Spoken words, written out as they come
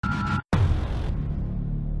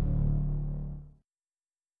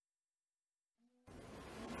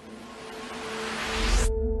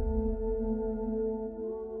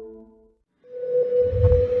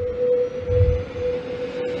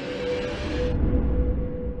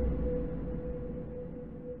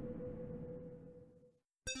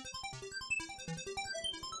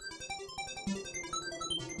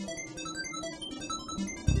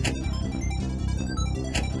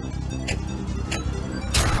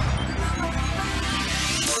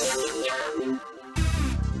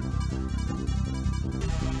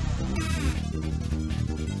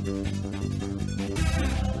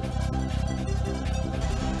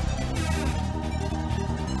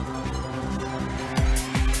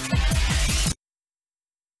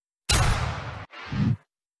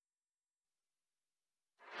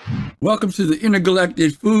Welcome to the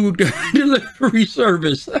Intergalactic Food Delivery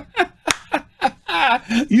Service.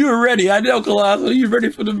 You're ready. I know, Colossal. You're ready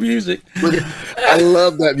for the music. I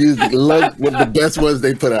love that music. Love one of the best ones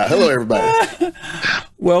they put out. Hello, everybody.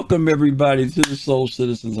 Welcome, everybody, to the Soul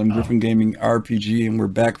Citizens. I'm Griffin Gaming RPG, and we're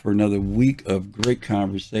back for another week of great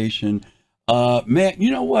conversation. Man, you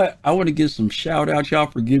know what? I want to give some shout outs. Y'all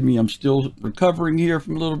forgive me. I'm still recovering here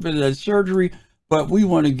from a little bit of that surgery, but we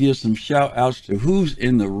want to give some shout outs to who's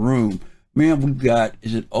in the room. Man, we got,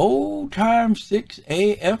 is it old time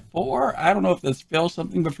 6AF4? I don't know if that spells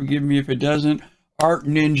something, but forgive me if it doesn't. Art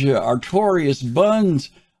Ninja, Artorius, Buns,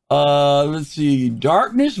 let's see,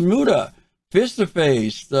 Darkness Muda, Fist to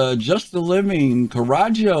Face, Just the Lemming,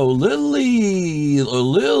 Carajo, Lily,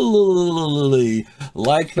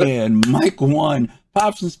 Lycan, Mike One,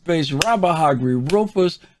 Pops in Space, Rabahagri,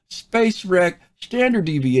 Rufus, Space Wreck, Standard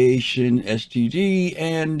Deviation, STD,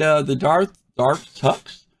 and the Darth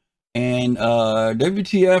Tux, and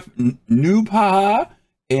WTF Noobha,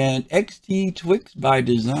 and XT Twix by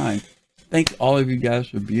Design. Thank all of you guys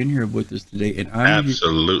for being here with us today. And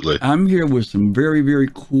I'm here with some very, very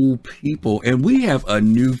cool people. And we have a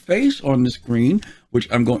new face on the screen,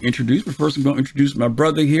 which I'm going to introduce. But first, I'm going to introduce my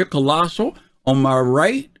brother here, Colossal, on my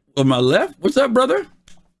right, on my left. What's up, brother?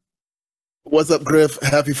 What's up, Griff?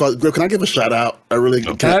 Happy Father. Griff, can I give a shout out? I really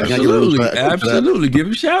can. Absolutely. Give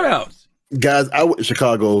him shout outs. Guys, I went to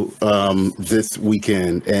Chicago this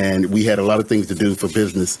weekend, and we had a lot of things to do for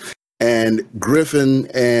business. And Griffin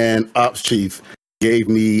and Ops Chief gave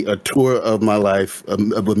me a tour of my life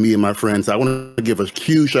with me and my friends. I want to give a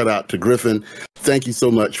huge shout out to Griffin. Thank you so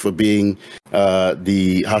much for being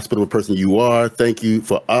the hospitable person you are. Thank you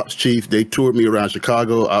for Ops Chief. They toured me around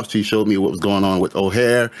Chicago. Ops Chief showed me what was going on with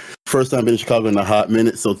O'Hare. First time in Chicago in a hot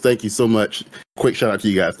minute. So thank you so much. Quick shout out to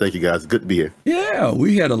you guys. Thank you guys. Good to be here. Yeah,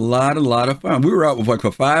 we had a lot of fun. We were out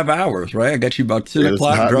for 5 hours, right? I got you about 10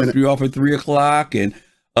 o'clock, dropped you off at 3 o'clock, and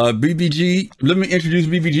BBG, let me introduce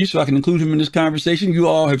BBG so I can include him in this conversation. You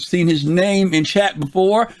all have seen his name in chat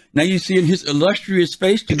before. Now you're seeing his illustrious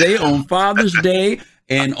face today on Father's Day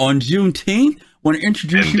and on Juneteenth. Want to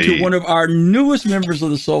introduce you to one of our newest members of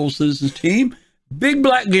the Soul Citizens team, Big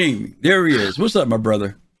Black Gaming. There he is. What's up, my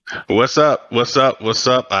brother? What's up? I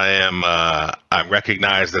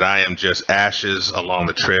recognize that I am just ashes along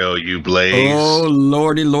the trail you blaze. Oh,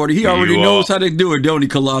 Lordy. He already knows how to do it, don't he,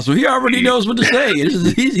 Colossal? He already knows what to say.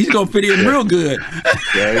 He's going to fit in real good.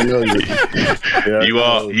 Yeah, I know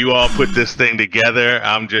you. You all put this thing together.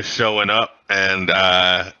 I'm just showing up. And,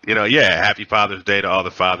 happy Father's Day to all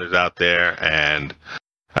the fathers out there, and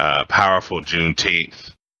powerful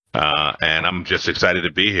Juneteenth. And I'm just excited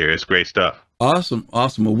to be here. It's great stuff. Awesome.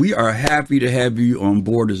 Well, we are happy to have you on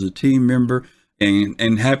board as a team member,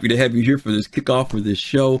 and happy to have you here for this kickoff for this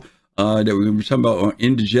show that we're going to be talking about on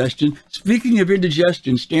indigestion. Speaking of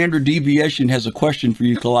indigestion, Standard Deviation has a question for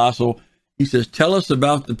you, Colossal. He says, tell us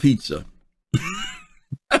about the pizza.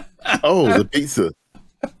 Oh, the pizza.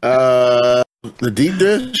 The deep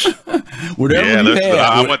dish? Whatever you had.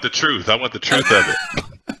 I want the truth. I want the truth of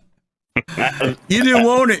it. He didn't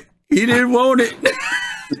want it.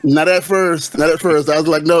 Not at first. I was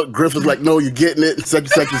like, no. Griff was like, no, you're getting it, such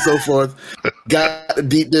and so forth. Got the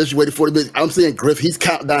deep dish, waited 40 minutes. I'm saying, Griff, he's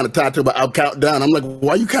counting down the time. I'll count down. I'm like,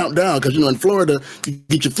 why you count down? Because, in Florida, you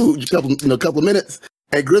get your food in a couple of minutes.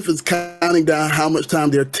 And Griff is counting down how much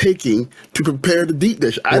time they're taking to prepare the deep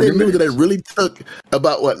dish. I didn't know that it really took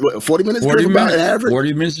about, 40 minutes? 40 minutes. About an average?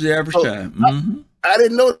 40 minutes is the average time. Mm-hmm. I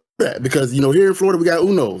didn't know that because, here in Florida, we got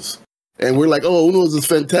Uno's. And we're like, oh, Uno's is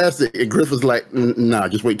fantastic. And Griff was like, nah,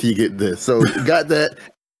 just wait till you get this. So got that.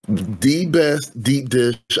 The best deep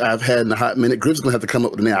dish I've had in a hot minute. Griff's going to have to come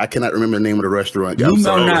up with a name. I cannot remember the name of the restaurant. Lou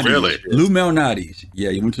Malnati's.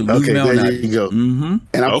 Yeah, you went to Lou Malnati's. There you go. Mm-hmm.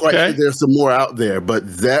 And I'm quite sure there's some more out there,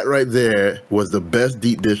 but that right there was the best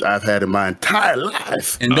deep dish I've had in my entire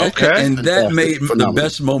life. And that made the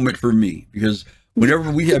best moment for me, because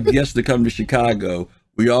whenever we have guests that come to Chicago,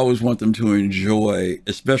 we always want them to enjoy,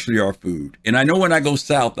 especially our food. And I know when I go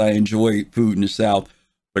south, I enjoy food in the south,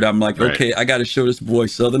 but I'm like, okay, I got to show this boy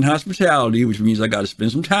Southern hospitality, which means I got to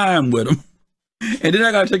spend some time with him. And then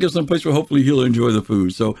I got to take him someplace where hopefully he'll enjoy the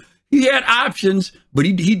food. So he had options, but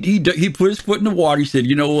he put his foot in the water. He said,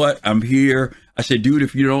 you know what? I'm here. I said, dude,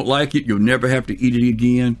 if you don't like it, you'll never have to eat it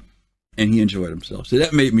again. And he enjoyed himself. So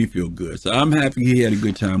that made me feel good. So I'm happy he had a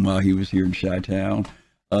good time while he was here in Chi-Town.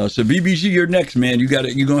 So BBG, you're next, man. You're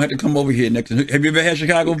gonna have to come over here next. Have you ever had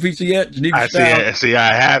Chicago pizza yet? I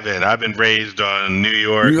haven't. I've been raised on New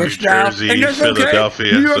York New Jersey, Philadelphia.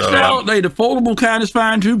 Okay. New York style. The foldable kind is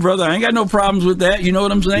fine too, brother. I ain't got no problems with that. You know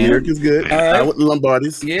what I'm saying? New York is good. I went to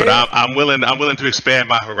Lombardi's. Yeah. But I'm willing to expand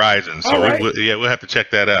my horizons. So we'll have to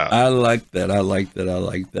check that out. I like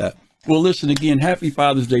that. Well, listen again. Happy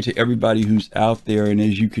Father's Day to everybody who's out there. And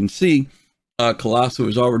as you can see, Colossal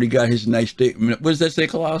has already got his nice statement. What does that say,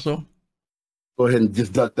 Colossal? Go ahead and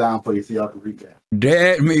just duck down for you so y'all can recap.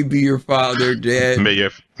 Dad may be your father, Dad. May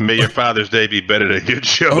your Father's Day be better than your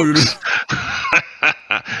jokes.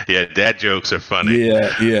 Yeah, dad jokes are funny.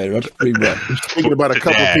 Yeah, that's pretty much. Thinking about a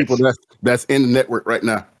couple of people that's in the network right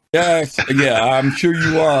now. Yes, yeah, I'm sure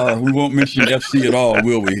you are. We won't mention FC at all,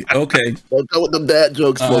 will we? Okay. Don't go with the dad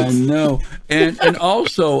jokes, folks. I know. And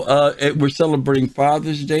also, we're celebrating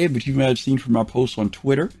Father's Day, but you might have seen from our post on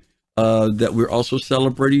Twitter that we're also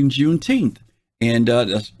celebrating Juneteenth. And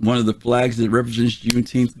that's one of the flags that represents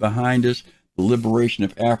Juneteenth behind us, the liberation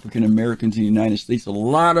of African Americans in the United States. A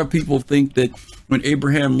lot of people think that when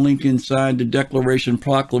Abraham Lincoln signed the Declaration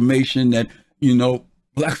Proclamation that,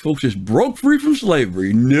 Black folks just broke free from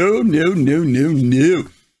slavery. No.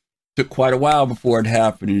 Took quite a while before it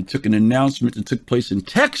happened. And it took an announcement that took place in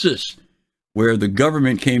Texas where the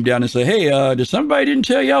government came down and said, hey, did somebody didn't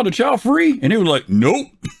tell y'all that y'all free? And they were like, nope.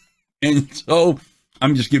 And so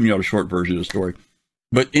I'm just giving y'all the short version of the story.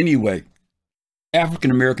 But anyway,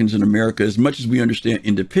 African Americans in America, as much as we understand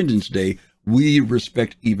Independence Day, we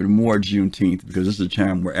respect even more Juneteenth because this is a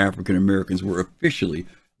time where African Americans were officially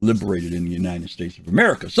liberated in the United States of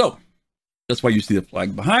America. So that's why you see the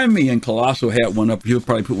flag behind me, and Colossal had one up. He'll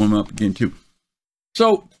probably put one up again too.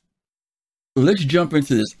 So let's jump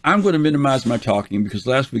into this. I'm going to minimize my talking because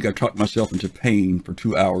last week I talked myself into pain for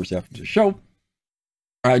 2 hours after the show.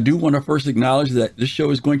 I do want to first acknowledge that this show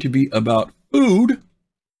is going to be about food,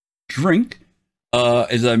 drink.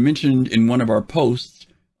 As I mentioned in one of our posts,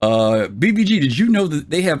 BBG, did you know that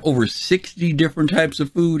they have over 60 different types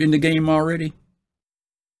of food in the game already?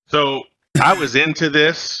 So I was into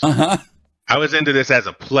this. I was into this as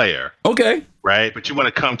a player. Okay. Right, but you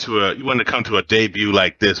want to come to a debut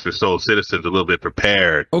like this for Soul Citizens a little bit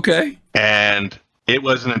prepared. Okay. And it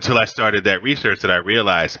wasn't until I started that research that I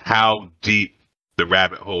realized how deep the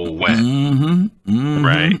rabbit hole went.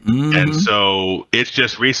 Right. And so it's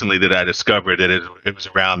just recently that I discovered that it was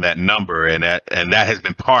around that number, and that has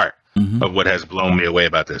been part of what has blown me away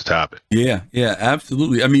about this topic. Yeah,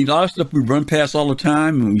 absolutely. I mean, a lot of stuff we run past all the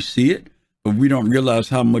time and we see it, but we don't realize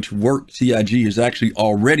how much work CIG has actually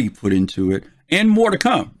already put into it, and more to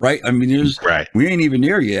come, right? I mean, we ain't even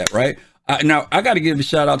there yet, right? Now, I got to give a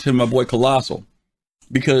shout out to my boy Colossal,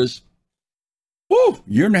 because a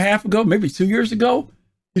year and a half ago, maybe 2 years ago,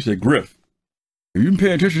 he said, Griff, have you been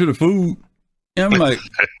paying attention to the food? And I'm like,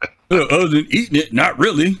 other than eating it, not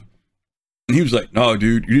really. And he was like, no,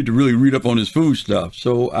 dude, you need to really read up on this food stuff.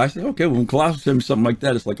 So I said, okay, well, when Colossal said me something like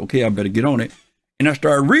that, it's like, okay, I better get on it. And I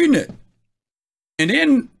started reading it. And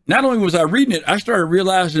then not only was I reading it, I started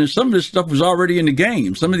realizing that some of this stuff was already in the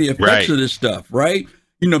game. Some of the effects of this stuff, right?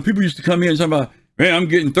 People used to come in and talk about, man, I'm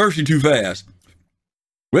getting thirsty too fast.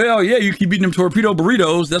 Well, yeah, you keep eating them torpedo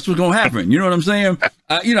burritos, that's what's going to happen. You know what I'm saying?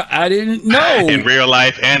 I didn't know. In real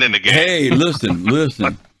life and in the game. Hey,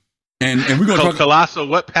 listen. And we're going to talk. Colossal,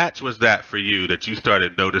 what patch was that for you that you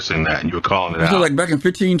started noticing that and you were calling it out? So like back in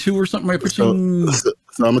 15.2 or something like 15.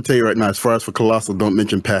 So I'm going to tell you right now, as far as for Colossal, don't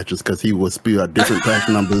mention patches because he will spew out different patch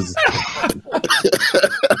numbers.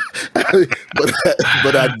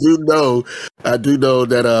 but I do know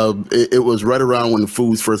that it was right around when the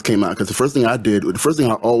foods first came out, because the first thing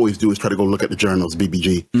I always do is try to go look at the journals,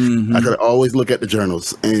 BBG. I try to always look at the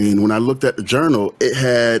journals, and when I looked at the journal, it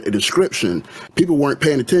had a description. People weren't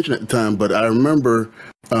paying attention at the time, but I remember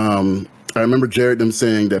Jared them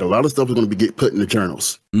saying that a lot of stuff was going to get put in the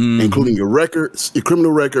journals, including your records, your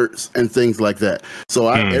criminal records, and things like that. So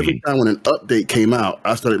every time when an update came out,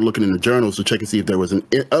 I started looking in the journals to check and see if there was an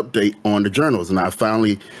update on the journals. And I found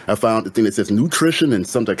the thing that says nutrition and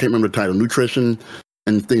something, I can't remember the title, nutrition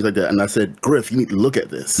and things like that. And I said, Griff, you need to look at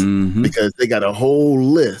this because they got a whole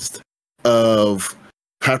list of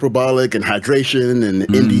hyperbolic and hydration and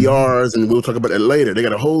NDRs, and we'll talk about that later. They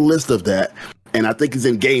got a whole list of that. And I think it's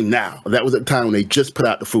in game now. That was at the time when they just put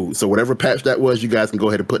out the food. So whatever patch that was, you guys can go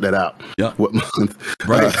ahead and put that out. Yeah. What month?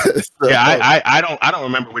 Right. I don't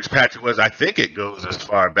remember which patch it was. I think it goes as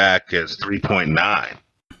far back as 3.9.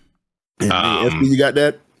 FB, you got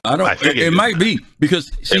that? I don't. It might be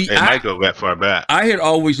because see, it might go that far back. I had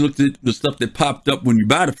always looked at the stuff that popped up when you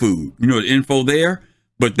buy the food. The info there.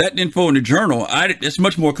 But that info in the journal, it's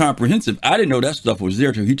much more comprehensive. I didn't know that stuff was there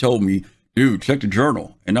until he told me, dude, check the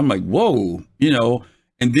journal. And I'm like, whoa,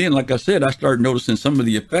 And then, like I said, I started noticing some of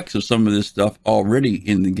the effects of some of this stuff already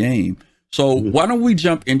in the game. So why don't we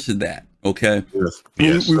jump into that? Okay.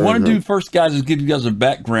 Yes. We want to do first, guys, is give you guys a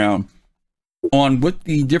background on what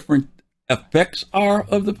the different effects are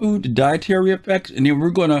of the food, the dietary effects. And then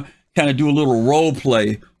we're going to kind of do a little role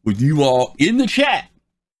play with you all in the chat.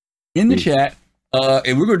 And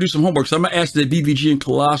we're going to do some homework. So I'm going to ask that BBG and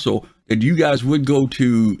Colossal that you guys would go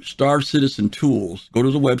to Star Citizen Tools, go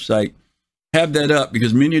to the website, have that up,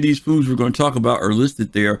 because many of these foods we're going to talk about are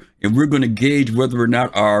listed there, and we're going to gauge whether or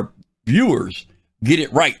not our viewers get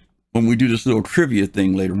it right when we do this little trivia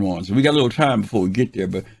thing later on. So we got a little time before we get there,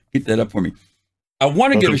 but get that up for me. I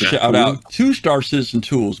want to give a shout out to Star Citizen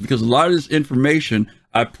Tools, because a lot of this information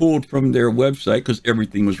I pulled from their website because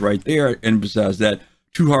everything was right there. And besides that,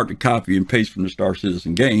 too hard to copy and paste from the Star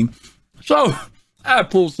Citizen game. So I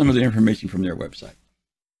pulled some of the information from their website.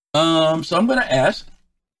 So I'm going to ask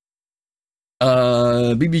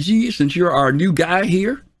BBG, since you're our new guy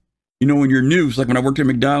here, when you're new, it's like when I worked at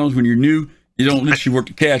McDonald's, when you're new, you don't let you work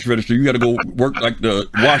the cash register. You got to go work like the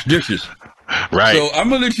wash dishes. Right. So I'm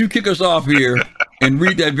going to let you kick us off here and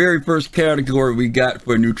read that very first category we got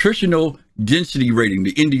for nutritional density rating,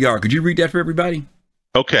 the NDR. Could you read that for everybody?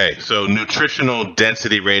 Okay, so nutritional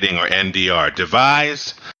density rating, or NDR,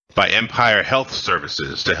 devised by Empire Health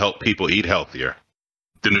Services to help people eat healthier.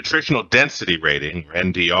 The nutritional density rating, or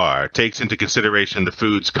NDR, takes into consideration the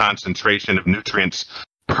food's concentration of nutrients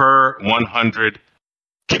per 100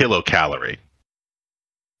 kilocalorie,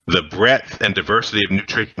 the breadth and diversity of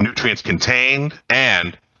nutrients contained,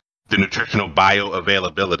 and the nutritional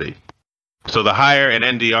bioavailability. So the higher an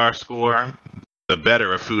NDR score, the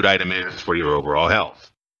better a food item is for your overall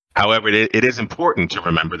health. However, it is important to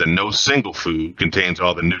remember that no single food contains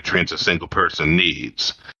all the nutrients a single person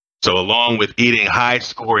needs. So along with eating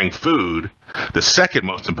high-scoring food, the second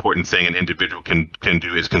most important thing an individual can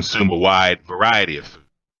do is consume a wide variety of food.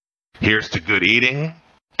 Here's to good eating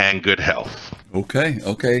and good health.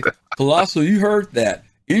 Okay. Colossal, you heard that.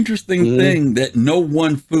 Interesting thing that no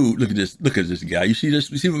one food. Look at this guy. You see this?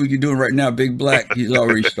 You see what we're doing right now? Big Black. He's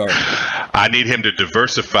already started. I need him to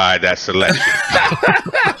diversify that selection.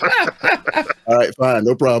 All right, fine,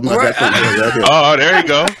 no problem. Right. Right here. Oh, there you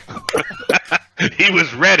go. He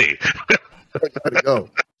was ready. Gotta go.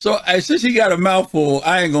 So since he got a mouthful,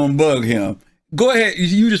 I ain't gonna bug him. Go ahead.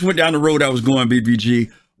 You just went down the road I was going, BBG.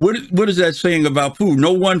 What is that saying about food?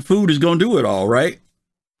 No one food is gonna do it all, right?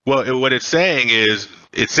 Well, what it's saying is,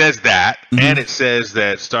 it says that, and it says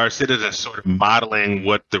that Star Citizen is sort of modeling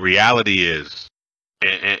what the reality is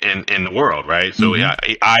in the world, right? So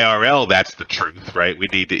IRL, that's the truth, right? We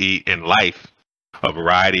need to eat in life a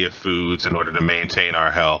variety of foods in order to maintain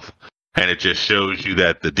our health. And it just shows you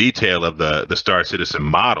that the detail of the Star Citizen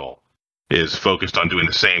model is focused on doing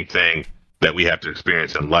the same thing that we have to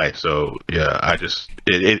experience in life. So yeah,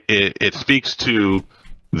 it speaks to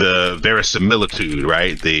the verisimilitude,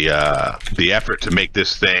 right? The effort to make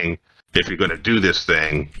this thing, if you're going to do this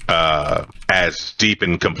thing, as deep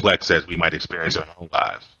and complex as we might experience in our own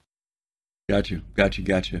lives. Got you.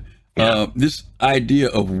 Yeah. This idea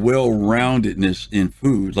of well-roundedness in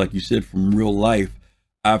food, like you said, from real life,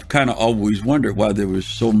 I've kind of always wondered why there was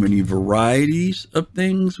so many varieties of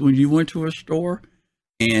things when you went to a store,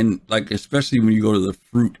 and like especially when you go to the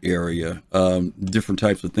fruit area, different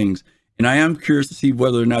types of things. And I am curious to see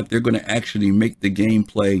whether or not they're going to actually make the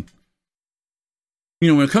gameplay.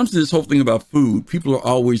 When it comes to this whole thing about food, people are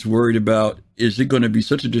always worried about, is it going to be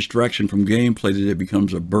such a distraction from gameplay that it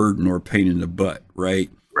becomes a burden or a pain in the butt,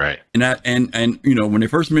 right? Right. And when they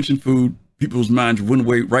first mentioned food, people's minds went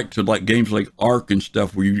away right to like games like Ark and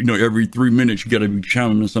stuff, where every 3 minutes you got to be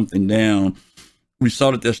chowing something down. We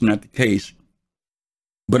saw that that's not the case.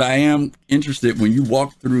 But I am interested, when you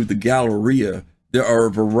walk through the Galleria, there are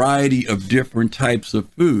a variety of different types of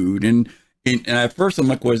food. And at first I'm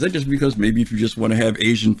like, well, is that just because maybe if you just want to have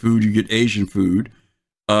Asian food, you get Asian food?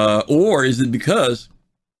 Or is it because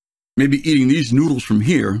maybe eating these noodles from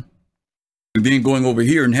here and then going over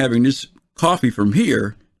here and having this coffee from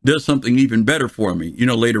here does something even better for me,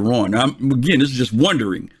 later on? Again, this is just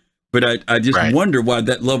wondering, but I just wonder why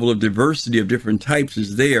that level of diversity of different types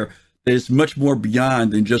is there. That it's much more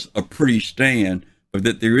beyond than just a pretty stand, but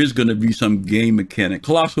that there is going to be some game mechanic.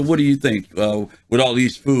 Colossal, what do you think with all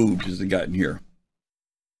these foods as they gotten here?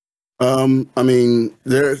 I mean,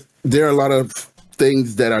 there are a lot of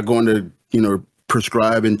things that are going to,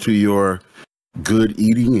 prescribe into your good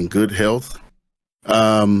eating and good health.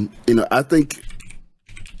 I think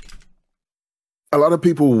a lot of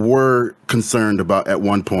people were concerned about at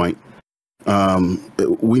one point.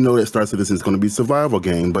 We know that Star Citizen is going to be a survival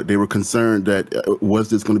game, but they were concerned that was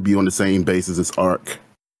this going to be on the same basis as Ark?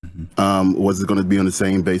 Was it going to be on the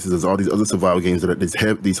same basis as all these other survival games that these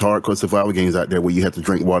hardcore survival games out there where you have to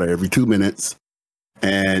drink water every 2 minutes,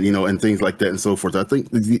 and and things like that and so forth. I think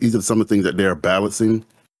these are some of the things that they're balancing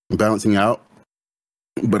out.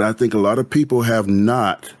 But I think a lot of people have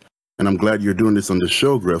not, and I'm glad you're doing this on the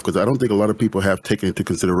show, Griff, because I don't think a lot of people have taken into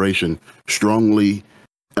consideration strongly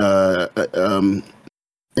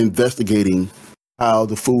investigating how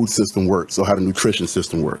the food system works or how the nutrition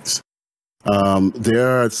system works.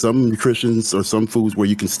 There are some nutritions or some foods where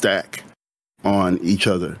you can stack on each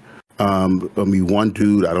other. One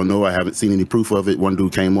dude, I don't know, I haven't seen any proof of it. One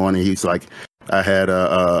dude came on and he's like, I had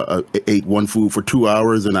ate one food for 2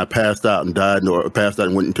 hours and I passed out and died, or passed out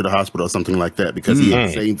and went into the hospital or something like that because he ate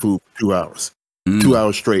the same food for 2 hours, 2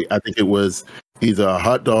 hours straight. I think it was either a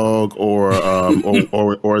hot dog or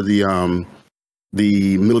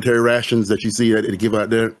the military rations that you see that they give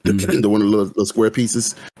out there, the one of the little square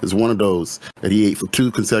pieces, is one of those that he ate for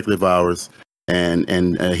 2 consecutive hours, and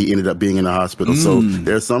he ended up being in the hospital. So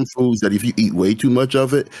there are some foods that if you eat way too much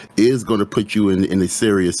of it, is going to put you in a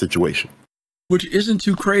serious situation. Which isn't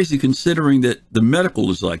too crazy considering that the medical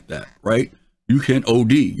is like that, right? You can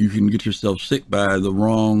OD, you can get yourself sick by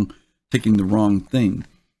taking the wrong thing.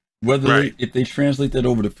 If they translate that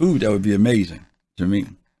over to food, that would be amazing to me.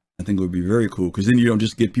 I think it would be very cool because then you don't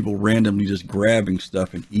just get people randomly just grabbing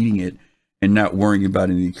stuff and eating it and not worrying about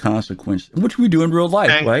any consequence, which we do in real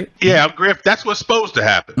life, right? Yeah, Griff, that's what's supposed to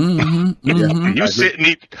happen. You sit and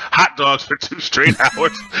eat hot dogs for 2 straight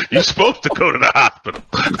hours, you're supposed to go to the hospital.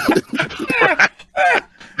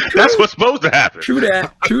 That's what's supposed to happen. True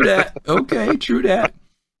that. Okay, true that.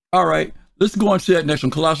 All right, let's go on to that next one.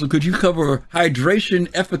 Colossal, could you cover Hydration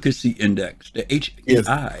Efficacy Index, the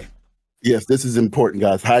HEI? Yes, this is important,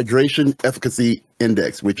 guys. Hydration Efficacy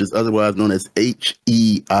Index, which is otherwise known as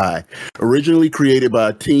HEI, originally created by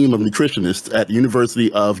a team of nutritionists at the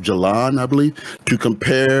University of Jalan, I believe, to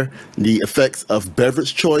compare the effects of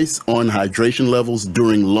beverage choice on hydration levels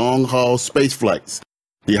during long-haul space flights.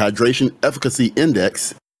 The Hydration Efficacy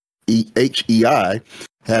Index, HEI,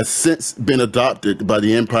 has since been adopted by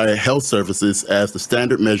the Empire Health Services as the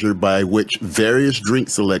standard measure by which various drink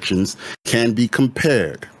selections can be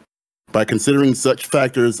compared. By considering such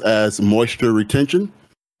factors as moisture retention,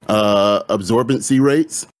 absorbency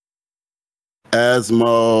rates,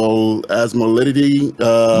 osmolality,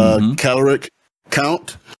 caloric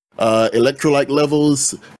count, electrolyte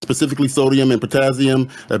levels, specifically sodium and potassium,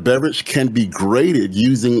 a beverage can be graded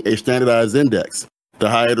using a standardized index. The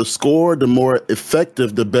higher the score, the more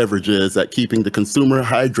effective the beverage is at keeping the consumer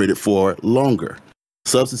hydrated for longer.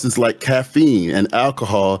 Substances like caffeine and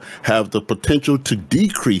alcohol have the potential to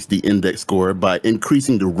decrease the index score by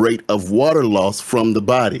increasing the rate of water loss from the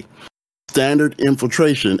body. Standard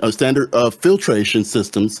filtration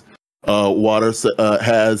systems, water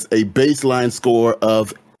has a baseline score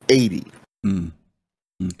of 80. Okay.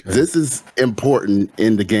 This is important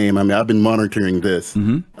in the game. I mean, I've been monitoring this,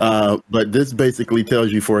 but this basically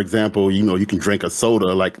tells you, for example, you can drink a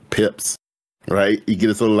soda like Pips. Right, you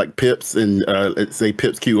get a soda like Pips and let's say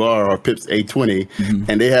Pips QR or Pips A20,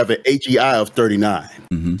 and they have an HEI of 39.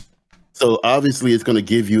 So obviously, it's going to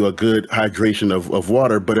give you a good hydration of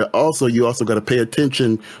water, but you also got to pay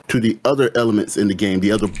attention to the other elements in the game,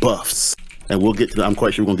 the other buffs. And we'll get to. I'm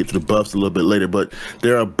quite sure we're going to get to the buffs a little bit later, but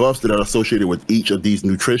there are buffs that are associated with each of these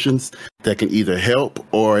nutritions that can either help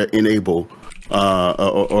or enable,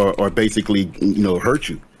 or basically hurt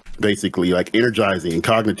you. Basically, like energizing and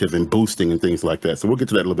cognitive and boosting and things like that. So we'll get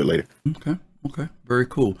to that a little bit later. Okay, very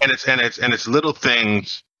cool. And it's little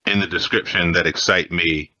things in the description that excite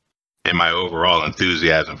me in my overall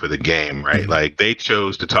enthusiasm for the game, right? Like they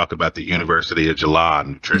chose to talk about the University of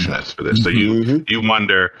Jalan nutritionists for this. So you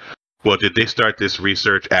wonder, well, did they start this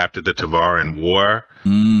research after the Tavaran War,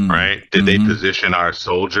 right? Did they position our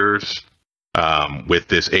soldiers with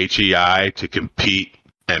this HEI to compete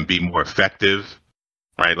and be more effective?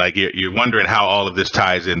 Right, like you're wondering how all of this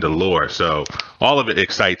ties into lore. So all of it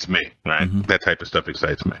excites me, right? That type of stuff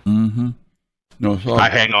excites me. No, I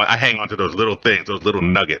hang on to those little things, those little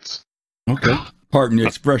nuggets. Okay, pardon the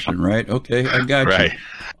expression, right? Okay, I got you.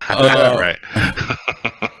 Right.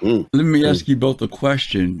 Let me ask you both a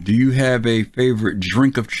question. Do you have a favorite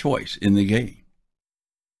drink of choice in the game?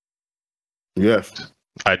 Yes,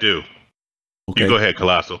 I do. Okay, you go ahead,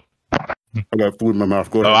 Colossal. I got food in my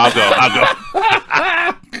mouth. Go ahead. I'll go.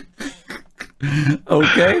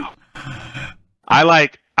 Okay. I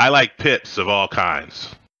like Pips of all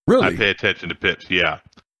kinds. Really? I pay attention to Pips, yeah.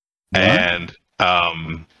 What? And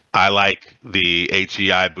I like the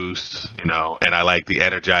HEI boosts, and I like the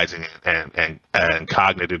energizing and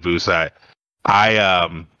cognitive boosts.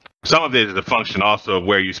 Some of it is a function also of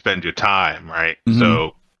where you spend your time, right? Mhm.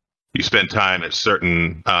 So you spend time at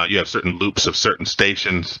you have certain loops of certain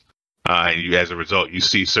stations, and as a result, you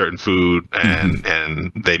see certain food,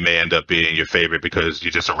 and they may end up being your favorite because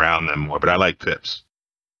you're just around them more. But I like Pips.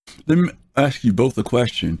 Let me ask you both a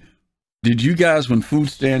question. Did you guys, when food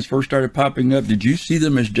stands first started popping up, did you see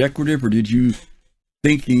them as decorative, or did you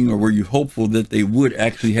thinking, or were you hopeful that they would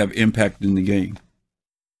actually have impact in the game?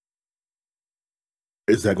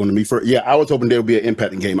 Is that going to be first? Yeah, I was hoping there would be an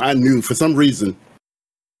impact in the game. I knew for some reason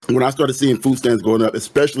when I started seeing food stands going up,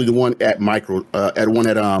 especially the one at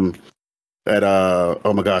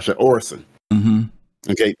at Orison. Mm-hmm.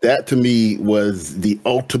 Okay, that to me was the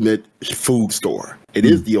ultimate food store. It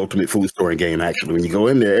is the ultimate food store in game, actually. When you go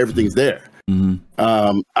in there, everything's there.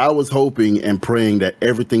 Mm-hmm. I was hoping and praying that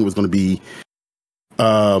everything was going to be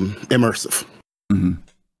immersive. Mm-hmm.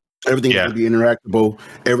 Everything is going to be interactable.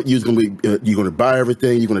 You're going to buy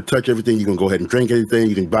everything. You're going to touch everything. You're going to go ahead and drink anything.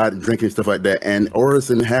 You can buy it and drink it and stuff like that. And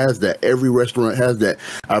Orison has that. Every restaurant has that.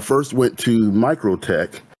 I first went to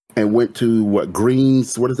Microtech and went to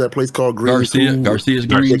Greens. What is that place called? Greens Garcia's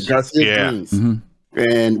Greens. Garcia's Greens. Mm-hmm.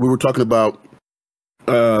 And we were talking about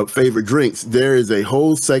favorite drinks. There is a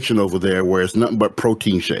whole section over there where it's nothing but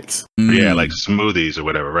protein shakes. Mm-hmm. Yeah, like smoothies or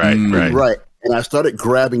whatever. Right, Right. And I started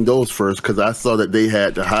grabbing those first because I saw that they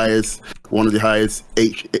had one of the highest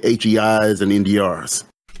HEIs and NDRs.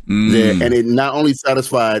 There, and it not only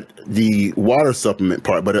satisfied the water supplement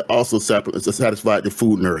part, but it also satisfied the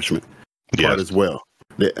food nourishment part as well,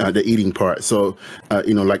 the eating part. So,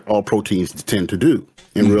 like all proteins tend to do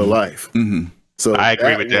in real life. Mm-hmm. So I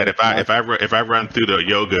agree with that. If I run through the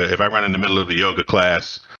yoga, if I run in the middle of the yoga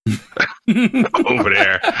class over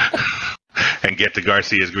there and get to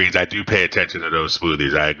Garcia's Greens, I do pay attention to those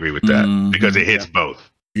smoothies. I agree with that because it hits both.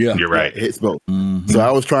 Yeah, you're right. It hits both. Mm-hmm. So I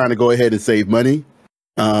was trying to go ahead and save money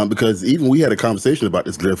because even we had a conversation about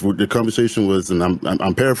this, Griff. The conversation was, and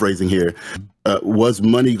I'm paraphrasing here, was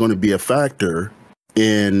money going to be a factor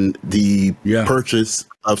in the purchase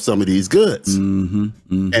of some of these goods? Mm-hmm.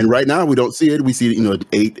 Mm-hmm. And right now we don't see it. We see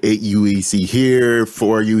 8 UEC here,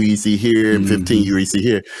 4 UEC here, and 15 UEC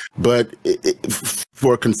here. But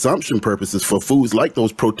for consumption purposes, for foods like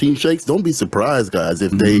those protein shakes, don't be surprised, guys,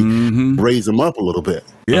 if they raise them up a little bit.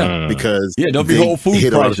 Yeah, because they'll be whole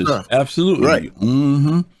food prices. Absolutely, right.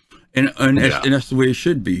 Mm-hmm. And that's the way it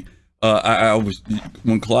should be. I was,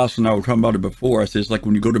 when Colossus and I were talking about it before, I said it's like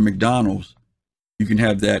when you go to McDonald's, you can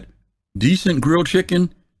have that decent grilled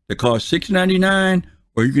chicken that costs $6.99,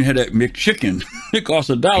 or you can have that McChicken that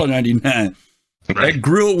costs $1.99. Right. That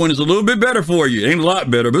grilled one is a little bit better for you. It ain't a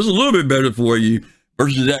lot better, but it's a little bit better for you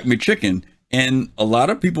versus that McChicken. And a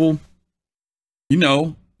lot of people,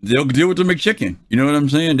 they'll deal with the McChicken. You know what I'm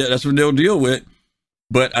saying? That's what they'll deal with.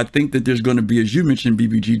 But I think that there's going to be, as you mentioned,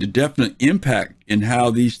 BBG, the definite impact in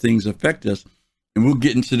how these things affect us. And we'll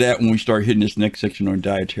get into that when we start hitting this next section on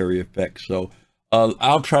dietary effects. So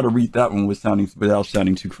I'll try to read that one without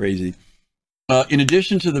sounding too crazy. In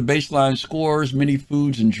addition to the baseline scores, many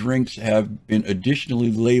foods and drinks have been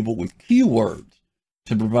additionally labeled with keywords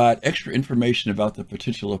to provide extra information about the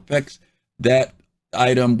potential effects that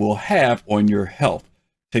item will have on your health.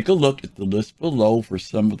 Take a look at the list below for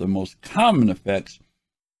some of the most common effects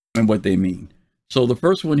and what they mean. So the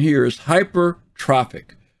first one here is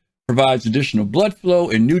hypertrophic. Provides additional blood flow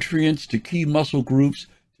and nutrients to key muscle groups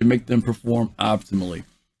to make them perform optimally.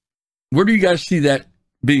 Where do you guys see that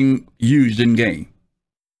being used in game?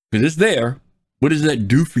 Because it's there. What does that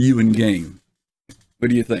do for you in game? What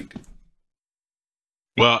do you think?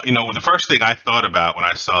 Well, the first thing I thought about when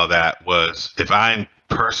I saw that was if I'm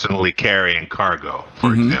personally carrying cargo,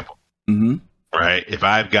 for example, right? If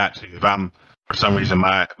I'm, for some reason,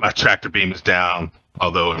 my tractor beam is down,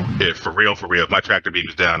 although if for real, if my tractor beam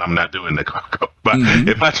is down, I'm not doing the cargo. But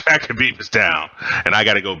if my tractor beam is down and I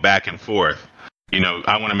got to go back and forth,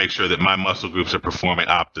 I want to make sure that my muscle groups are performing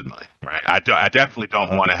optimally, right? I definitely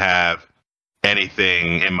don't want to have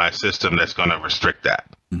anything in my system that's going to restrict that,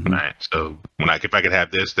 right? So if I could have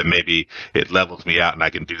this, then maybe it levels me out and I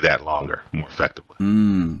can do that longer, more effectively.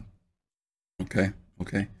 Okay.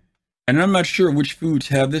 And I'm not sure which foods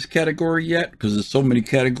have this category yet because there's so many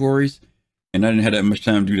categories. And I didn't have that much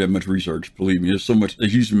time to do that much research. Believe me, there's so much,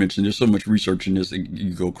 as you mentioned, there's so much research in this,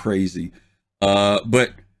 you go crazy.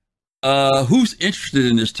 But who's interested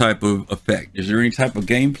in this type of effect? Is there any type of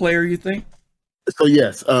game player you think? So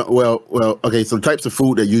yes, okay. So types of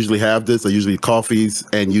food that usually have this are usually coffees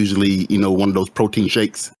and usually, one of those protein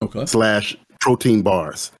shakes / protein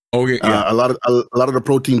bars. Oh yeah, yeah. A lot of the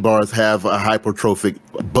protein bars have a hypertrophic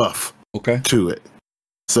buff Okay. to it.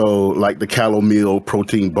 So, like the Calomel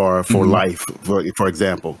protein bar for life, for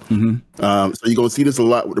example. Mm-hmm. So you're gonna see this a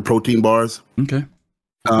lot with the protein bars. Okay.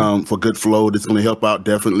 For good flow, that's going to help out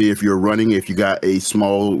definitely if you're running. If you got a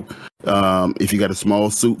small,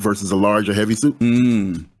 suit versus a large or heavy suit,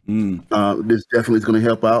 this definitely is going to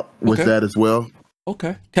help out with that as well.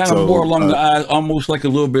 Okay, kind of more along the eyes, almost like a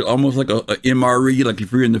MRE, like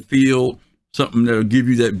if you're in the field, something that'll give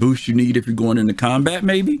you that boost you need if you're going into combat,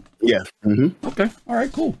 maybe. Yes. Mm-hmm. Okay. All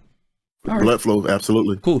right. Cool. All right. Blood flow,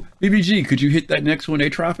 absolutely. Cool. BBG, could you hit that next one?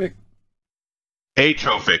 Atrophic.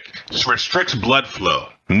 Atrophic restricts blood flow,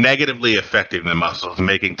 negatively affecting the muscles,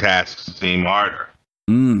 making tasks seem harder.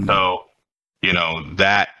 So,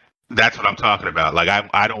 that's what I'm talking about. Like,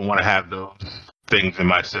 I don't want to have those things in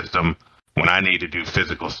my system when I need to do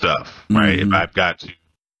physical stuff, right? If I've got to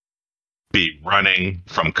be running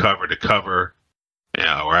from cover to cover,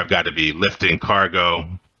 or I've got to be lifting cargo,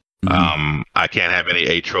 I can't have any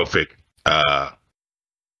atrophic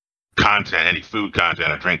content, any food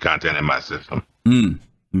content or drink content in my system.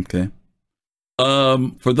 Okay.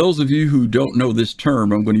 For those of you who don't know this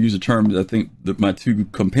term, I'm going to use a term that I think that my two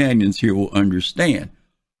companions here will understand.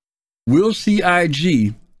 Will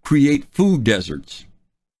CIG create food deserts?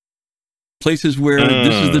 Places where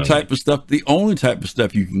this is the type of stuff, the only type of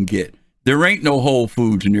stuff you can get. There ain't no Whole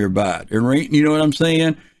Foods nearby. There ain't, you know what I'm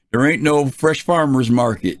saying? There ain't no fresh farmers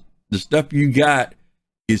market. The stuff you got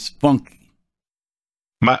is funky.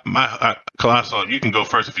 My Colossal, you can go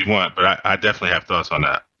first if you want, but I definitely have thoughts on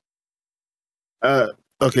that.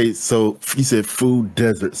 Okay, so you said food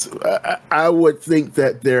deserts. I would think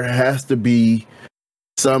that there has to be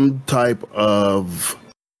some type of...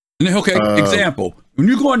 Okay, example. When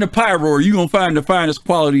you go into Pyro, are you going to find the finest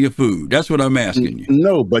quality of food? That's what I'm asking you.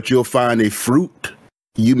 No, but you'll find a fruit.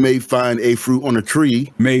 You may find a fruit on a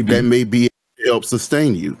tree. Maybe. That may be help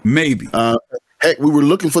sustain you. Maybe. Heck, we were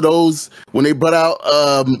looking for those when they brought out.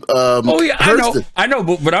 Oh yeah, Hurston. I know,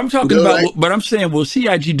 but I'm talking about. But I'm saying, will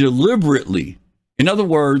CIG deliberately? In other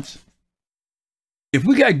words, if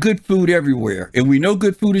we got good food everywhere, and we know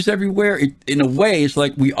good food is everywhere, in a way, it's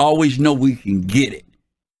like we always know we can get it.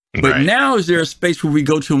 But now, is there a space where we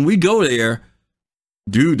go to and we go there,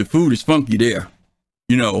 dude? The food is funky there.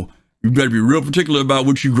 You better be real particular about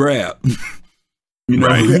what you grab. You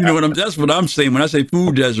know what that's what I'm saying when I say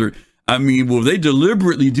food desert. I mean, will they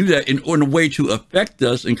deliberately do that in a way to affect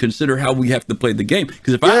us and consider how we have to play the game?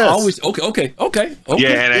 Because if I always okay.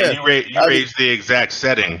 Yeah, and you raised the exact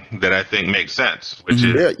setting that I think makes sense, which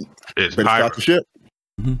is Pyro.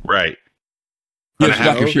 Right. You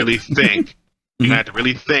have to really think. You have to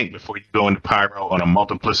really think before you go into Pyro on a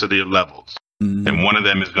multiplicity of levels. And one of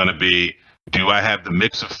them is going to be, do I have the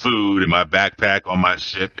mix of food in my backpack, on my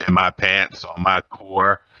ship, in my pants, on my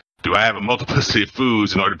core? Do I have a multiplicity of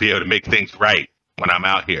foods in order to be able to make things right when I'm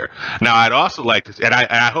out here? Now, I'd also like to, and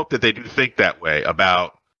I hope that they do think that way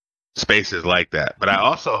about spaces like that. But I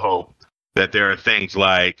also hope that there are things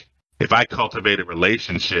like, if I cultivate a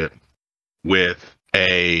relationship with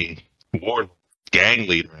a war gang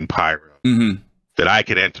leader in Pyro, that I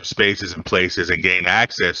could enter spaces and places and gain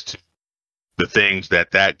access to the things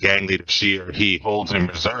that gang leader, she or he, holds in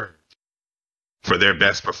reserve for their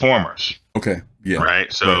best performers. Okay. Yeah.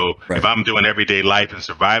 Right. So if I'm doing everyday life and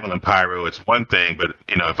survival in Pyro, it's one thing. But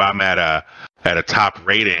if I'm at a top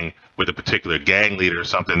rating with a particular gang leader or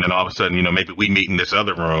something, then all of a sudden, maybe we meet in this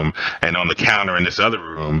other room, and on the counter in this other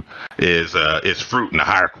room is fruit and a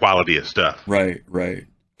higher quality of stuff. Right.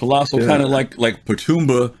 Colossal, kind of like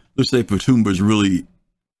Patumba. Let's say Patumba is really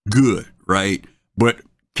good, right? But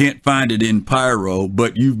can't find it in Pyro.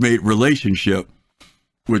 But you've made relationship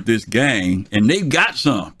with this gang, and they've got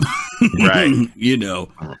some. Right.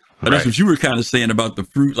 But that's what you were kind of saying about the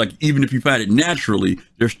fruit. Like, even if you find it naturally,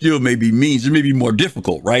 there still may be means. It may be more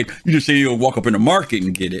difficult, right? You just say you'll walk up in the market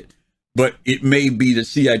and get it, but it may be that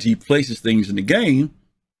CIG places things in the game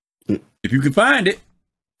if you can find it.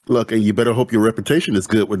 Look, and you better hope your reputation is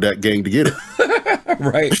good with that gang to get it.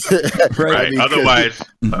 Right. Right.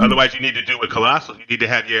 Otherwise, you need to do with Colossal. You need to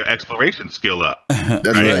have your exploration skill up. That's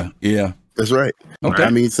right. Yeah. That's right. Okay. I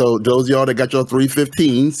mean, so those of y'all that got your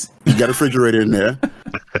 315s, you got a refrigerator in there.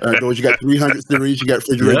 Those you got 300 series, you got a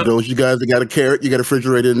refrigerator. Yep. Those you guys that got a carrot, you got a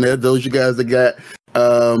refrigerator in there. Those you guys that got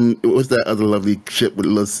what's that other lovely ship with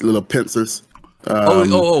little pincers? Well,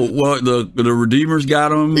 the Redeemers got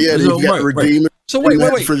them. Yeah, you got Redeemers. Right. So wait.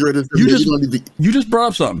 You just brought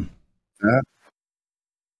up something.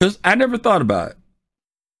 Because I never thought about it.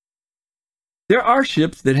 There are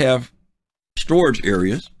ships that have storage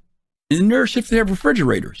areas, and there are ships that have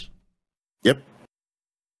refrigerators. Yep.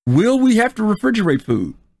 Will we have to refrigerate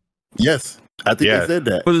food? Yes, I think they said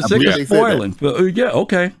that. For the sake of spoiling. Yeah,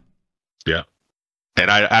 okay. Yeah. And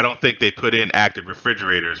I don't think they put in active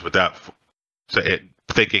refrigerators without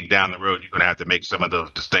thinking down the road you're going to have to make some of those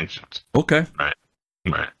distinctions. Okay. Right.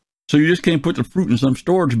 So you just can't put the fruit in some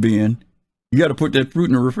storage bin. You got to put that fruit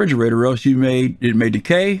in a refrigerator, or else it may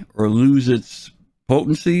decay or lose its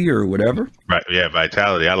potency or whatever. Right. Yeah.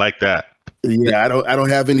 Vitality. I like that. Yeah. I don't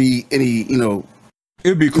have any.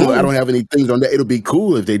 It'd be cool. I don't have any things on that. It'll be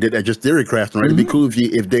cool if they did that. Just theory crafting, right? It'd be cool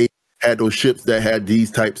if they had those ships that had these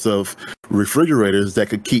types of refrigerators that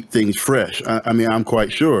could keep things fresh. I mean, I'm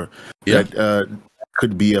quite sure that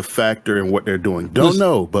could be a factor in what they're doing. Don't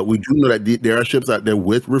know, but we do know that there are ships out there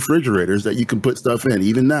with refrigerators that you can put stuff in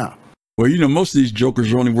even now. Well, most of these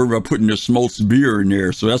jokers are only worried about putting their smoked beer in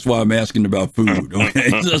there, so that's why I'm asking about food. Okay,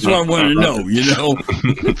 that's what I wanted to know.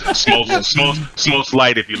 Smokes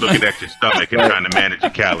light if you're looking at your stomach and trying to manage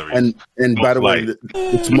your calories. And by the way,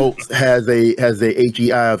 the smokes has a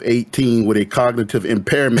HEI of 18 with a cognitive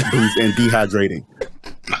impairment boost and dehydrating.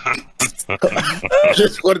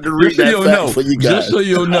 Just wanted to read that fact for you guys. Just so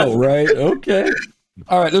you'll know, right? Okay.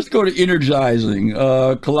 All right, let's go to energizing.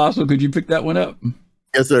 Colossal, could you pick that one up?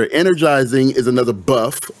 Yes, sir. Energizing is another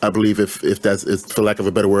buff, I believe, if that's for lack of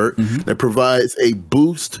a better word, that provides a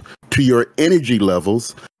boost to your energy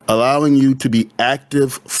levels, allowing you to be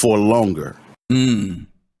active for longer.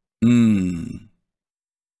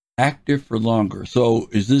 Active for longer. So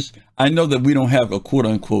is this, I know that we don't have a quote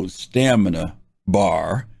unquote stamina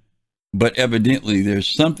bar, but evidently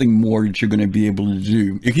there's something more that you're going to be able to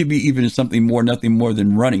do. It could be even something more, nothing more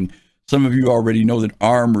than running. Some of you already know that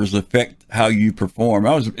armors affect how you perform.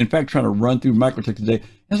 I was, in fact, trying to run through Microtech today.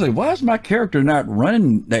 I was like, why is my character not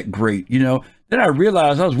running that great? Then I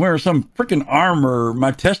realized I was wearing some freaking armor,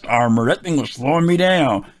 my test armor. That thing was slowing me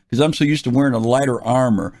down because I'm so used to wearing a lighter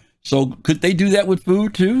armor. So could they do that with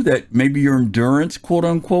food too? That maybe your endurance, quote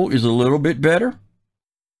unquote, is a little bit better?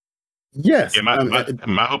 Yes. Yeah,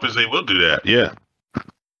 my hope is they will do that. Yeah.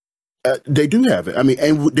 They do have it. I mean,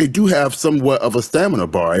 and they do have somewhat of a stamina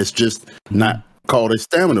bar. It's just not called a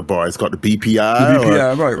stamina bar. It's called the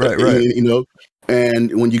BPI. Right.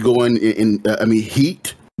 And when you go in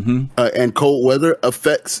heat and cold weather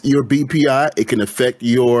affects your BPI. It can affect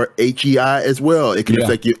your HEI as well. It can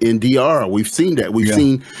affect your NDR. We've seen that. We've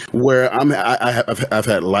seen where I've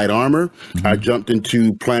had light armor. I jumped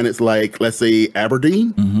into planets like, let's say,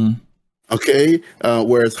 Aberdeen. Okay,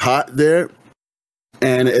 where it's hot there.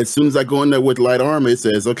 And as soon as I go in there with light armor, it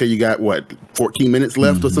says, okay, you got 14 minutes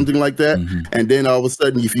left or something like that. And then all of a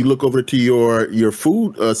sudden, if you look over to your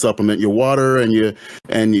food supplement, your water and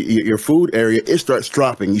your food area, it starts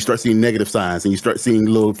dropping. You start seeing negative signs and you start seeing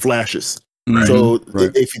little flashes. So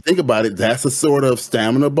if you think about it, that's a sort of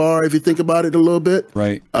stamina bar, if you think about it a little bit.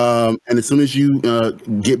 Right. And as soon as you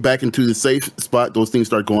get back into the safe spot, those things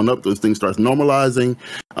start going up. Those things start normalizing.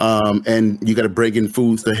 And you got to bring in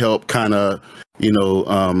foods to help kind of,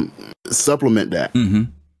 supplement that.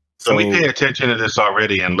 So we pay attention to this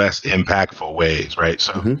already in less impactful ways, right?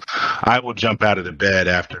 So I will jump out of the bed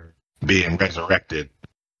after being resurrected,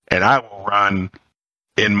 and I will run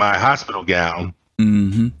in my hospital gown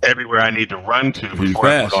everywhere I need to run to before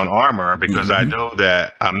I put on armor, because I know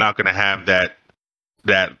that I'm not going to have that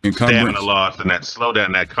stamina loss and that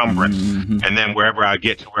slowdown, that encumbrance. And then wherever I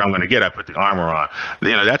get to where I'm going to get, I put the armor on.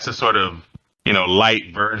 That's a sort of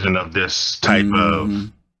light version of this type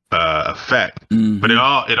of effect. But it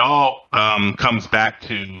all comes back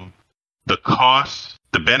to the cost,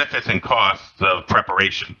 the benefits and costs of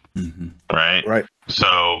preparation, right?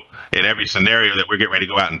 So in every scenario that we're getting ready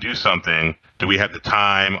to go out and do something, do we have the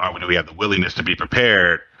time or do we have the willingness to be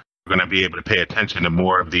prepared? We're going to be able to pay attention to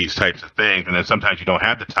more of these types of things. And then sometimes you don't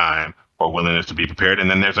have the time or willingness to be prepared, and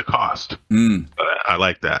then there's a cost. I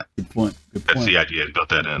like that. Good point. That CIG has built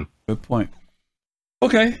that in. Good point.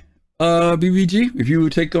 Okay. BBG, if you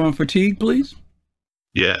would take on fatigue, please.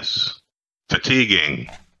 Yes. Fatiguing.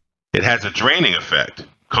 It has a draining effect,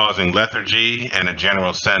 causing lethargy and a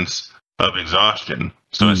general sense of exhaustion.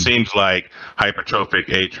 So it seems like hypertrophic,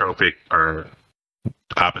 atrophic are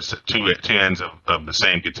opposite, two ends of the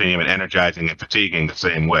same continuum, and energizing and fatiguing the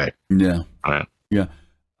same way. Yeah. Right. Yeah.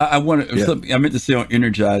 I meant to say on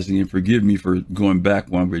energizing, and forgive me for going back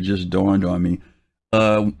one, but it just dawned on me.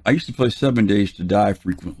 I used to play 7 Days to Die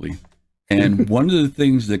frequently. And one of the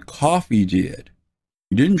things that coffee did,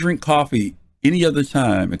 you didn't drink coffee any other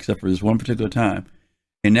time except for this one particular time.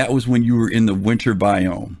 And that was when you were in the winter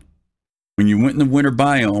biome. When you went in the winter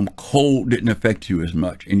biome, cold didn't affect you as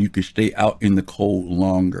much and you could stay out in the cold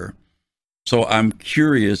longer. So I'm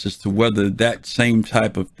curious as to whether that same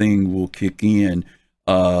type of thing will kick in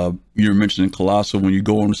You're mentioning Colossal when you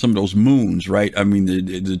go on some of those moons, right? I mean,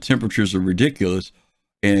 the temperatures are ridiculous,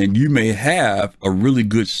 and you may have a really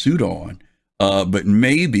good suit on, but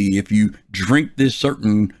maybe if you drink this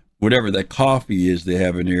certain whatever that coffee is they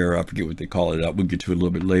have in there, I forget what they call it. We'll get to it a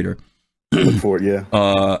little bit later. Look for it,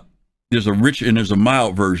 yeah. There's a rich and there's a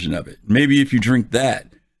mild version of it. Maybe if you drink that,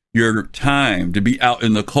 your time to be out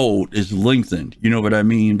in the cold is lengthened. You know what I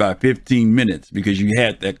mean? By 15 minutes because you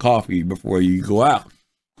had that coffee before you go out.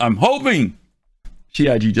 I'm hoping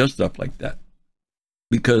CIG does stuff like that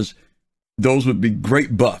because those would be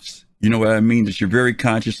great buffs. You know what I mean? That you're very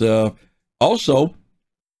conscious of. Also,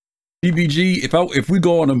 BBG, if we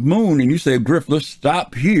go on a moon and you say, Griff, let's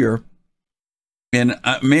stop here. And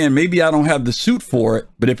man, maybe I don't have the suit for it,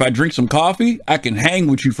 but if I drink some coffee, I can hang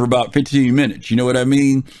with you for about 15 minutes. You know what I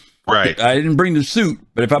mean? Right. I didn't bring the suit,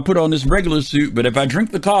 but if I put on this regular suit, but if I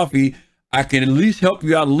drink the coffee, I can at least help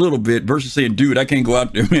you out a little bit versus saying, dude, I can't go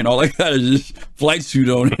out there, man. All I got is this flight suit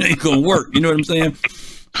on. It ain't going to work. You know what I'm saying?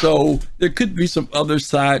 So there could be some other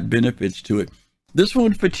side benefits to it. This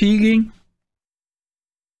one, fatiguing.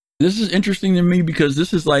 This is interesting to me because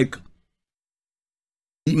this is like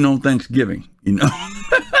eating on Thanksgiving, you know?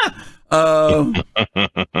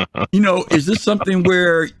 Is this something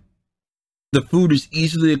where the food is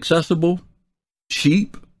easily accessible,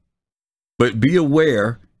 cheap, but be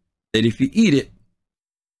aware that if you eat it,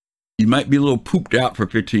 you might be a little pooped out for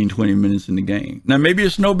 15, 20 minutes in the game. Now, maybe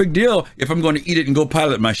it's no big deal if I'm going to eat it and go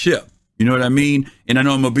pilot my ship. You know what I mean? And I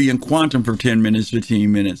know I'm going to be in quantum for 10 minutes,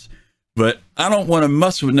 15 minutes, but I don't want to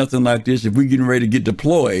mess with nothing like this if we're getting ready to get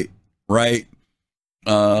deployed, right?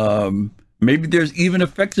 Maybe there's even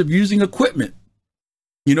effects of using equipment.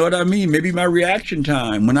 You know what I mean? Maybe my reaction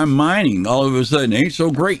time when I'm mining all of a sudden ain't so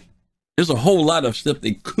great. There's a whole lot of stuff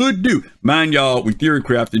they could do. Mind y'all, with theory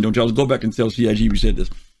crafting, don't y'all go back and tell CIG we said this.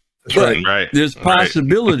 But right. There's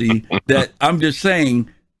possibility that I'm just saying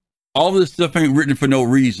all this stuff ain't written for no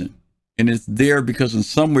reason. And it's there because in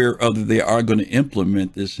somewhere or other they are going to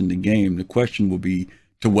implement this in the game. The question will be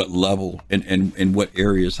to what level and what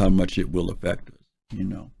areas, how much it will affect us, you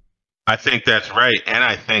know. I think that's right. And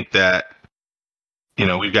I think that,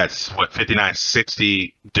 we've got 59,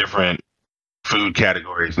 60 different food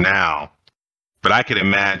categories now, but I could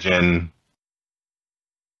imagine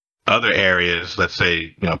other areas, let's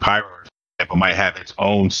say, Pyro might have its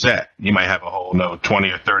own set. You might have a whole 20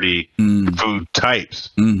 or 30 food types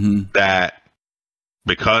that,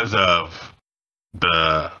 because of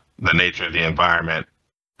the nature of the environment,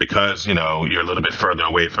 because you're a little bit further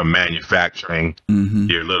away from manufacturing,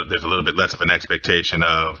 there's a little bit less of an expectation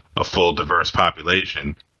of a full diverse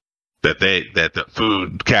population. That the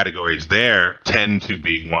food categories there tend to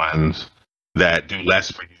be ones that do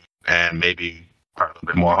less for you and maybe are a little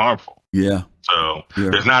bit more harmful. Yeah. So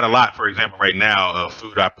there's not a lot, for example, right now of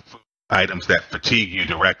food items that fatigue you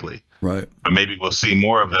directly. Right. But maybe we'll see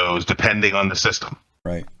more of those depending on the system.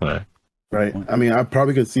 Right. Right. I mean, I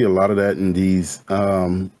probably could see a lot of that in these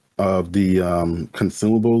of the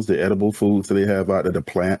consumables, the edible foods that they have out there, the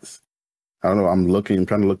plants. I don't know. I'm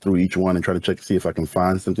trying to look through each one and try to check to see if I can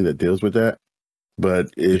find something that deals with that. But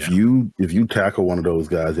if you tackle one of those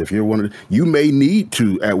guys, if you're one of you may need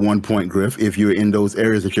to at one point, Griff, if you're in those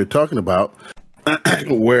areas that you're talking about,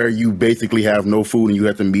 where you basically have no food and you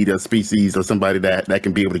have to meet a species or somebody that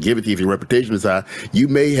can be able to give it to you if your reputation is high, you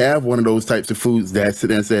may have one of those types of foods that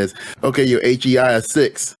says, okay, your HEI is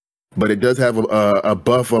 6, but it does have a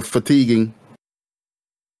buff of fatiguing.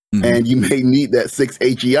 And you may need that 6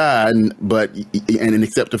 HEI, and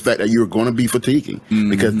accept the fact that you're going to be fatiguing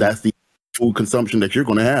because that's the food consumption that you're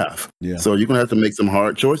going to have. Yeah. So you're going to have to make some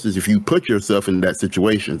hard choices if you put yourself in that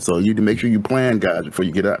situation. So you need to make sure you plan, guys, before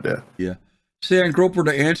you get out there. Yeah. Sand Groper,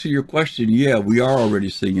 to answer your question, yeah, we are already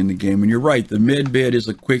seeing in the game. And you're right. The med bed is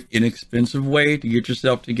a quick, inexpensive way to get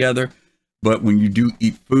yourself together. But when you do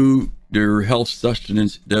eat food, their health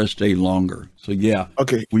sustenance does stay longer. So yeah,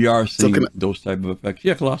 okay, we are seeing those type of effects.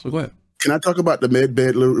 Yeah, Colossal, go ahead. Can I talk about the med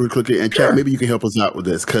bed real quickly? And Chad, maybe you can help us out with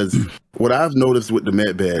this, because what I've noticed with the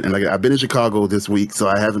med bed, and I've been in Chicago this week, so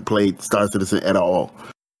I haven't played Star Citizen at all.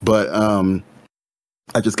 But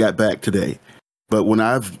I just got back today. But when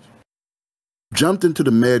I've jumped into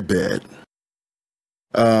the med bed,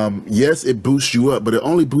 yes, it boosts you up, but it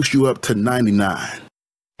only boosts you up to 99.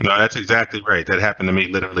 No, that's exactly right. That happened to me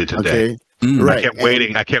literally today. Okay. Right.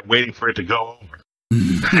 I kept waiting for it to go over.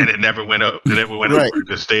 And it never went up. It never went over. It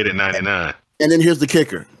just stayed at 99. And then here's the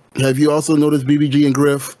kicker. Have you also noticed, BBG and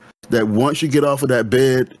Griff, that once you get off of that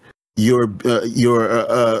bed, your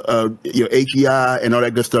HEI and all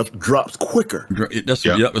that good stuff drops quicker. That's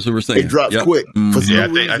what we're saying. It drops quick. For some I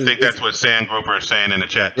reason, think that's what Sam Groper is saying in the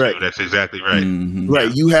chat too. Right. That's exactly right.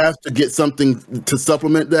 Right. You have to get something to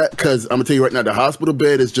supplement that, because I'm gonna tell you right now, the hospital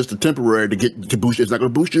bed is just a temporary to boost. It's not gonna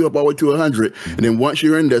boost you up all the way to 100. And then once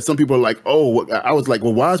you're in there, some people are like, "Oh," I was like,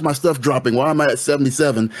 "Well, why is my stuff dropping? Why am I at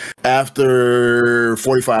 77 after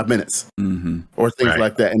 45 minutes?" Or things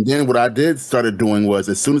like that. And then what I started doing was,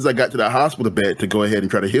 as soon as I got to the hospital bed to go ahead and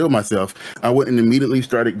try to heal myself, I went and immediately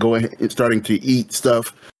starting to eat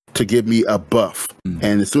stuff to give me a buff.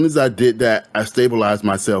 And as soon as I did that, I stabilized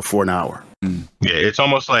myself for an hour. Yeah, it's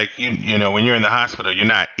almost like you know, when you're in the hospital, you're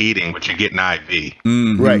not eating, but you're getting IV.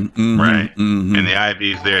 Right. Right. And the IV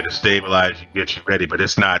is there to stabilize you, get you ready, but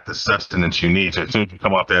it's not the sustenance you need. So as soon as you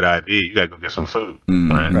come off that IV, you gotta go get some food.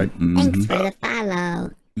 Right. Thanks for the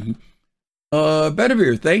follow.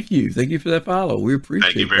 Bedivere, thank you for that follow. We appreciate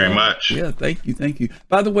it. Thank you very much. Yeah, thank you.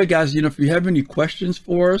 By the way, guys, if you have any questions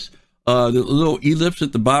for us, the little ellipse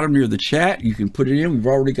at the bottom near the chat, you can put it in. We've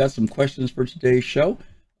already got some questions for today's show.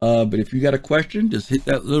 But if you got a question, just hit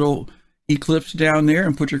that little eclipse down there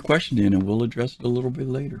and put your question in, and we'll address it a little bit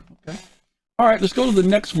later. Okay. All right, let's go to the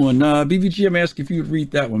next one. BVG, I'm asking if you would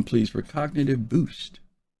read that one, please, for cognitive boost.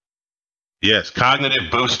 Yes,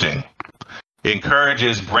 cognitive boosting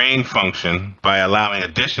encourages brain function by allowing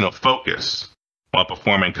additional focus while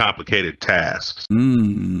performing complicated tasks.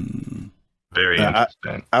 Very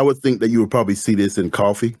interesting. I would think that you would probably see this in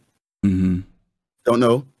coffee. Don't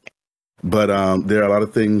know. But there are a lot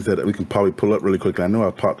of things that we can probably pull up really quickly. I know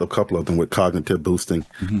I popped a couple of them with cognitive boosting.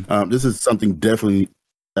 This is something definitely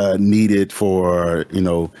needed for,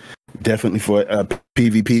 definitely for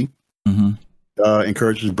PvP.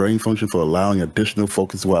 Encourages brain function for allowing additional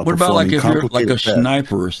focus while what about like if you're like a tasks.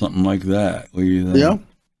 Sniper or something like that? Yeah.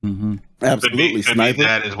 Absolutely. Could be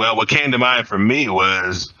that as well. What came to mind for me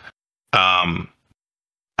was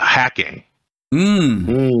hacking.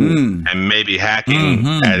 And maybe hacking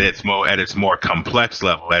at its more complex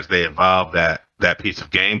level as they evolve that piece of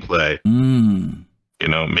gameplay.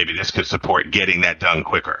 Maybe this could support getting that done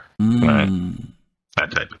quicker. Right? That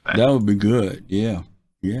type of thing. That would be good. Yeah,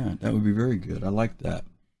 that would be very good. I like that.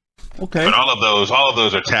 Okay. But all of those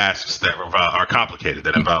are tasks that are complicated,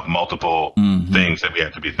 that involve multiple things that we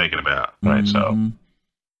have to be thinking about. Right. So.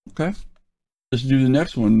 Okay. Let's do the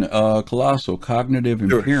next one. Colossal, cognitive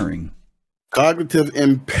impairing. Cognitive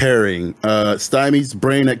impairing stymies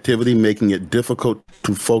brain activity, making it difficult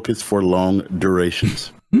to focus for long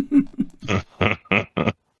durations. Of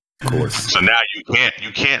course. So now you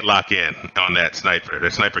can't lock in on that sniper.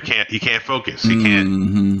 The sniper can't focus. He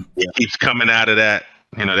can't. He keeps coming out of that.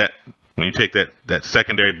 That when you take that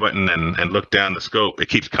secondary button and look down the scope, it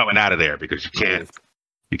keeps coming out of there because you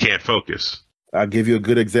can't focus. I'll give you a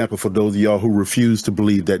good example for those of y'all who refuse to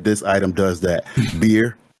believe that this item does that.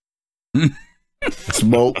 Beer.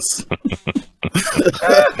 Smokes.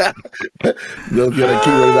 Those are the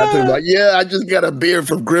keywords I think about. Yeah, I just got a beer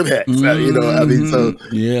from Grimhex.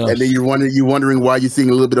 Yeah. And then you're wondering why you're seeing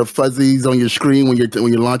a little bit of fuzzies on your screen when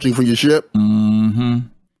you're launching from your ship.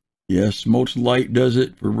 Yeah, Smokes Light does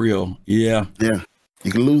it for real. Yeah.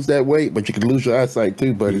 You can lose that weight, but you can lose your eyesight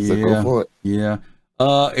too, buddy. So go for it. Yeah.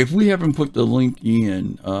 If we haven't put the link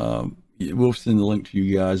in, we'll send the link to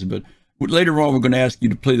you guys. But later on, we're going to ask you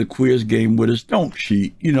to play the quiz game with us. Don't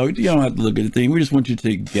cheat. You don't have to look at the thing. We just want you to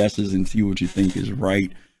take guesses and see what you think is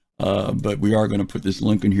right. But we are going to put this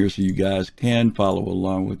link in here so you guys can follow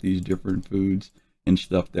along with these different foods and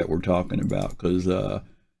stuff that we're talking about. Because I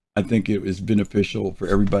think it is beneficial for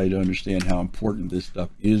everybody to understand how important this stuff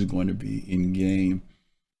is going to be in game.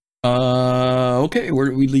 Okay, where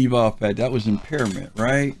did we leave off at? That was impairment,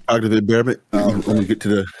 right? Cognitive impairment. Let me get to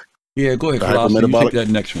the. Yeah, go ahead, Colossal. You take that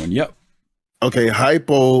next one. Yep. Okay,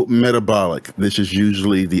 hypometabolic. This is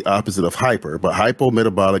usually the opposite of hyper, but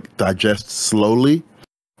hypometabolic digests slowly,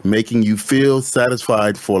 making you feel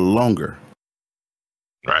satisfied for longer.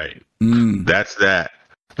 Right. That's that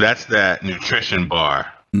nutrition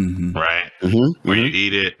bar, right? Where you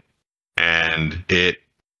eat it and it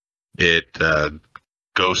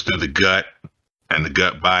goes through the gut and the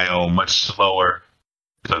gut biome much slower,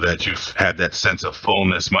 so that you've had that sense of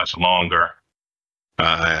fullness much longer.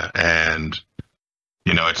 And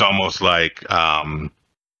it's almost like when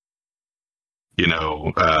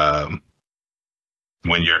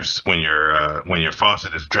your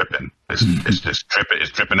faucet is dripping, it's just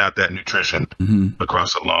dripping out that nutrition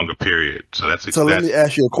across a longer period. So let me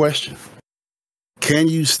ask you a question. Can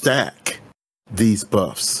you stack these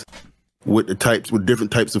buffs with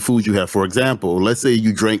different types of foods you have? For example, let's say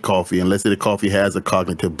you drink coffee, and let's say the coffee has a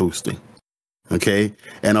cognitive boosting. Okay.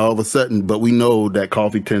 And all of a sudden, but we know that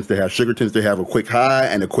sugar tends to have a quick high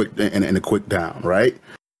and a quick down, right?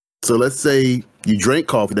 So let's say you drink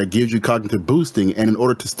coffee that gives you cognitive boosting, and in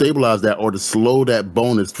order to stabilize that or to slow that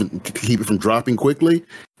bonus to keep it from dropping quickly,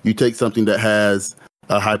 you take something that has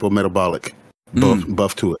a hypometabolic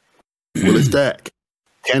buff to it. Will it stack?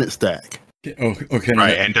 Can it stack? Okay.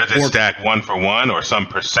 Right, and does it stack 1 for 1 or some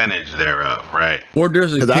percentage thereof? Right. Or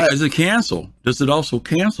does it cancel? Does it also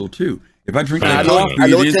cancel too? If I drink that coffee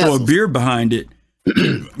and then throw a beer behind it,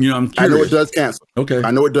 I'm curious. I know it does cancel. Okay.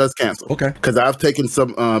 I know it does cancel. Okay. Because I've taken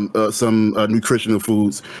some nutritional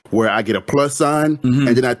foods where I get a plus sign,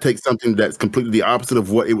 and then I take something that's completely the opposite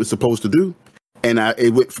of what it was supposed to do, and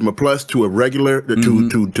it went from a plus to a regular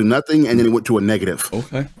to nothing, and then it went to a negative.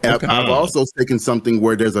 Okay. I've also taken something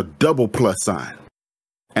where there's a double plus sign.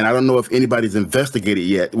 And I don't know if anybody's investigated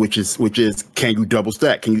yet, which is can you double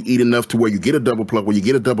stack? Can you eat enough to where you get a double plug, where you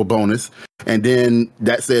get a double bonus, and then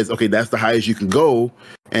that says, okay, that's the highest you can go,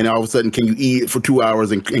 and all of a sudden, can you eat it for 2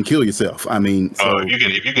 hours and kill yourself? I mean,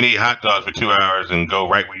 if you can eat hot dogs for 2 hours and go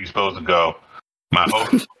right where you're supposed to go, my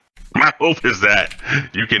hope is that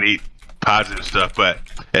you can eat positive stuff, but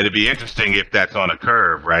it'd be interesting if that's on a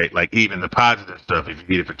curve, right? Like even the positive stuff, if you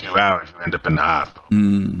eat it for 2 hours, you end up in the hospital.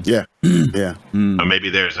 Yeah. Or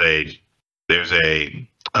maybe there's a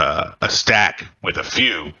stack with a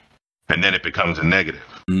few, and then it becomes a negative.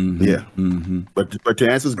 But to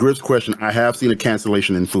answer Griff's question, I have seen a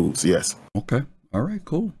cancellation in foods. Yes. Okay. All right.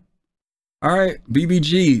 Cool. All right,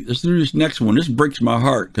 BBG. Let's do this next one. This breaks my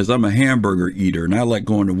heart because I'm a hamburger eater and I like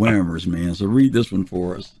going to Whammers, man. So read this one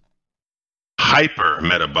for us.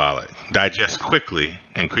 Hypermetabolic, digest quickly,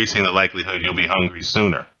 increasing the likelihood you'll be hungry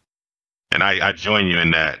sooner. And I join you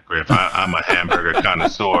in that, Griff. I'm a hamburger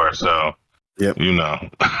connoisseur, so I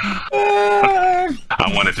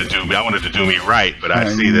wanted to do me right, but I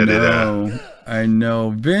see that I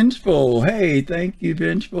know. Vengeful. Hey, thank you,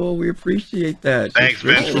 Vengeful. We appreciate that. Thanks,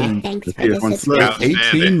 Vengeful. Thanks for the support.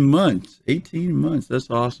 18 months. 18 months. That's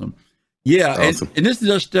awesome. Yeah, awesome. And this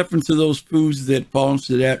does step into those foods that fall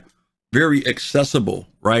into that very accessible,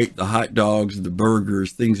 right? The hot dogs, the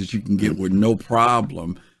burgers, things that you can get with no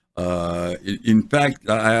problem. In fact,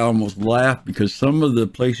 I almost laugh because some of the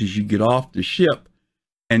places you get off the ship,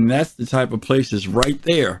 and that's the type of places right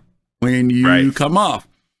there when you come off.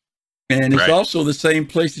 And it's also the same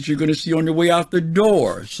place that you're going to see on your way out the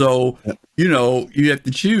door. So, you have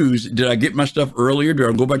to choose. Did I get my stuff earlier? Do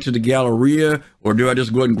I go back to the Galleria? Or do I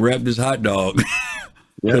just go ahead and grab this hot dog?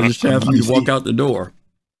 Because it's time for me to walk out the door.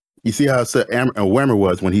 You see how upset Whammer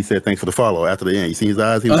was when he said thanks for the follow after the end. You see his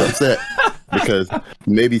eyes? He was upset because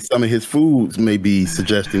maybe some of his foods may be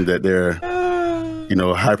suggesting that they're,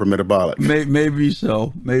 hypermetabolic. Maybe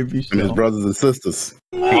so. And his brothers and sisters.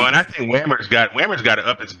 Well, and I think Whammer's got to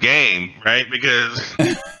up his game, right? Because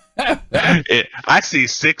I see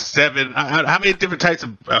 6, 7. How many different types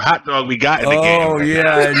of hot dog we got in the game? Oh,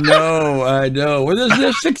 yeah, I know. Well,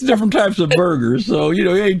 there's 6 different types of burgers, so, it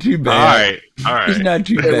ain't too bad. All right. It's not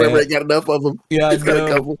too bad. Whammer ain't got enough of them. Yeah, he's got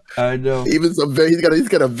a couple. I know. Even he's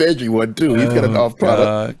got a veggie one, too. He's got an off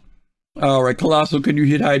product. All right, Colossal, can you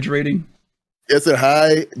hit hydrating? Yes, sir.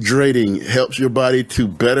 Hydrating helps your body to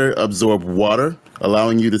better absorb water,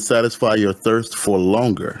 allowing you to satisfy your thirst for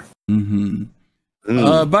longer.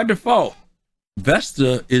 By default,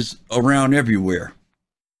 Vesta is around everywhere.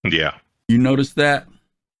 Yeah. You notice that?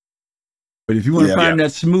 But if you want to find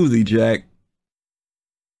that smoothie, Jack,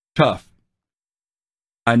 tough.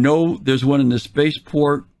 I know there's one in the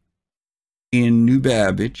Spaceport in New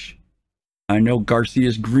Babbage. I know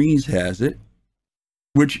Garcia's Greens has it,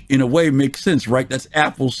 which in a way makes sense, right? That's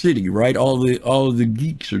Apple City, right? All the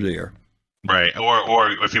geeks are there. Right.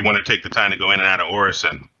 Or if you want to take the time to go in and out of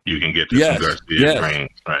Orison, you can get to some Garcia's Greens.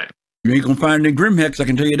 Right. You ain't gonna find it in Grimhex, I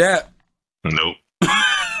can tell you that. Nope.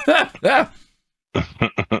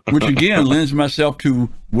 Which again lends myself to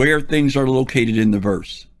where things are located in the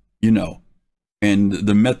verse, and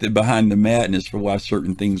the method behind the madness for why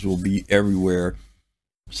certain things will be everywhere.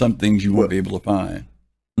 Some things you won't be able to find.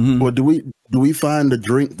 Well, do we find the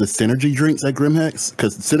synergy drinks at Grimhex?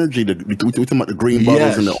 Because synergy, we talking about the green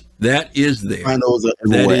bottles and that is there. Find those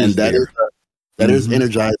everywhere, and that is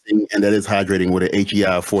energizing and that is hydrating with an HEI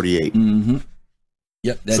of 48.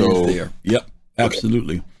 Yep, that is there. Yep,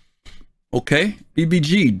 absolutely. Okay,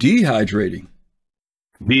 BBG, dehydrating.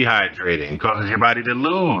 Dehydrating causes your body to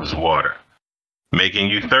lose water, making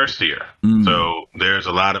you thirstier. So there's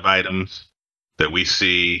a lot of items that we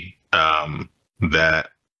see that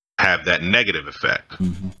have that negative effect.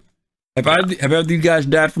 Have either of you guys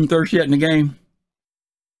died from thirst yet in the game?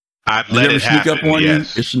 I've let it happen. Sneak up on you?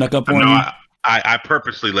 It snuck up on you? I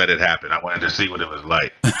purposely let it happen. I wanted to see what it was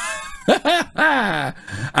like.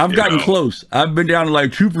 I've gotten close. I've been down to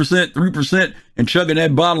like 2%, 3%, and chugging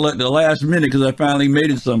that bottle at the last minute because I finally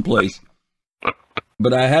made it someplace.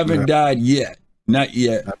 But I haven't died yet. Not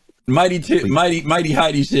yet. Mighty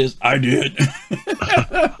Heidi says, I did.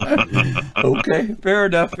 Okay, fair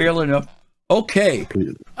enough, fair enough. Okay.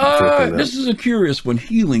 This is a curious one.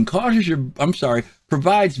 Healing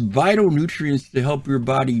provides vital nutrients to help your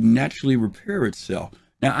body naturally repair itself.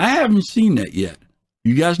 Now, I haven't seen that yet.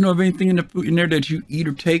 You guys know of anything in the food in there that you eat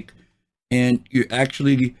or take and your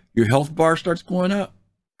health bar starts going up?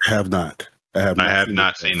 I have not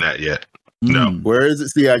seen that yet. No. Where is it,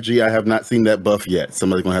 CIG? I have not seen that buff yet.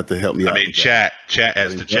 Somebody's going to have to help me out. I mean, chat,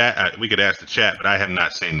 we could ask the chat, but I have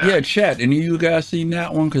not seen that. Yeah, chat. Any of you guys seen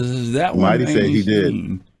that one? Because that one. Mighty said he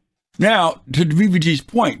did. Now, to VVG's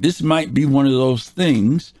point, this might be one of those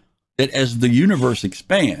things that as the universe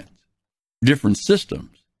expands, different systems.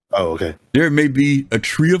 Oh, okay. There may be a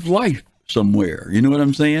tree of life somewhere. You know what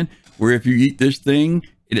I'm saying? Where if you eat this thing,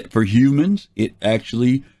 for humans, it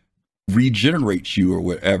actually regenerates you or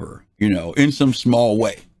whatever, in some small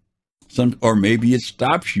way. Or maybe it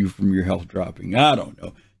stops you from your health dropping. I don't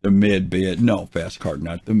know. The med bed. No, fast card,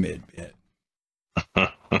 not the med bed.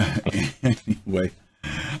 Anyway.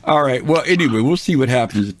 All right. Well, anyway, we'll see what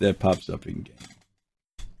happens if that pops up in game.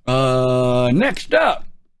 Next up,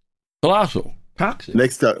 Colossal. Toxic.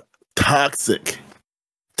 Next up, toxic.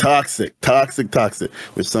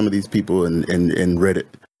 With some of these people in Reddit.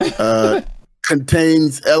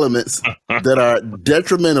 Contains elements that are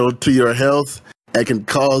detrimental to your health and can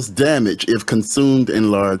cause damage if consumed in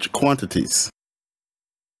large quantities.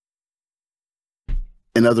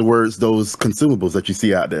 In other words, those consumables that you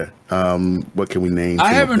see out there. What can we name?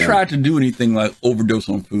 I haven't tried to do anything like overdose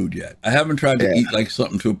on food yet. I haven't tried to eat like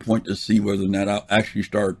something to a point to see whether or not I'll actually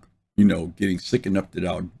start, getting sick enough that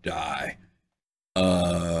I'll die.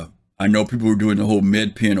 I know people are doing the whole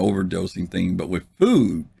med pen overdosing thing, but with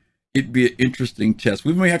food, it'd be an interesting test.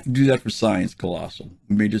 We may have to do that for science, Colossal.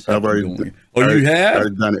 We may just have to do it. Oh, you have?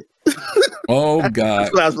 I've done it. Oh, God.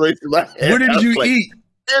 What did you eat?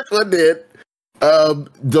 This one did.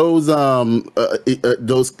 Those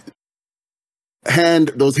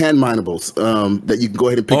hand minables that you can go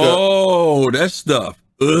ahead and pick up. Oh, that stuff.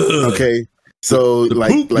 Ugh. Okay. So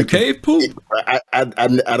the cave poop. I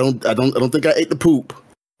don't think I ate the poop,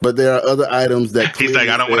 but there are other items that he's like,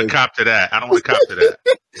 I don't want to cop to that.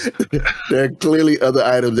 There are clearly other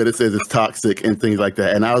items that it says it's toxic and things like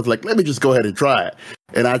that. And I was like, let me just go ahead and try it.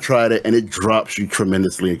 And I tried it, and it drops you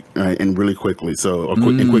tremendously and really quickly. So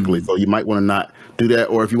quickly. So you might want to not do that,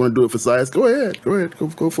 or if you want to do it for science, go ahead,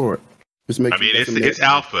 go for it. Just make. It's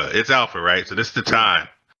alpha, right? So this is the time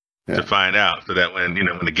to find out, so that when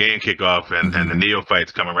the game kick off and the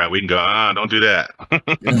neophytes come around, we can go, don't do that.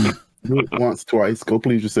 Do it once, twice. Go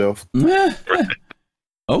please yourself.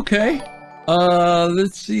 Okay.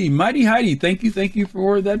 Let's see. Mighty Heidi, thank you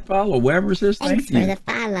for that follow. Whoever says thank you. Thanks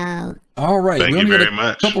for the follow. All right. Thank you very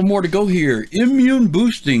much. A couple more to go here. Immune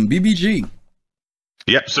boosting, BBG.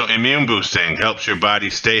 Yep. So immune boosting helps your body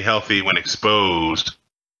stay healthy when exposed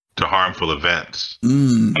to harmful events.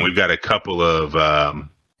 And we've got a couple of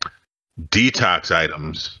detox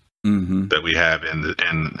items that we have in the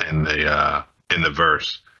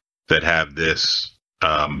verse that have this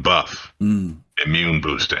buff, immune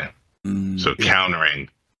boosting. So countering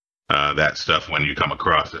that stuff when you come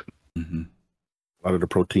across it. A lot of the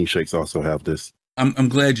protein shakes also have this. I'm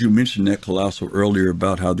glad you mentioned that, Colossal, earlier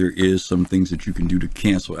about how there is some things that you can do to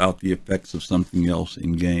cancel out the effects of something else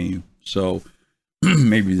in game. So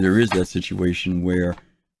maybe there is that situation where,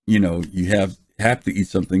 you have to eat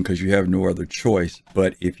something because you have no other choice.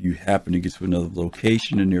 But if you happen to get to another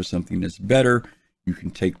location and there's something that's better, you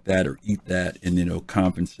can take that or eat that, and then it'll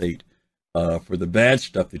compensate for the bad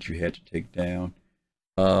stuff that you had to take down.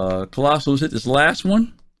 Colossal, is it this last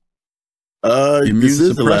one? This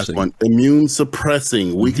is the last one. Immune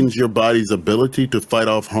suppressing weakens your body's ability to fight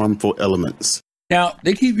off harmful elements. Now,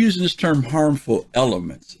 they keep using this term harmful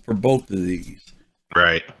elements for both of these.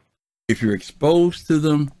 Right. If you're exposed to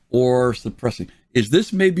them or suppressing. Is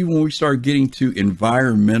this maybe when we start getting to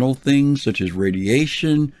environmental things such as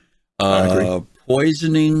radiation,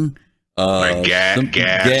 poisoning, like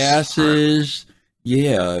gases?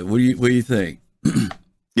 Yeah. What do you think?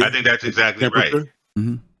 I think that's exactly right.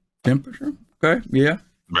 Temperature? Okay. Yeah.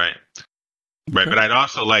 Right. Right. But I'd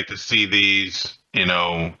also like to see these,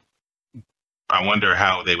 I wonder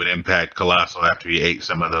how they would impact Colossal after he ate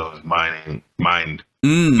some of those mined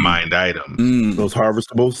items. Those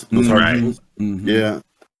harvestables. Yeah.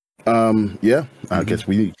 Yeah, I guess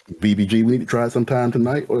we need BBG. We need to try it sometime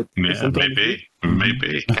tonight or Yeah, sometime.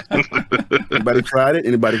 maybe. Anybody tried it?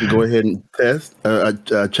 Anybody can go ahead and test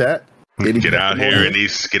chat. Get out here in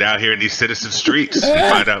these citizen streets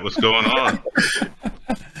and find out what's going on.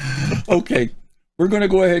 Okay, we're going to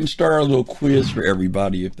go ahead and start our little quiz for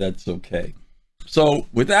everybody, if that's okay. So,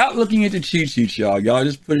 without looking at the cheat sheets, y'all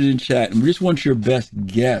just put it in chat, and we just want your best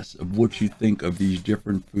guess of what you think of these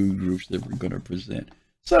different food groups that we're going to present.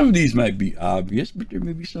 Some of these might be obvious, but there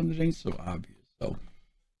may be some that ain't so obvious. So,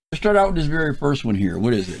 let's start out with this very first one here.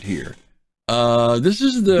 What is it here? This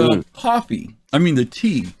is the the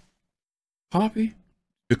tea. Coffee?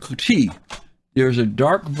 The tea. There's a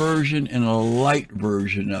dark version and a light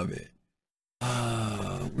version of it.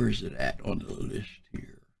 Where's it at on the list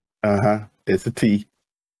here? It's a tea.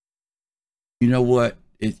 You know what?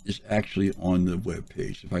 It's actually on the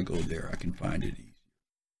webpage. If I go there, I can find it easy.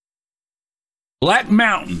 Black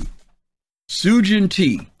Mountain Sujin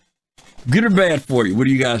tea. Good or bad for you? What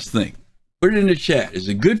do you guys think? Put it in the chat. Is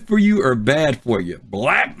it good for you or bad for you?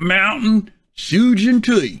 Black Mountain Sujin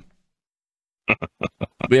tea.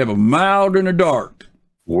 We have a mild and a dark.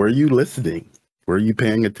 Were you listening? Were you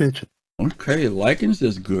paying attention? Okay, Lycan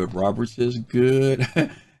says good. Robert says good.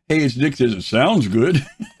 Hey, it's Nick says it sounds good.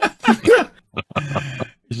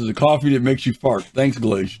 This is a coffee that makes you fart. Thanks,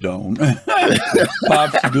 Glazestone.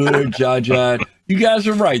 Pop's good. Jaja. You guys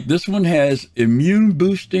are right. This one has immune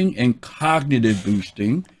boosting and cognitive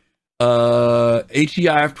boosting.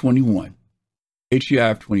 HEI of 21.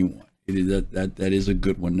 HEI of 21. It is that is a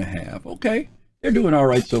good one to have. Okay, they're doing all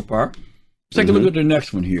right so far. Let's take a look at the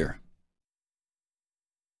next one here.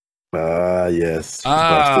 Yes.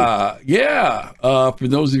 Yeah. For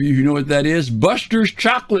those of you who know what that is, Buster's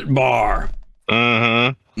Chocolate Bar.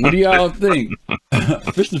 What do y'all think?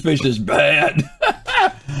 Fish in the Face is bad.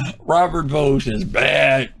 Robert Bowe says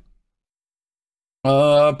bad.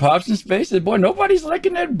 Pops in Space says, boy, nobody's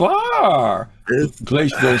liking that bar.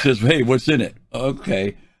 Glacier says, hey, what's in it?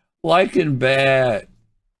 Okay. Liking bad.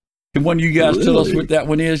 Can one of you guys tell us what that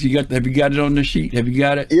one is? Have you got it on the sheet? Have you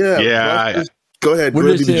got it? Yeah. Go ahead. What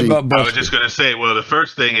did it say about Buster? I was just going to say, well, the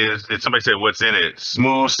first thing is, somebody said, what's in it?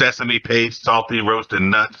 Smooth sesame paste, salty roasted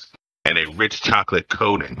nuts, and a rich chocolate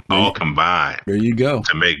coating, all combined. There you go.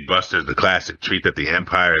 To make Buster's the classic treat that the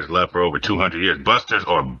Empire has loved for over 200 years. Buster's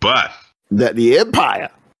or bust. That the Empire.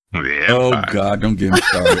 The Empire. Oh, God, don't get me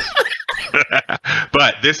started.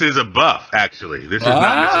 But this is a buff, actually. This is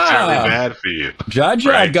not necessarily bad for you.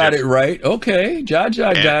 Jaja got it right. Okay,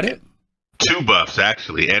 Jaja got it. 2 buffs,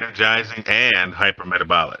 actually, energizing and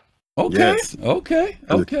hypermetabolic. Okay, yes. Okay.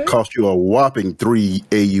 It cost you a whopping 3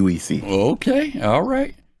 AUEC. Okay, all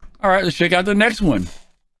right, let's check out the next one.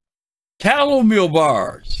 Tallow Meal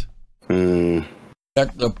Bars.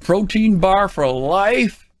 Got the protein bar for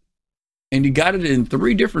life, and you got it in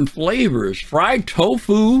 3 different flavors: fried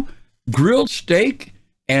tofu, grilled steak,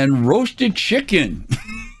 and roasted chicken.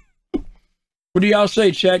 What do y'all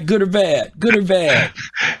say, chat? Good or bad? Good or bad?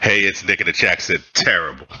 Hey, it's Nick in the chat said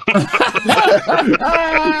terrible.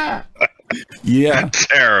 Yeah.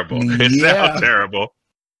 Terrible. It sounds terrible.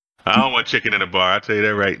 I don't want chicken in a bar. I'll tell you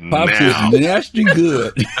that right Pops now. is nasty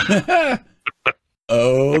good.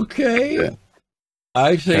 Okay.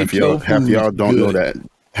 I say half y'all don't know that.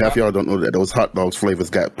 Half y'all don't know that those hot dogs flavors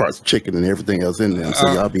got parts of chicken and everything else in them.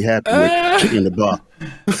 So y'all be happy with chicken in the bar.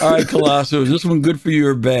 All right, Colossus, is this one good for you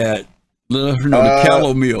or bad? Let us know the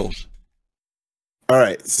Callow meals. All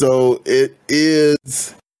right, so it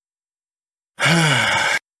is.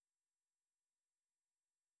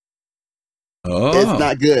 It's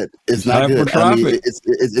not good. It's not good. I mean,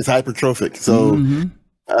 it's hypertrophic. So,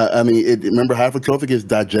 remember, hypertrophic is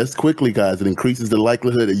digest quickly, guys. It increases the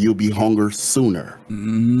likelihood that you'll be hungry sooner.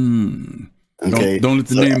 Okay. Don't let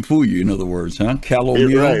the name fool you. In other words, huh? Callow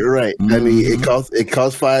meal. Right. I mean, it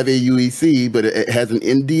costs 5 AUEC, but it has an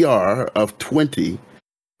NDR of 20,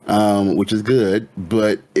 which is good.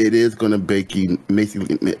 But it is going to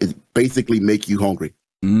basically make you hungry.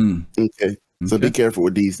 Okay. So be careful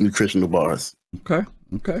with these nutritional bars. Okay.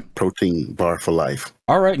 Protein bar for life.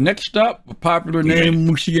 All right. Next up, a popular name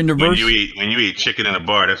we see in the verse. When you eat chicken in a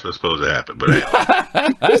bar, that's what's supposed to happen. But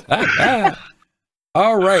anyway.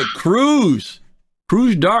 All right. Cruise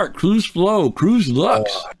Dark, Cruise Flow, Cruise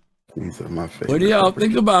Lux. These are my favorite. What do y'all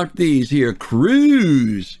think about these here?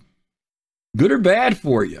 Cruise. Good or bad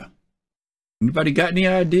for you? Anybody got any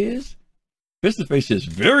ideas? Face says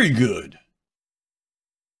very good.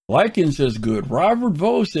 Lycan says good. Robert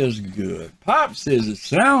Bowe says good. Pop says it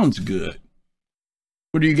sounds good.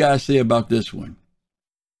 What do you guys say about this one?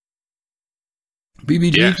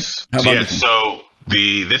 BBG? Yes. How about this one? So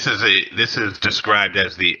This is described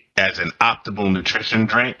as an optimal nutrition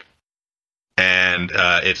drink, and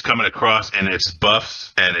it's coming across in its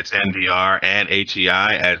buffs and its NDR and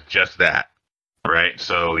HEI as just that, right?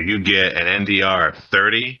 So you get an NDR of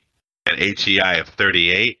 30, an HEI of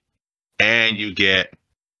 38, and you get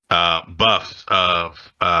buffs of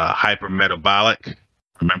hypermetabolic.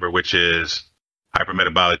 Remember, which is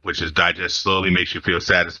hypermetabolic, which is digest slowly, makes you feel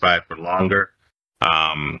satisfied for longer,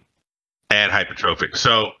 and hypertrophic.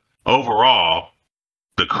 So overall,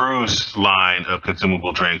 the Cruise line of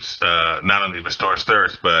consumable drinks not only restores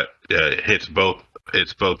thirst, but hits both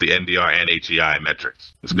the NDR and HEI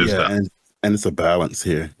metrics. It's good stuff. And it's a balance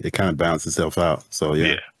here. It kind of balances itself out. So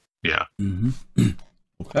yeah. Mm-hmm.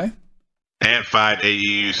 Okay. And 5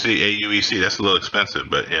 AUEC. That's a little expensive,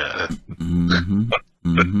 but yeah. Mm-hmm.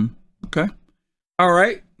 Mm-hmm. Okay. All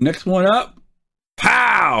right. Next one up.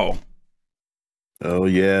 Pow. Oh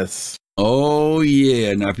yes. Oh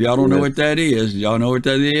yeah. Now, if y'all don't know what that is, y'all know what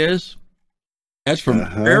that is? That's from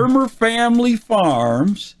Ermer Family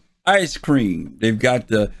Farms ice cream. They've got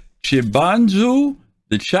the Chibanzu,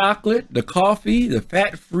 the chocolate, the coffee, the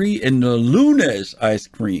fat-free, and the Lunas ice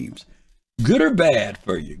creams. Good or bad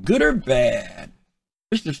for you? Good or bad?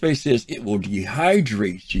 Mr. Space says it will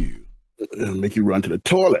dehydrate you. It'll make you run to the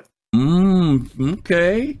toilet.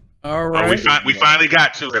 Okay. All right. We finally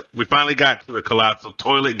got to it. We finally got to the colossal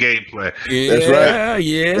toilet gameplay. Yeah, that's right.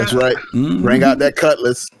 Yeah. That's right. Bring out that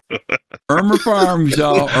cutlass. Ermer Farms,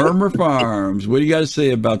 y'all. Ermer Farms. What do you got to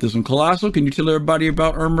say about this one? Colossal, can you tell everybody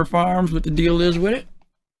about Ermer Farms, what the deal is with it?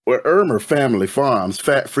 Well, Ermer Family Farms,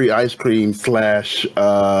 fat-free ice cream / what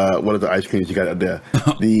are the ice creams you got out there?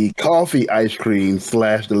 The coffee ice cream /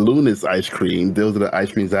 the Lunas ice cream. Those are the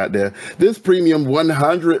ice creams out there. This premium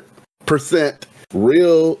 100%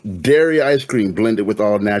 real dairy ice cream blended with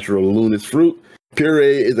all natural Lunas fruit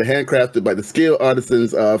puree is handcrafted by the skilled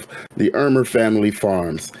artisans of the Ermer Family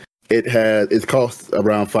Farms. It costs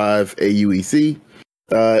around 5 AUEC.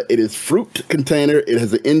 It is fruit container. It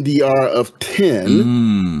has an NDR of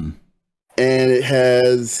 10, and it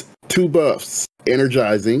has 2 buffs: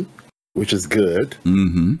 energizing, which is good,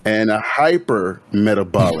 and a hyper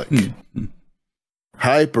metabolic,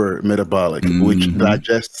 which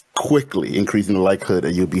digests quickly, increasing the likelihood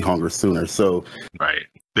that you'll be hungry sooner. So, right,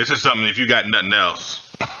 this is something if you got nothing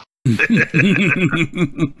else. You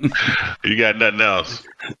got nothing else.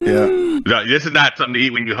 Yeah. No, this is not something to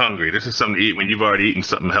eat when you're hungry. This is something to eat when you've already eaten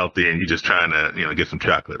something healthy and you're just trying to, get some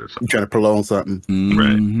chocolate or something. You're trying to prolong something.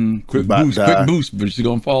 Right. Quick boost, but it's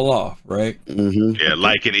going to fall off, right? Yeah,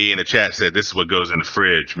 like and E in the chat said, this is what goes in the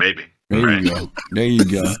fridge, maybe. There you go. There you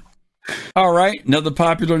go. All right. Another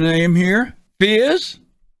popular name here. Fizz.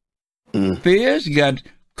 Fizz. You got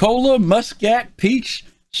cola, muscat, peach,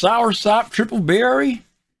 soursop, triple berry.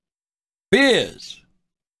 Fizz.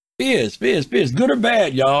 Good or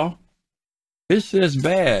bad, y'all? It says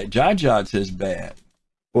bad. Jod says bad.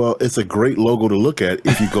 Well, it's a great logo to look at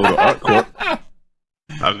if you go to ArtCorp.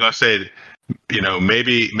 I was gonna say,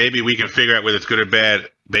 maybe we can figure out whether it's good or bad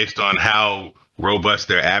based on how robust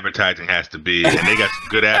their advertising has to be, and they got some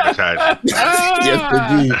good advertising. Yes,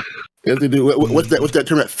 they do. Yes, they do. What's that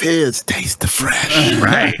term? Fizz, taste the fresh.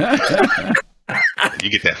 Right. You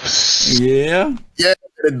get that. Yeah. Yeah,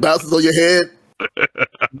 it bounces on your head.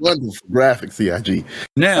 Wonderful graphic, CIG.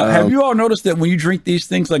 Now, have you all noticed that when you drink these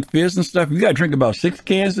things like Fizz and stuff, you got to drink about 6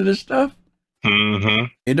 cans of this stuff?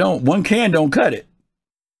 One can don't cut it.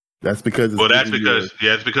 That's because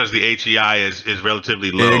it's because the HEI is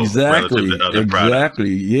relatively low. Exactly. Relative to other products.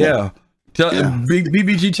 Yeah.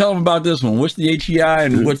 BBG, tell them about this one. What's the HEI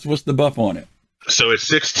and what's the buff on it? So it's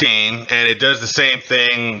 16, and it does the same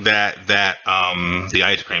thing that the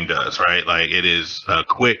ice cream does, right? Like it is a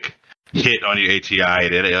quick hit on your HEI,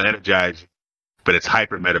 it'll energize you, but it's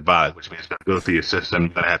hyper metabolic, which means it's going to go through your system.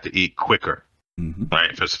 You're going to have to eat quicker,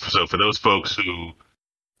 right? So for those folks who,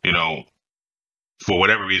 for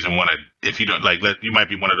whatever reason, if you don't you might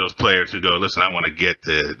be one of those players who go, listen, I want to get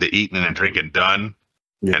the eating and drinking done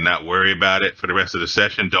and not worry about it for the rest of the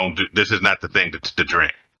session. This is not the thing to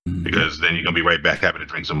drink. Because then you're gonna be right back having to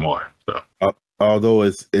drink some more. So, although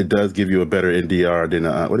it does give you a better NDR than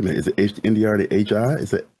wait a minute, is it NDR the HI? It's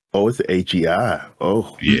the HEI.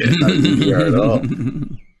 Oh, yeah, not NDR at all.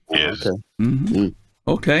 Yes. Okay.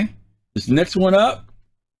 Okay. This next one up.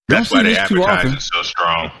 That's why the advertising is so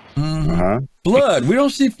strong. Flood. We don't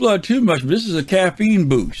see Flood too much, but this is a caffeine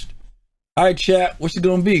boost. All right, chat. What's it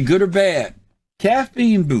gonna be? Good or bad?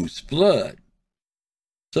 Caffeine boost. Flood.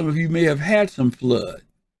 Some of you may have had some Flood.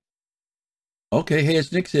 Okay,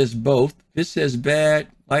 Heads Nick says both. This says bad.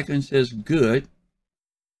 Lycan says good.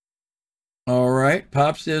 All right.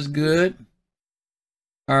 Pop says good.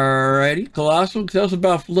 All righty. Colossal, tell us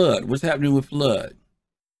about Flood. What's happening with Flood?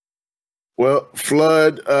 Well,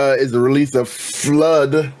 Flood is the release of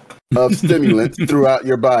flood of stimulants throughout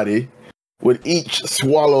your body with each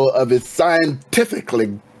swallow of its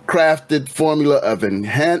scientifically crafted formula of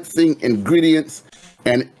enhancing ingredients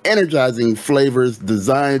and energizing flavors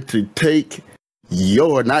designed to take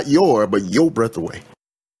not your breath away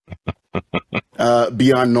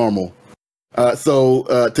beyond normal.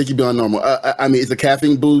 Take you beyond normal. I mean, it's a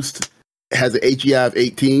caffeine boost. It has an HEI of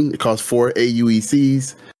 18. It costs 4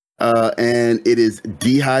 AUECs. And it is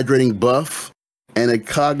dehydrating buff and a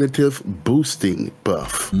cognitive boosting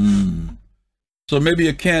buff. So maybe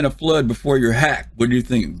a can of Flood before your hack. What do you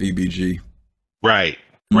think, BBG? Right.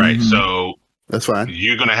 Mm-hmm. So that's fine.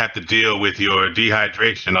 You're going to have to deal with your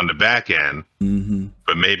dehydration on the back end,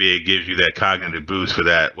 but maybe it gives you that cognitive boost for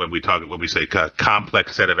that. What we say,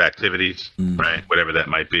 complex set of activities, right? Whatever that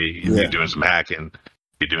might be. You're doing some hacking,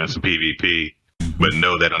 you're doing some PvP, but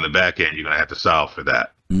know that on the back end, you're going to have to solve for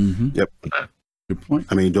that. Yep. Good point.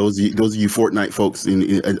 I mean, those of you Fortnite folks,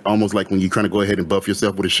 almost like when you're trying to go ahead and buff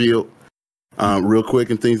yourself with a shield, real quick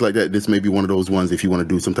and things like that. This may be one of those ones. If you want to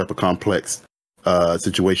do some type of complex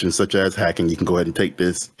situations such as hacking, you can go ahead and take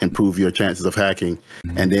this, improve your chances of hacking,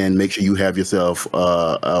 and then make sure you have yourself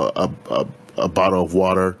a bottle of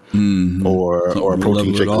water or a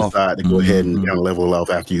protein shake on the side to go ahead and kind of level it off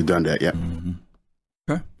after you've done that. Yeah.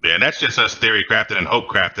 Okay. Yeah, and that's just us theory crafted and hope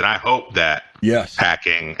crafted. I hope that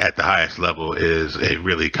hacking at the highest level is a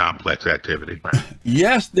really complex activity. Right?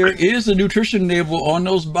 Yes, there is a nutrition label on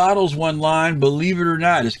those bottles, one line. Believe it or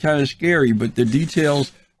not, it's kind of scary, but the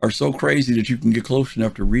details are so crazy that you can get close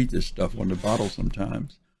enough to read this stuff on the bottle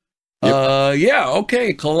sometimes.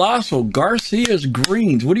 Okay. Colossal, Garcia's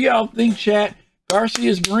Greens. What do y'all think, chat?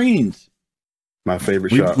 Garcia's Greens. My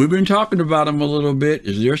favorite shop. We've been talking about them a little bit.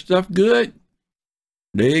 Is their stuff good?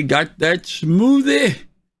 They got that smoothie,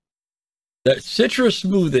 that citrus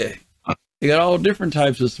smoothie. They got all different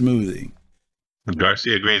types of smoothie.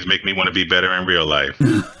 Garcia Greens make me want to be better in real life.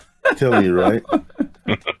 Telling you, right?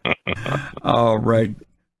 All right.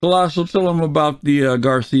 Colossal, tell them about the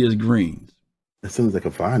Garcia's Greens. As soon as I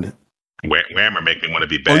can find it. Whammer make me want to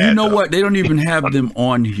be bad. Oh, you know what? They don't even have them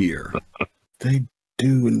on here. They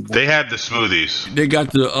do. They have the smoothies. They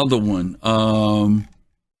got the other one.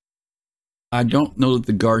 I don't know that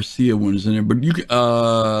the Garcia one is in there, but you can,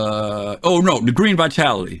 the Green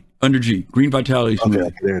Vitality, under G, Green Vitality smoothie.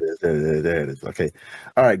 Okay, there it is. Okay.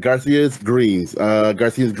 All right, Garcia's Greens.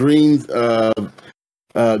 Garcia's Greens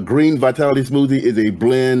Green Vitality Smoothie is a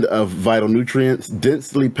blend of vital nutrients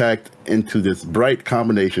densely packed into this bright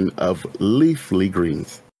combination of leafy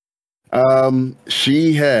greens.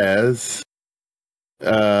 She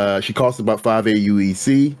costs about 5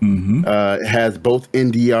 AUEC. Has both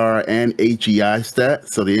NDR and HEI stats.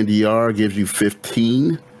 So the NDR gives you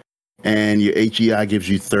 15 and your HEI gives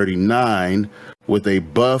you 39 with a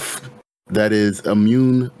buff that is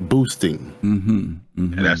immune boosting. And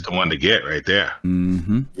that's the one to get right there.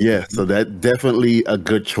 Yeah, so that's definitely a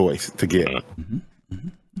good choice to get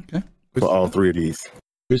Okay. for all three of these.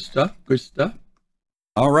 Good stuff.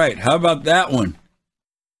 All right. How about that one?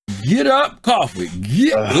 Get up coffee.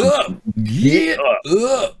 Get up.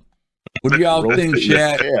 What do y'all think,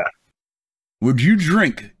 chat? Yeah. Would you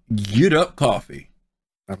drink Get Up coffee?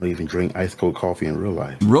 I don't even drink ice cold coffee in real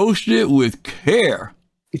life. Roast it with care.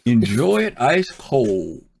 Enjoy it ice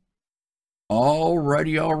cold.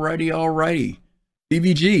 Alrighty.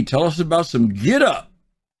 BBG, tell us about some Get Up.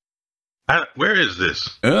 Where is this?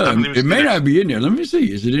 It may not be in there. Let me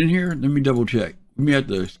see. Is it in here? Let me double check. We may have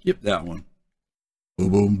to skip that one.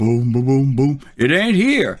 Boom, boom, boom, boom, boom. It ain't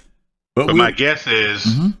here. But my guess is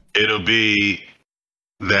it'll be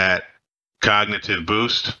that cognitive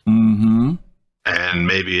boost and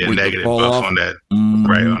maybe a with negative buff on that,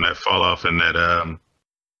 right, on that fall off and that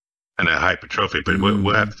hypertrophy. But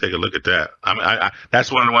we'll have to take a look at that. I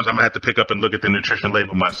that's one of the ones I'm gonna have to pick up and look at the nutrition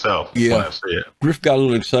label myself. Yeah, when I see it. Griff got a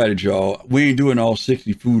little excited, y'all. We ain't doing all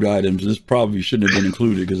 60 food items. This probably shouldn't have been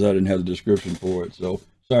included because I didn't have the description for it. So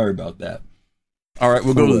sorry about that. All right,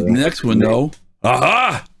 we'll go to the next one though.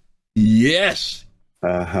 Aha! Yes.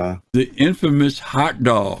 The infamous hot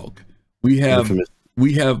dog. We have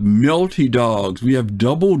melty dogs. We have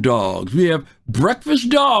double dogs. We have breakfast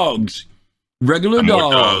dogs. Regular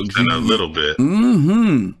dogs. And a little bit.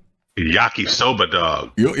 Yakisoba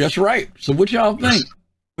dog. That's right. So what y'all think?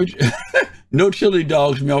 No chili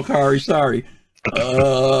dogs, Melkari. Sorry.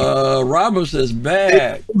 Robert says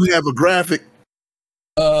bad. We have a graphic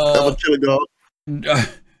of a chili dog.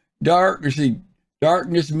 Darkness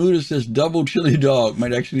Muda says double chili dog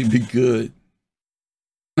might actually be good.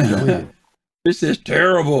 This is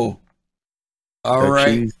terrible. All That right.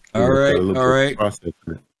 cheese, All right. got a little All bit right. processed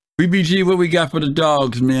in it. BBG, what we got for the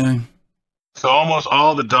dogs, man? So almost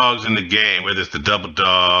all the dogs in the game, whether it's the double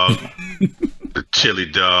dog, the chili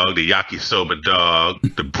dog, the yakisoba dog,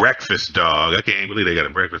 the breakfast dog. I can't believe they got a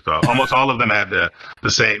breakfast dog. Almost all of them have the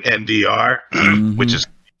same NDR, which is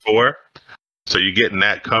 4. So you're getting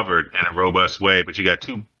that covered in a robust way. But you got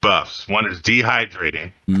 2 buffs. One is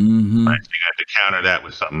dehydrating. Mm-hmm. Right? So you got to counter that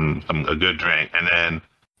with a good drink. And then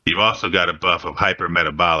you've also got a buff of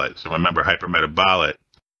hypermetabolic. So remember, hypermetabolic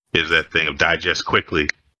is that thing of digest quickly,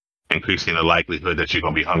 increasing the likelihood that you're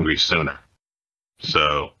going to be hungry sooner.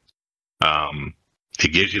 So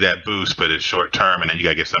it gives you that boost, but it's short term, and then you got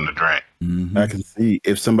to get something to drink. Mm-hmm. I can see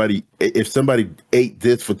if somebody ate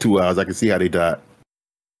this for 2 hours, I can see how they died.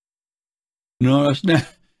 No, that's not.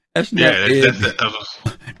 That's not. Yeah, it. that's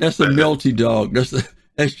That's a melty dog.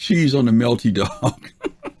 That's cheese on the melty dog.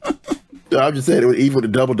 I'm just saying, even with a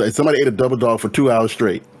double dog, somebody ate a double dog for 2 hours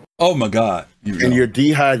straight, Oh my God! and you're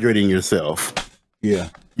dehydrating yourself. Yeah.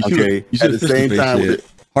 Okay. You At the same time, with it,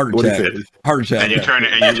 heart what he attack. said. Heart attack. and you're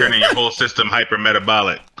turning your whole system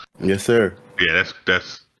hypermetabolic. Yes, sir. Yeah,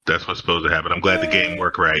 that's what's supposed to happen. I'm glad the game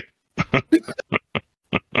worked right.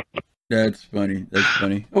 That's funny. That's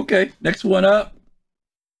funny. Okay, next one up.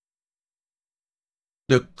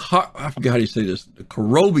 I forgot how you say this. The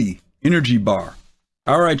Karobi Energy Bar.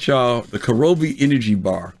 All right, y'all. The Karobi Energy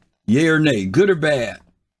Bar. Yay or nay? Good or bad?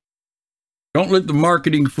 Don't let the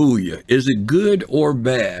marketing fool you. Is it good or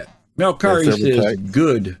bad? Malkari That's several says types.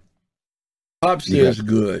 good. Pop says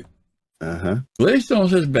good. Uh-huh. Gladstone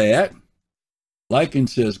says bad. Lycan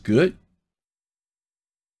says good.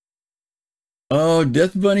 Oh,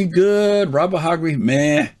 Death Bunny good. Robert Hoggery,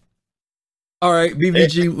 man. All right,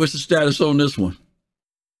 BBG, what's the status on this one?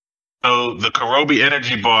 So the Karobi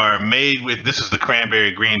Energy Bar this is the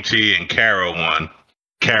cranberry green tea and carob one.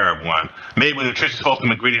 Made with nutritious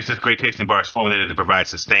wholesome ingredients, this great tasting bar is formulated to provide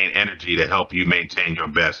sustained energy to help you maintain your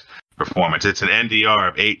best performance. It's an NDR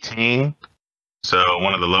of 18, so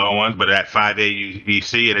one of the lower ones, but at 5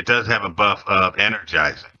 AUVC, and it does have a buff of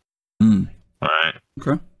energizing. Mm. All right.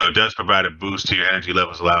 Okay. So it does provide a boost to your energy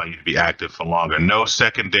levels, allowing you to be active for longer. No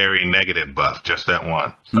secondary negative buff, just that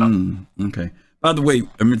one. So. Okay. By the way,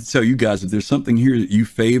 I'm going to tell you guys, if there's something here that you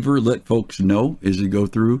favor, let folks know as you go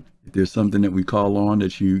through. If there's something that we call on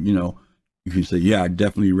that you can say, yeah, I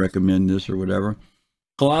definitely recommend this or whatever.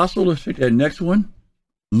 Colossal, let's pick that next one.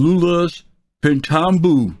 Lula's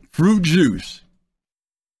Pentambu fruit juice.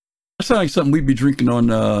 That sounds like something we'd be drinking on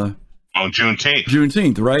Juneteenth.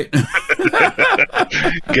 Juneteenth, right?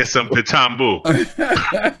 Get some Pitambu.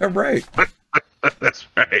 Right. That's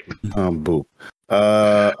right. Boo.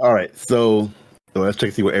 All right. So let's check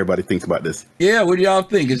to see what everybody thinks about this. Yeah, what do y'all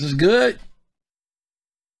think? Is this good?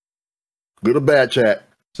 Good or bad, chat?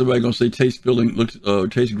 Somebody gonna say tastes great.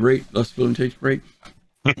 Lust feeling tastes great.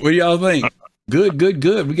 What do y'all think?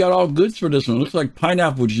 Good. We got all goods for this one. Looks like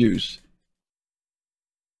pineapple juice.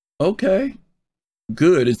 Okay.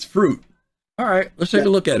 Good. It's fruit. All right. Let's take a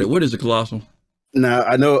look at it. What is it, Colossal? Now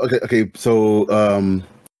I know. Okay. So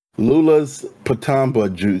Lula's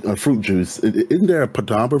Patamba juice, fruit juice. Isn't there a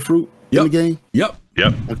Patamba fruit in the game? Yep.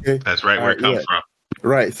 Okay. That's right where it comes from.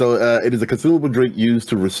 Right. So it is a consumable drink used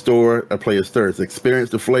to restore a player's thirst. Experience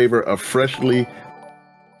the flavor of freshly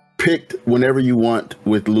picked whenever you want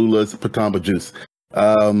with Lula's Patamba juice.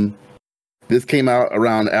 This came out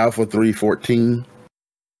around Alpha 3.14,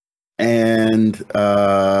 and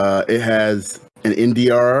it has an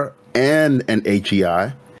NDR and an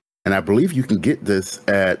HEI, and I believe you can get this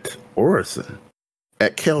at Orison.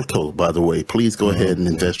 At Kelto, by the way. Please go ahead and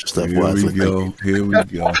invest your stuff wisely. Here we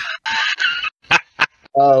go.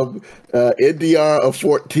 NDR of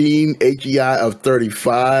 14, HEI of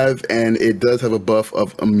 35, and it does have a buff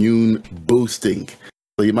of immune boosting.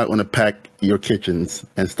 So you might want to pack your kitchens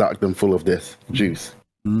and stock them full of this juice.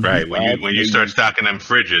 Mm-hmm. Right. When you start stocking them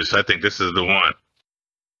fridges, I think this is the one.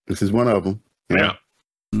 This is one of them. Yeah.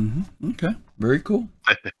 Mm-hmm. Okay. Very cool.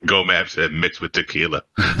 GoMap said mixed with tequila.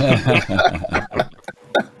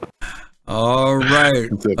 All right.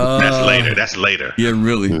 That's later. Yeah,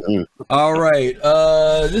 really. Mm-hmm. All right.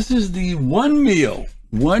 This is the one meal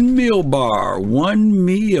bar, one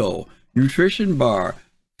meal nutrition bar.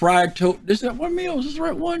 Fried toast. Is that one meal? Is this the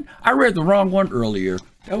right one? I read the wrong one earlier.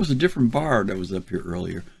 That was a different bar that was up here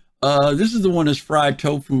earlier. This is the one that's fried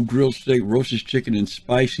tofu, grilled steak, roasted chicken, and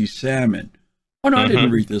spicy salmon. Oh no, I didn't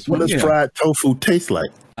read this one. What does fried tofu taste like?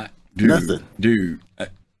 Nothing. Dude.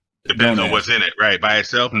 Depends on what's in it, right? By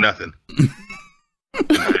itself, nothing.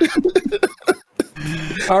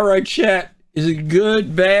 All right, chat. Is it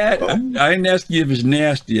good, bad? Oh. I didn't ask you if it's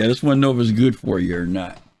nasty. I just want to know if it's good for you or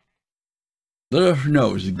not. Let us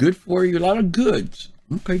know. Is it good for you? A lot of goods.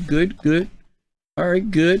 Okay, good. All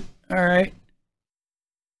right, good. All right.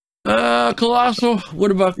 Colossal,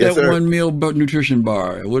 what about Yes, that sir. 1 meal nutrition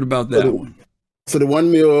bar? What about that one? So the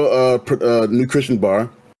 1 meal nutrition bar,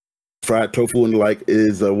 fried tofu and the like,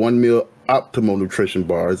 is a 1 meal optimal nutrition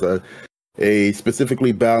bar. It's a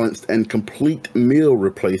specifically balanced and complete meal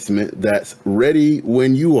replacement that's ready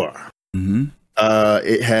when you are. Mm-hmm.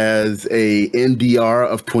 It has a NDR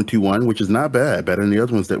of 21, which is not bad, better than the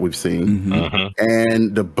other ones that we've seen. Mm-hmm.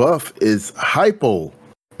 And the buff is hypo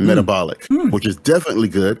metabolic, which is definitely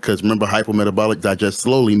good because remember, hypometabolic digests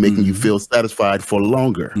slowly, making you feel satisfied for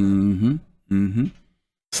longer. Mm-hmm. Mm-hmm.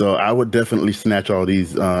 So I would definitely snatch all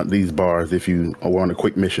these bars if you are on a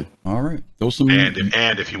quick mission. All right. Those some And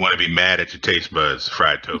if you want to be mad at your taste buds,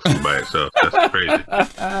 fried tofu by itself. That's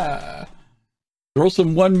crazy. throw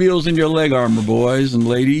some 1 meals in your leg armor, boys and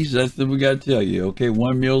ladies. That's what we got to tell you. Okay,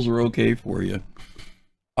 1 meals are okay for you.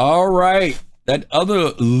 All right. That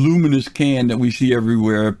other luminous can that we see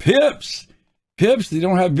everywhere, Pips. Pips, they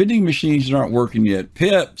don't have vending machines that aren't working yet.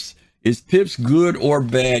 Pips. Is Pips good or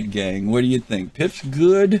bad, gang? What do you think? Pips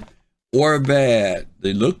good or bad?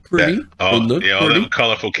 They look pretty. All them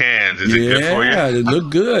colorful cans. Is it good for you? Yeah, they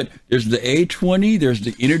look good. There's the A20, there's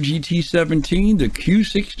the Energy T17, the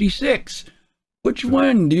Q66. Which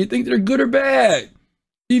one? Do you think they're good or bad?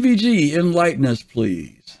 DVG, enlighten us,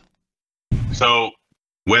 please. So,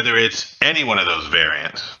 whether it's any one of those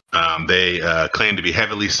variants, they claim to be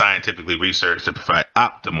heavily scientifically researched to provide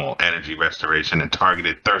optimal energy restoration and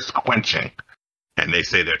targeted thirst quenching. And they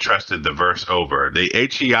say they're trusted the verse over. The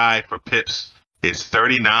HEI for Pips is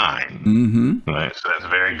 39. Mm-hmm. Right, so that's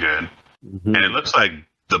very good. And it looks like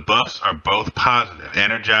the buffs are both positive,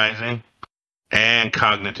 energizing and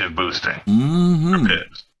cognitive boosting Mm-hmm. for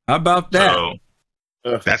Pips. How about that?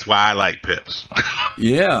 So that's why I like Pips.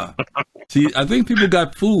 Yeah. See, I think people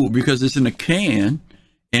got fooled because it's in a can,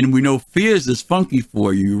 and we know Fizz is funky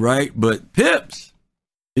for you, right? But Pips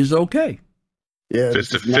is okay. Yeah,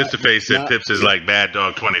 Fist to face said Pips is like Bad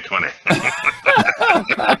Dog 2020.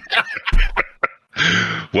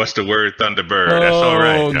 What's the word, Thunderbird? That's all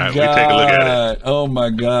right. All right, we take a look at it. Oh my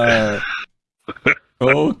God.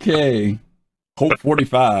 Okay. Hope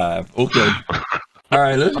 45. Okay. All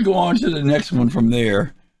right, let's go on to the next one from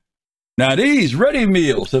there. Now, these ready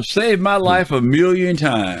meals have saved my life a million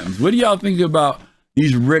times. What do y'all think about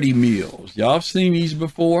these ready meals? Y'all seen these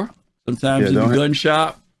before? Sometimes in the gun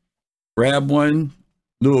shop, grab one,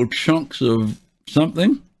 little chunks of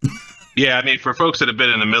something. Yeah, I mean, for folks that have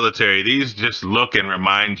been in the military, these just look and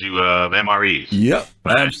remind you of MREs. Yep,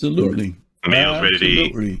 Right. absolutely. Meals ready to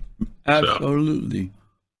eat. Absolutely.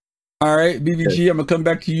 All right, BBG, I'm going to come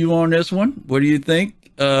back to you on this one. What do you think?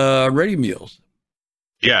 Ready meals.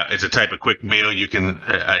 Yeah, it's a type of quick meal you can,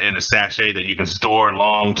 in a sachet that you can store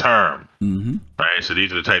long term. Mm-hmm. Right, so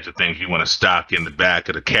these are the types of things you want to stock in the back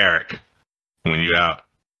of the carrick when you're out.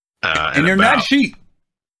 And they're not cheap.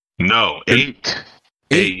 No, 8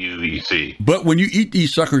 AUEC. But when you eat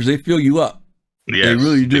these suckers, they fill you up. Yes, they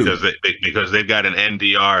really do. Because they've got an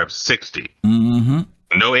NDR of 60. Mm-hmm.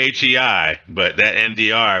 No HEI, but that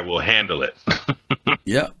NDR will handle it.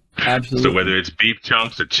 Yeah, absolutely. So whether it's beef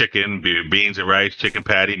chunks or chicken, beans and rice, chicken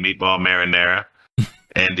patty, meatball marinara,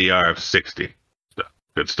 NDR of 60. So,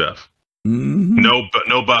 good stuff. Mm-hmm.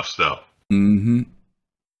 No buffs though. Mm-hmm.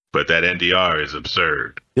 But that NDR is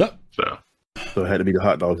absurd. Yep. So it had to be the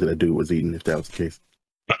hot dogs that that dude was eating if that was the case.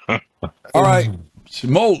 All right.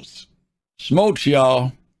 Smokes,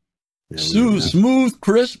 y'all. Yeah, Smooth,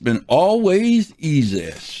 crisp, and always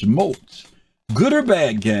easy. Smokes. Good or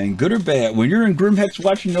bad, gang? Good or bad? When you're in Grimhex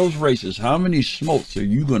watching those races, how many smokes are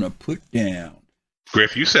you gonna put down?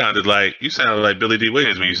 Griff, you sounded like Billy D.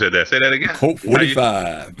 Williams when you said that. Say that again. Colt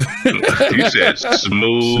 45. You said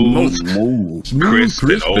smooth, crisp,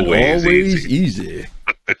 and always easy.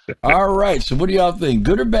 All right. So what do y'all think?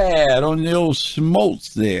 Good or bad on the old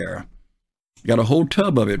smokes there? You got a whole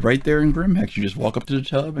tub of it right there in Grimhex. You just walk up to the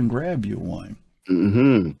tub and grab you one.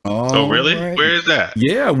 Mm-hmm. Oh, really? Right. Where is that?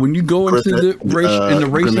 Yeah, when you go into the race in the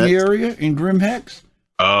racing area in Grimhex.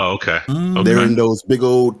 Oh, okay. Mm-hmm. They're in those big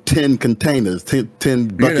old tin containers, 10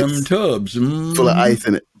 buckets, them tubs full of ice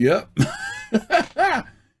in it. Yep.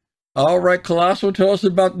 All right, Colossal, tell us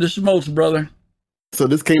about the smokes, brother. So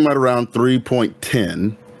this came out around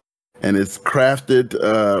 3.10, and it's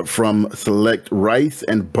crafted from select rice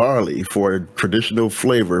and barley for a traditional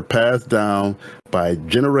flavor passed down by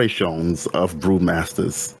generations of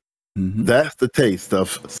brewmasters. Mm-hmm. That's the taste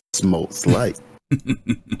of Smokes Light.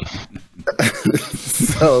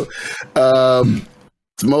 So,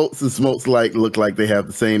 smokes look like they have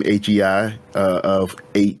the same HEI of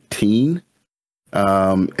 18.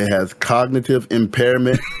 It has cognitive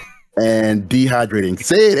impairment and dehydrating.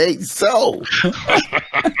 Say it ain't so.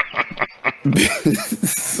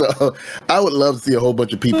 So I would love to see a whole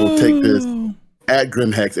bunch of people take this at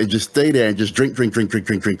GrimHex and just stay there and just drink,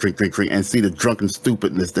 and see the drunken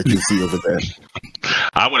stupidness that you see over there.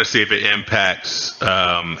 I want to see if it impacts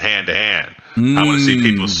hand to hand. I want to see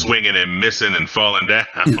people swinging and missing and falling down.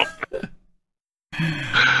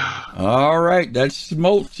 All right, that's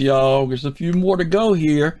smoked, y'all. There's a few more to go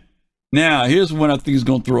here. Now, here's one I think is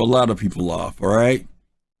going to throw a lot of people off, all right?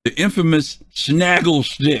 The infamous Snaggle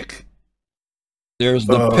Stick. There's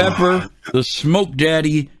the Pepper, the Smoke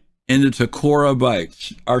Daddy, and the Takora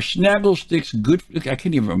Bites. Are Snaggle Sticks good? I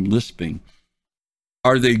can't even, I'm lisping.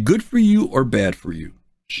 Are they good for you or bad for you?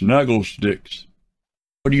 Snaggle Sticks.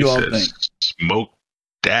 What do you all think? Smoke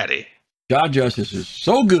Daddy. Jaja says it's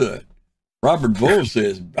so good. Robert Bull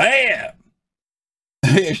says bad.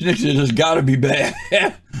 Hey, Nick says it's got to be bad.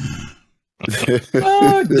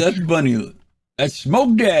 That's funny. That's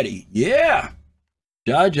Smoke Daddy. Yeah.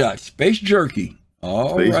 Jaja, Space Jerky.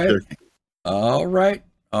 All right.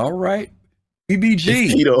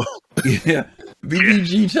 BBG. Yeah.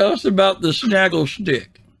 BBG, tell us about the Snaggle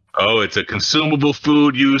Stick. Oh, it's a consumable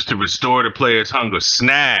food used to restore the player's hunger.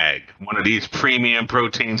 Snag one of these premium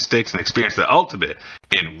protein sticks and experience the ultimate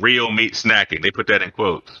in real meat snacking. They put that in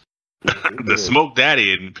quotes. The Smoke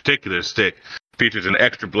Daddy, in particular, stick features an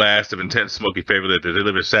extra blast of intense smoky flavor that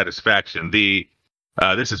delivers satisfaction.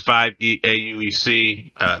 This is 5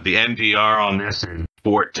 AUEC. The NDR on this is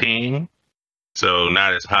 14, so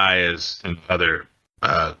not as high as in other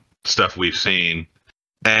stuff we've seen.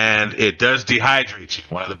 And it does dehydrate you.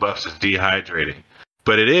 One of the buffs is dehydrating.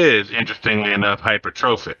 But it is, interestingly enough,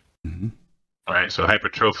 hypertrophic. Mm-hmm. Right? So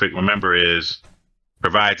hypertrophic, remember,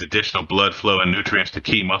 provides additional blood flow and nutrients to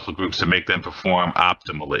key muscle groups to make them perform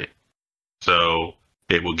optimally. So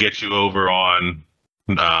it will get you over on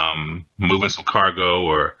moving some cargo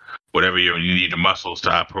or whatever you need the muscles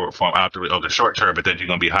to perform optimally over the short term, but then you're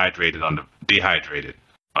going to be dehydrated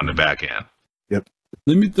on the back end. Yep.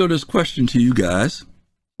 Let me throw this question to you guys.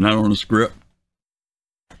 Not on the script.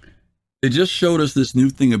 They just showed us this new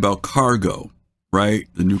thing about cargo, right?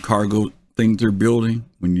 The new cargo things they're building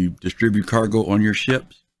when you distribute cargo on your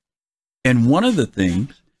ships. And one of the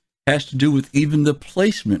things has to do with even the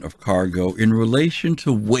placement of cargo in relation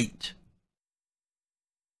to weight.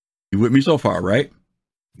 You with me so far, right?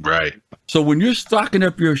 Right. So when you're stocking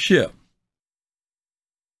up your ship,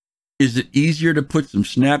 is it easier to put some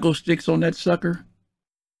Snaggle Sticks on that sucker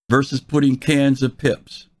versus putting cans of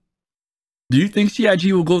Pips? Do you think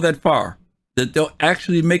CIG will go that far? That they'll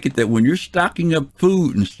actually make it that when you're stocking up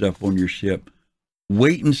food and stuff on your ship,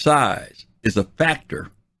 weight and size is a factor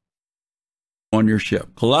on your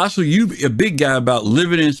ship. Colossal, you a big guy about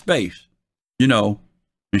living in space, and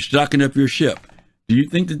stocking up your ship. Do you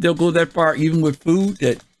think that they'll go that far even with food,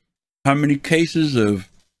 that how many cases of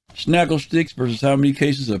Snaggle Sticks versus how many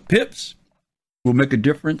cases of Pips will make a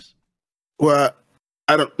difference? Well,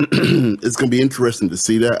 I don't. It's going to be interesting to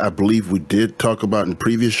see that. I believe we did talk about in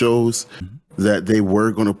previous shows that they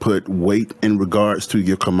were going to put weight in regards to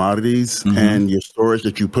your commodities and your storage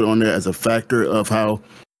that you put on there as a factor of how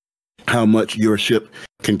much your ship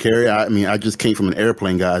can carry. I mean, I just came from an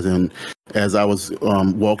airplane, guys, and as I was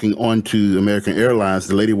walking onto American Airlines,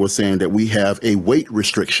 the lady was saying that we have a weight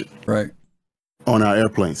restriction. Right. On our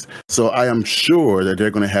airplanes. So I am sure that they're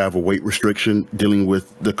going to have a weight restriction dealing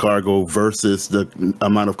with the cargo versus the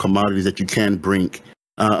amount of commodities that you can bring.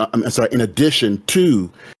 In addition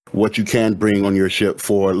to what you can bring on your ship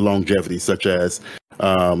for longevity, such as,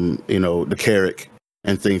 the Carrack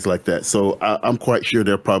and things like that. So I'm quite sure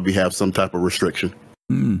they'll probably have some type of restriction.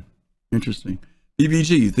 Interesting. BBG,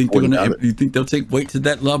 you think they'll take weight to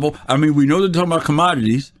that level? I mean, we know they're talking about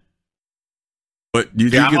commodities. But do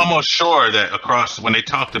you think I'm almost sure that when they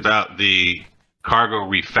talked about the cargo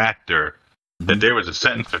refactor, that there was a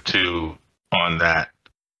sentence or two on that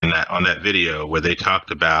video where they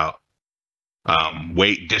talked about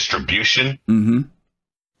weight distribution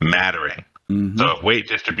mattering. So if weight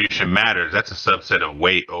distribution matters, that's a subset of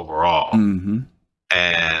weight overall.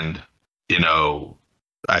 And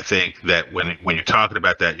I think that when you're talking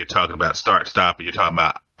about that, you're talking about start stop, and you're talking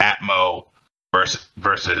about Atmo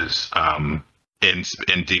versus in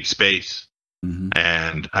deep space,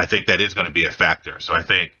 and I think that is going to be a factor. So I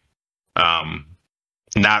think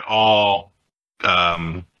not all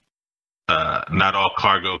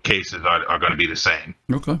cargo cases are going to be the same.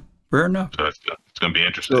 Okay, Fair enough. So it's going to be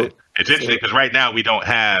interesting. So- It's interesting because right now we don't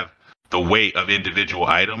have the weight of individual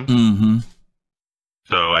items. Mm-hmm.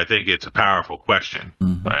 So I think it's a powerful question,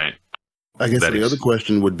 Mhm. right? I guess That the is- other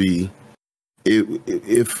question would be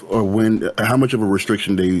if or when, how much of a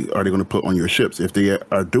restriction are they going to put on your ships if they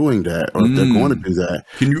are doing that, or if they're going to do that?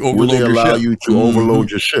 Can you Will overload they your allow ship? you to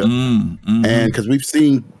overload your ship? Mm-hmm. And because we've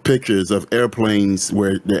seen pictures of airplanes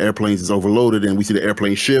where the airplanes is overloaded, and we see the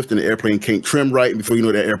airplane shift, and the airplane can't trim right, and before you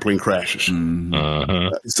know, that airplane crashes. Mhm.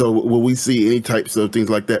 Uh-huh. So will we see any types of things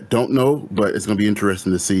like that? Don't know, but it's going to be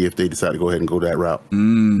interesting to see if they decide to go ahead and go that route.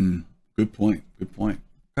 Good point. Good point.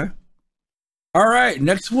 Okay. All right.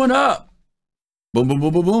 Next one up. Boom, boom,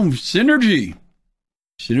 boom, boom, boom. Synergy.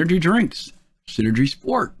 Synergy drinks. Synergy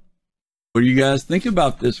Sport. What do you guys think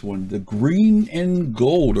about this one? The green and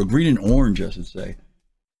gold, or green and orange, I should say.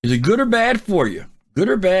 Is it good or bad for you? Good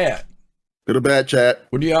or bad? Good or bad, chat?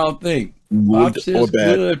 What do y'all think? Good Bob says or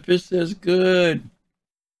bad? good. Fish says good.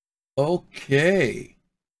 Okay.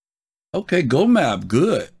 Okay, Go Map,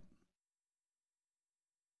 good.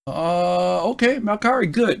 Okay,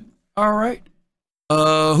 Malkari, good. All right.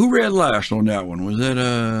 Who read last on that one? Was that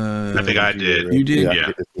I think I did. You did?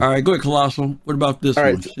 Yeah. All right, go ahead, Colossal. What about this All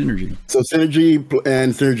right. one? Synergy. So Synergy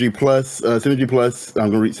and Synergy Plus, I'm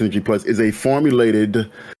going to read Synergy Plus, is formulated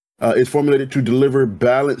to deliver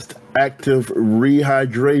balanced active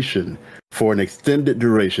rehydration for an extended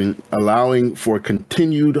duration, allowing for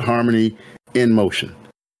continued harmony in motion.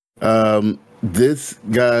 This,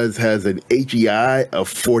 guys, has an HEI of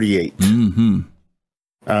 48. Mm-hmm.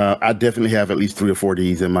 I definitely have at least 3 or 4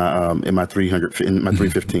 Ds in my 300, in my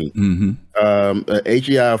 315. Mm-hmm.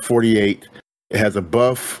 HEI of 48. It has a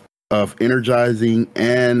buff of energizing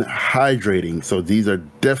and hydrating. So these are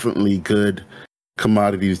definitely good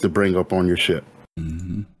commodities to bring up on your ship.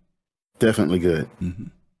 Mm-hmm. Definitely good. Mm-hmm.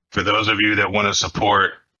 For those of you that want to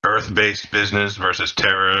support Earth-based business versus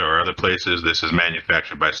Terra or other places, this is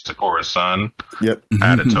manufactured by Sakura Sun Yep.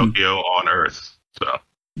 out of Tokyo on Earth. So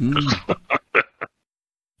Mm-hmm.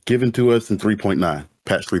 Given to us in 3.9,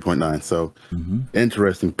 patch 3.9. So Mm-hmm.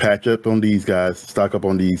 interesting. Patch up on these, guys. Stock up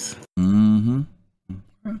on these. Mm-hmm.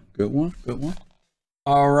 Okay. Good one. Good one.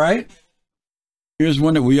 All right. Here's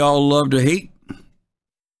one that we all love to hate.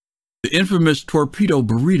 The infamous torpedo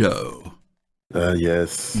burrito.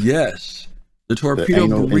 Yes. Yes. The torpedo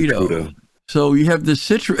anal burrito. intruder. So you have the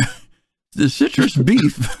citrus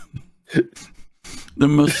beef, the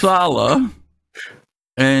masala,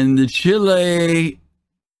 and the chile.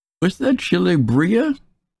 What's that? Chile bria?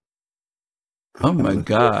 Oh my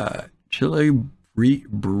God. Chile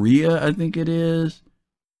bria, I think it is.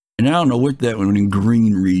 And I don't know what that one in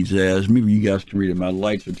green reads as. Maybe you guys can read it. My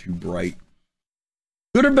lights are too bright.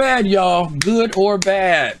 Good or bad, y'all? Good or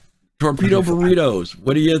bad? Torpedo burritos.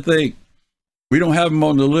 What do you think? We don't have them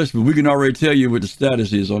on the list, but we can already tell you what the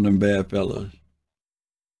status is on them bad fellas.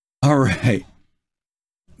 All right.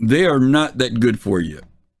 They are not that good for you.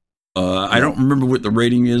 I don't remember what the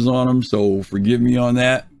rating is on them, so forgive me on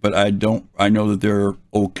that. But I know that they're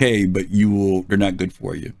okay, but they're not good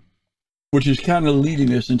for you. Which is kind of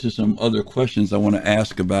leading us into some other questions I want to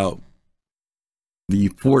ask about the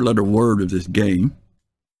 4-letter word of this game.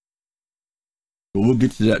 But we'll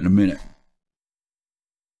get to that in a minute.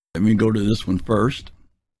 Let me go to this one first.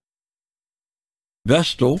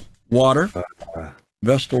 Vestal water.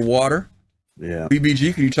 Vestal water. Yeah.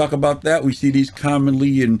 BBG, can you talk about that? We see these commonly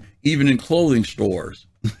even in clothing stores.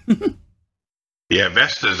 yeah,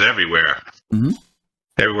 Vesta's everywhere. Mhm.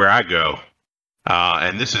 Everywhere I go.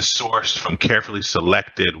 And this is sourced from carefully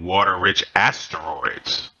selected water-rich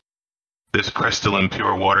asteroids. This crystalline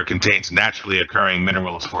pure water contains naturally occurring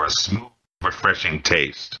minerals for a smooth, refreshing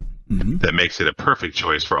taste that makes it a perfect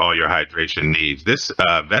choice for all your hydration needs. This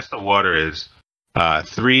Vesta water is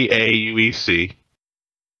 3 AUEC,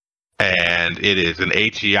 and it is an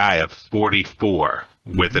HEI of 44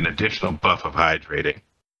 with an additional buff of hydrating.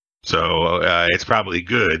 So it's probably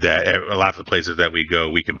good that a lot of the places that we go,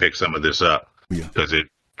 we can pick some of this up because it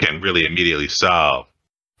can really immediately solve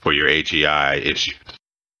for your HEI issues.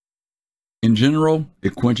 In general,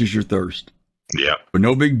 it quenches your thirst. Yeah. But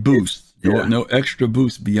no big boost. Yeah. No extra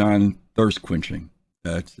boost beyond thirst quenching.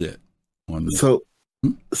 That's it. So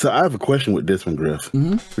I have a question with this one, Griff,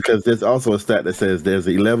 because there's also a stat that says there's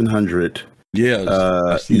 1,100 yes,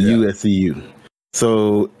 I see that. USCU.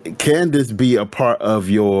 So can this be a part of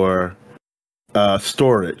your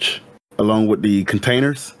storage along with the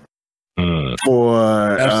containers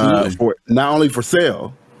for not only for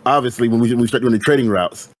sale, obviously when we start doing the trading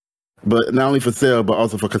routes, but not only for sale but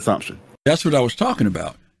also for consumption? That's what I was talking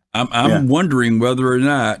about. I'm wondering whether or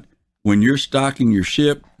not when you're stocking your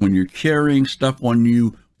ship, when you're carrying stuff on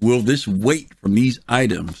you, will this weight from these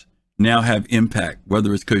items now have impact?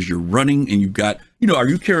 Whether it's because you're running and you've got, are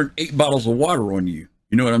you carrying 8 bottles of water on you?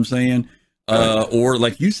 You know what I'm saying? Or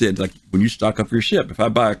like you said, like when you stock up your ship, if I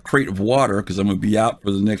buy a crate of water because I'm going to be out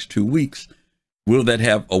for the next 2 weeks, will that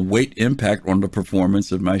have a weight impact on the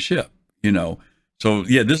performance of my ship? So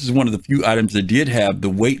yeah, this is one of the few items that did have the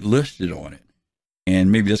weight listed on it.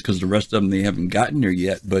 And maybe that's because the rest of them, they haven't gotten there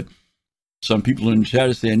yet. But some people in the chat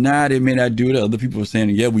are saying, nah, they may not do it. Other people are saying,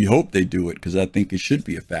 yeah, we hope they do it, because I think it should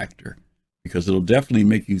be a factor, because it'll definitely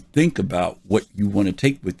make you think about what you want to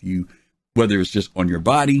take with you, whether it's just on your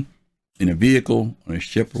body, in a vehicle, on a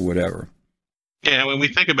ship, or whatever. Yeah, when we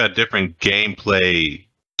think about different gameplay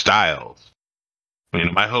styles,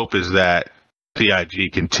 my hope is that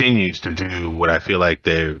CIG continues to do what I feel like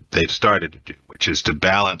they've started to do, which is to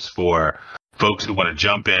balance for folks who want to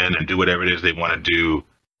jump in and do whatever it is they want to do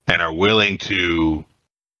and are willing to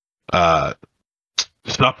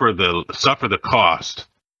suffer the cost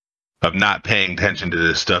of not paying attention to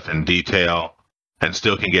this stuff in detail, and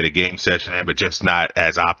still can get a game session in, but just not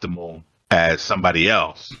as optimal as somebody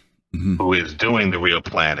else who is doing the real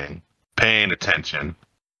planning, paying attention,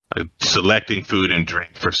 selecting food and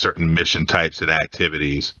drink for certain mission types and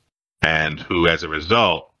activities, and who, as a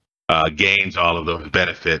result, gains all of those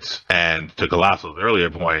benefits. And to Colossal's earlier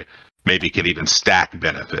point, maybe can even stack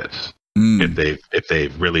benefits if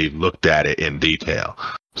they've really looked at it in detail.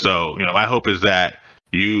 So, my hope is that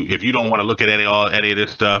if you don't want to look at any of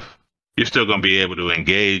this stuff, you're still going to be able to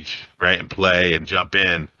engage, right, and play and jump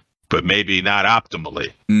in, but maybe not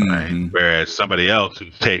optimally, right? Whereas somebody else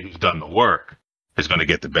who's done the work is going to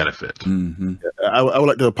get the benefit. I would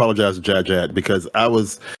like to apologize to Jad because I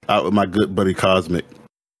was out with my good buddy Cosmic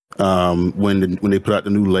when they put out the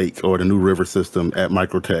new lake or the new river system at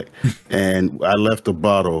Microtech, and I left a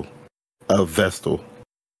bottle of Vestal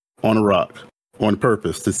on a rock on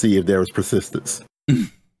purpose to see if there was persistence.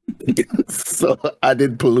 So I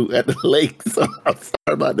didn't pollute at the lake, so I'm sorry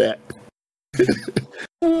about that.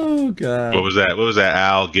 Oh God! What was that?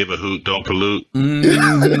 Owl, give a hoot, don't pollute.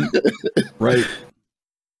 Right.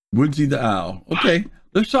 Woodsy the owl. Okay,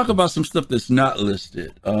 let's talk about some stuff that's not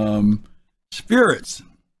listed. Spirits.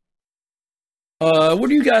 What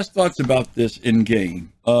are you guys' thoughts about this in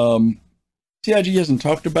game? CIG hasn't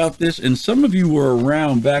talked about this, and some of you were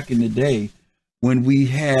around back in the day when we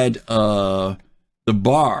had the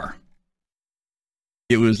bar.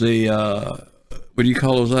 It was a what do you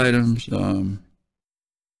call those items?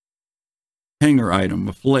 Hanger item,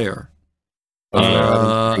 a flare.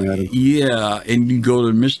 Yeah, and you go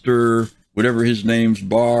to Mr. whatever his name's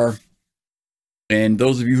bar. And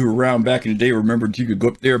those of you who were around back in the day remember you could go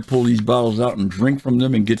up there, pull these bottles out and drink from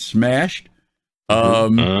them and get smashed.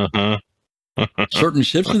 Certain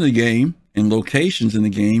ships in the game and locations in the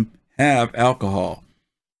game have alcohol.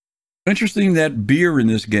 Interesting that beer in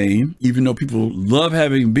this game, even though people love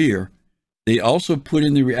having beer, they also put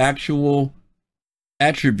in the actual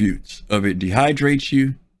attributes of it. Dehydrates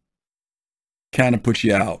you, kind of puts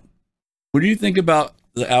you out. What do you think about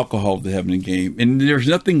the alcohol they have in the game? And there's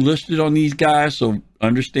nothing listed on these guys, so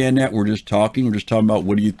understand that. We're just talking about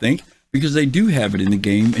what do you think, because they do have it in the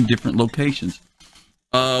game in different locations.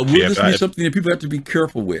 Will this be something that people have to be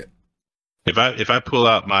careful with? If I pull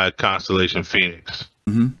out my Constellation Phoenix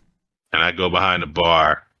and I go behind the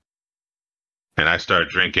bar and I start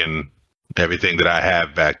drinking everything that I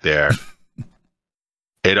have back there,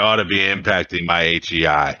 it ought to be impacting my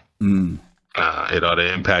HEI. It ought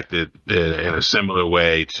to impact it in a similar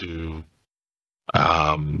way to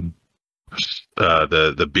the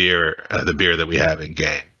beer that we have in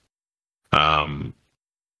game. I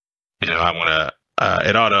want to.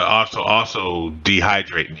 It ought to also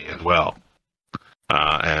dehydrate me as well,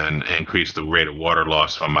 and increase the rate of water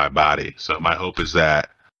loss from my body. So my hope is that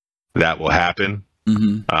will happen.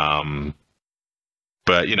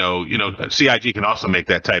 But CIG can also make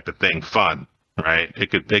that type of thing fun. Right,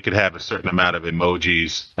 they could have a certain amount of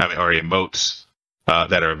emojis, or emotes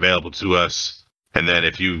that are available to us, and then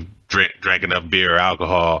if you drank enough beer or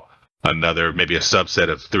alcohol, maybe a subset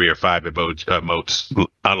of 3 or 5 emotes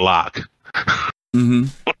unlock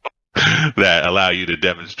that allow you to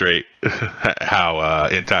demonstrate how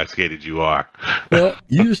intoxicated you are. Well,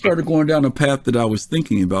 you just started going down a path that I was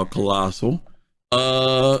thinking about, Colossal.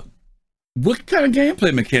 What kind of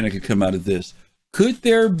gameplay mechanic could come out of this? Could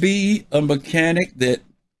there be a mechanic that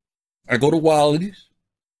I go to Wally's,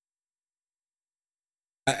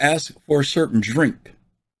 I ask for a certain drink.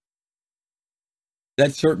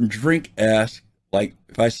 That certain drink asks, like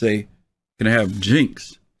if I say, can I have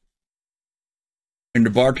Jinx? And the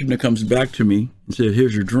bartender comes back to me and says,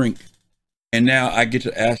 here's your drink. And now I get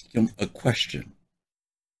to ask him a question.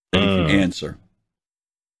 that he can answer.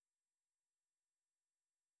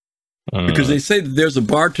 Because they say that there's a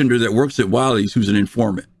bartender that works at Wiley's who's an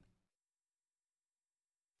informant.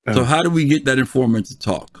 So how do we get that informant to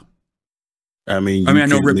talk? I mean, I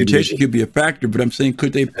know reputation could be a factor, but I'm saying,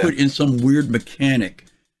 could they put in some weird mechanic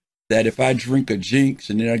that if I drink a Jinx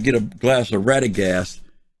and then I get a glass of Radagast,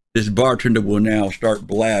 this bartender will now start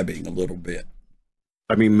blabbing a little bit?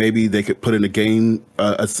 I mean, maybe they could put in a game,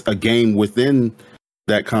 a game within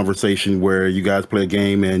that conversation where you guys play a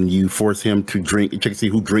game and you force him to drink, check to see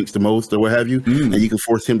who drinks the most or what have you, and you can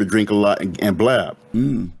force him to drink a lot and blab.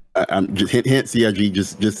 I'm just hint CIG,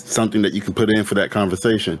 just something that you can put in for that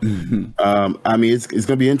conversation. I mean, it's going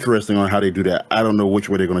to be interesting on how they do that. I don't know which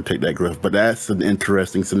way they're going to take that, Griff, but that's an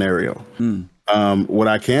interesting scenario. What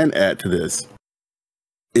I can add to this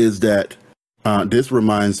is that this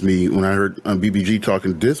reminds me, when I heard BBG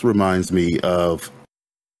talking, this reminds me of,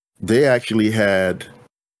 they actually had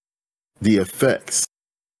the effects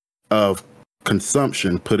of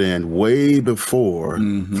consumption put in way before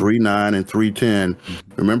 3.9 and 3.10.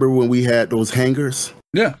 Remember when we had those hangers?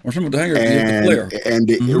 Yeah, or some of the hangers and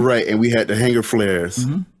the flare. Right, and we had the hanger flares.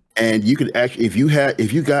 And you could actually, if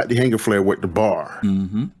you got the hanger flare with the bar,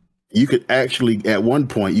 you could actually, at one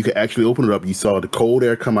point, you could actually open it up. You saw the cold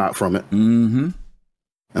air come out from it.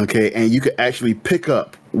 Okay, and you could actually pick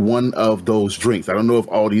up one of those drinks. I don't know if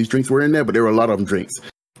all these drinks were in there, but there were a lot of them drinks.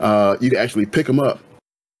 You could actually pick them up,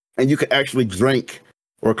 and you could actually drink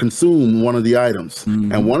or consume one of the items.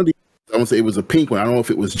 And one of the, I want to say it was a pink one. I don't know if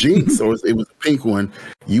it was Jinx or it was a pink one.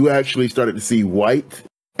 You actually started to see white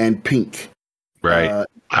and pink. Right.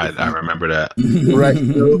 I remember that. Right.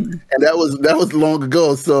 So, and that was long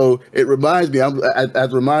ago. So it reminds me, I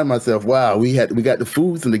remind myself, wow, we got the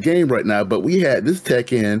foods in the game right now, but we had this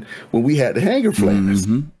tech in when we had the hanger flares.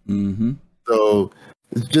 So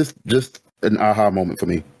it's just an aha moment for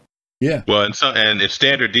me. Yeah. Well, and if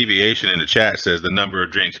standard deviation in the chat says the number of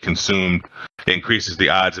drinks consumed increases the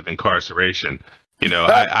odds of incarceration, you know,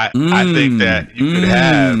 I think that you could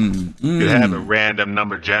have a random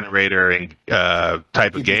number generator and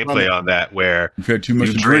type of gameplay on that where you've had too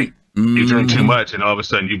much to drink. You drink too much, and all of a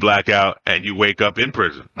sudden you black out and you wake up in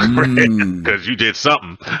prison because you did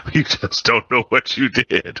something. You just don't know what you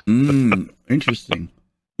did. Interesting.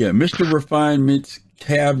 Yeah, Mr. Refinement's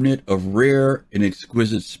Cabinet of Rare and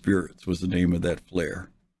Exquisite Spirits was the name of that flare.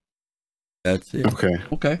 That's it.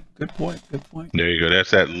 Okay. Good point. There you go. That's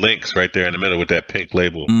that Lynx right there in the middle with that pink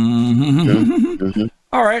label.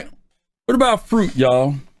 All right. What about fruit,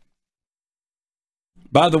 y'all?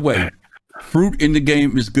 By the way, fruit in the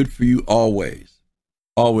game is good for you always.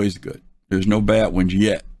 Always good. There's no bad ones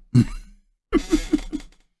yet.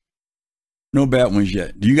 No bad ones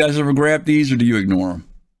yet. Do you guys ever grab these or do you ignore them?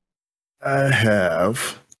 I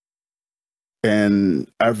have. And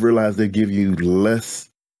I've realized they give you less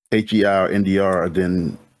HEI or NDR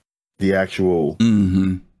than the actual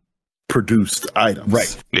produced items.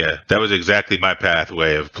 Right. Yeah, that was exactly my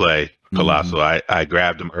pathway of play, Colossal. I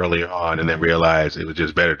grabbed them earlier on and then realized it was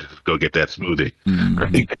just better to go get that smoothie.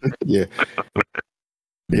 Yeah.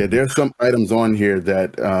 Yeah, there's some items on here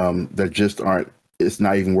that that just aren't, it's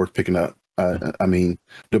not even worth picking up. I mean,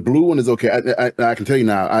 the blue one is okay. I can tell you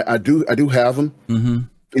now, I do have them.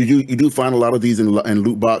 You do find a lot of these in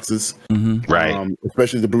loot boxes, right?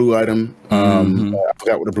 Especially the blue item. I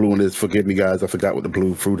forgot what the blue one is. Forgive me, guys. I forgot what the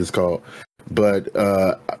blue fruit is called. But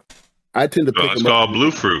I tend to pick them up. It's called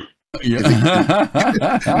blue fruit. Yeah.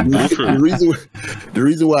 The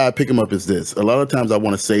reason why I pick them up is this. A lot of times I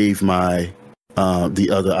want to save my the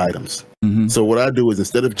other items. So what I do is,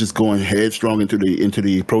 instead of just going headstrong into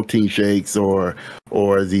the protein shakes or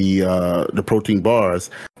the protein bars,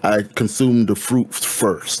 I consume the fruits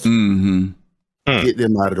first, get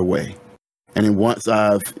them out of the way, and then once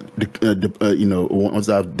I've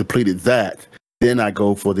depleted that, then I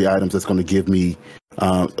go for the items that's going to give me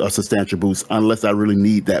a substantial boost, unless I really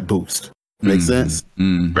need that boost. Make sense?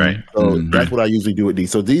 Right. So that's what I usually do with these.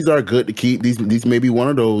 So these are good to keep. These may be one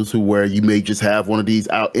of those where you may just have one of these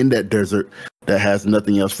out in that desert that has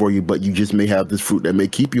nothing else for you, but you just may have this fruit that may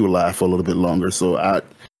keep you alive for a little bit longer. So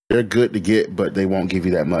they're good to get, but they won't give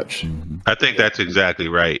you that much. I think that's exactly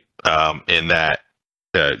right. In that,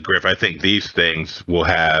 Griff, I think these things will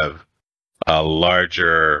have a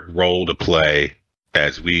larger role to play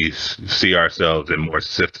as we see ourselves in more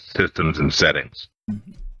systems and settings.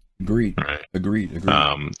 Agreed. Right. Agreed.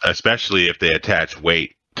 Especially if they attach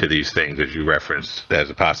weight to these things, as you referenced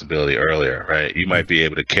as a possibility earlier, right? You might be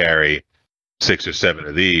able to carry 6 or 7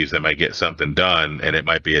 of these that might get something done, and it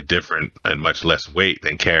might be a different and much less weight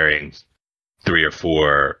than carrying 3 or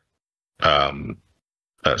 4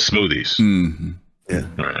 smoothies. Yeah.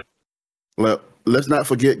 Right. Well, let's not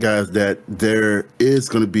forget, guys, that there is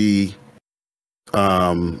going to be a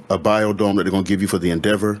biodome that they're going to give you for the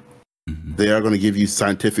Endeavor. Mhm. They are going to give you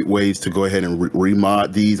scientific ways to go ahead and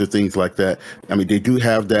remod these or things like that. I mean, they do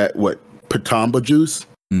have that, Patamba juice.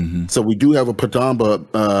 Mhm. So we do have a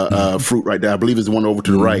Patamba fruit right there. I believe it's the one over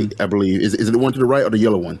to the right. I believe. Is it the one to the right or the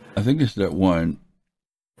yellow one? I think it's that one.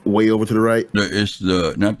 Way over to the right? It's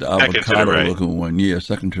not the Second to the avocado right. looking one. Yeah,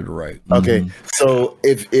 second to the right. Okay, Mhm. so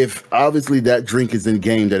if obviously that drink is in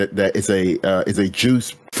game, that is a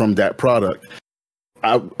juice from that product,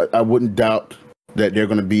 I wouldn't doubt that they're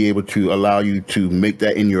going to be able to allow you to make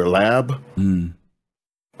that in your lab. Mm.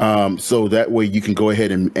 So that way you can go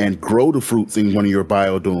ahead and grow the fruits in one of your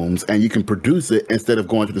biodomes, and you can produce it instead of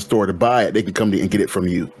going to the store to buy it. They can come and get it from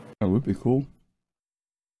you. That would be cool.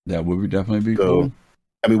 That would definitely be So, cool.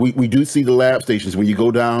 I mean, we do see the lab stations when you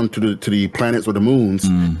go down to the planets or the moons,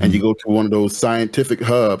 and you go to one of those scientific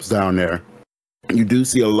hubs down there. You do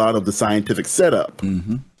see a lot of the scientific setup.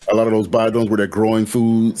 Mm-hmm. A lot of those biodomes where they're growing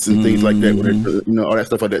foods and things like that, where they're, all that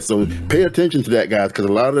stuff like that. So pay attention to that, guys, because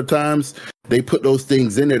a lot of the times they put those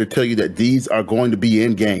things in there to tell you that these are going to be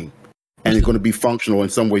in game and it's going to be functional in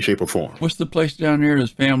some way, shape, or form. What's the place down there?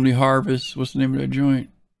 That's Family Harvest. What's the name of that joint?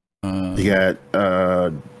 You got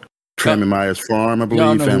Tram and Myers Farm, I believe,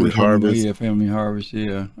 Y'all know Family which one, Harvest. Yeah, Family Harvest.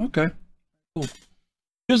 Yeah. Okay. Cool.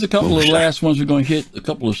 Here's a couple of last ones we're going to hit. A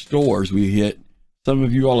couple of stores we hit. Some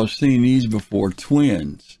of you all have seen these before.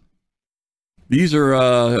 Twins. These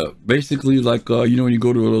are basically like, when you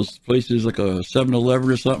go to those places like a 7-Eleven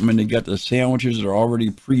or something, and they got the sandwiches that are already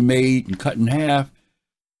pre-made and cut in half.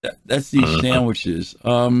 That's these sandwiches.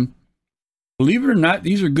 Believe it or not,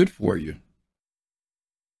 these are good for you.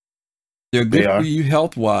 They're good for you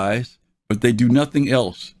health-wise, but they do nothing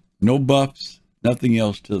else. No buffs, nothing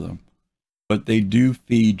else to them. But they do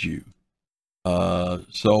feed you.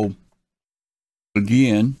 So,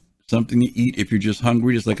 again, something to eat if you're just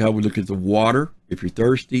hungry, just like how we look at the water. If you're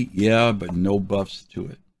thirsty, yeah, but no buffs to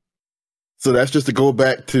it. So that's just to go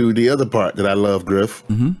back to the other part that I love, Griff.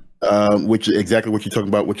 Which is exactly what you're talking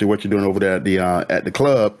about, what you're doing over there at the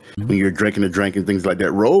club when you're drinking a drink and things like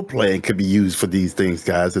that. Role playing could be used for these things,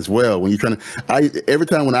 guys, as well. When you're trying to, every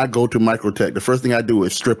time when I go to Microtech, the first thing I do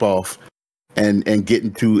is strip off and get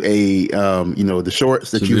into the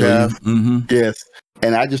shorts that you have. Yes.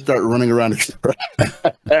 And I just start running around the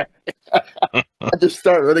track. I just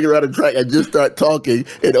start running around the track and just start talking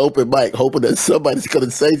in open mic, hoping that somebody's going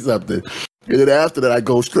to say something. And then after that, I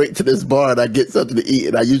go straight to this bar and I get something to eat.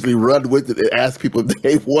 And I usually run with it and ask people if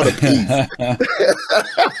they want a piece.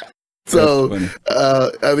 So,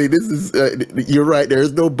 I mean, this is, you're right. There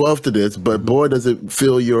is no buff to this, but boy, does it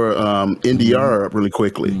fill your NDR up really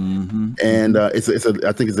quickly. And I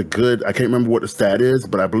think it's a good, I can't remember what the stat is,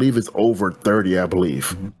 but I believe it's over 30, I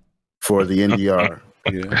believe, for the NDR.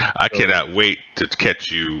 Yeah. I cannot wait to catch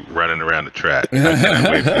you running around the track. I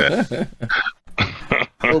cannot wait for that.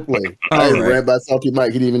 Hopefully. I ran by Salty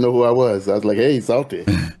Mike. He didn't even know who I was. I was like, hey, Salty.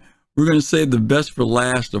 We're going to say the best for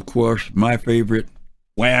last, of course, my favorite,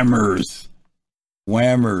 Whammers.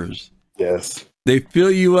 Whammers. Yes. They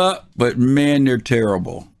fill you up, but man, they're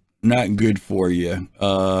terrible. Not good for you.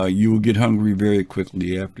 You will get hungry very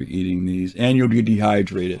quickly after eating these, and you'll get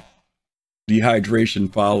dehydrated.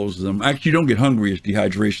 Dehydration follows them. Actually, you don't get hungry. It's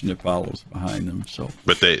dehydration that follows behind them. So,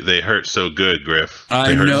 but they hurt so good, Griff.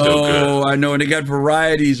 I know, and they got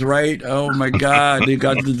varieties, right? Oh my God, they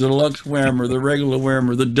got the deluxe whammer, the regular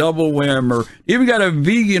whammer, the double whammer. Even got a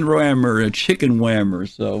vegan whammer, a chicken whammer.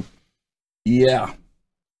 So, yeah,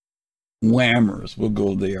 whammers. We'll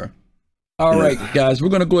go there. All right, guys, we're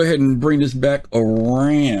going to go ahead and bring this back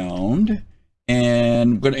around.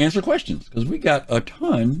 And we're going to answer questions because we got a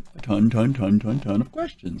ton of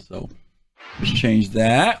questions. So let's change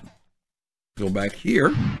that. Go back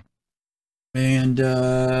here. And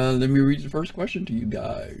let me read the first question to you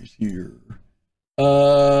guys here.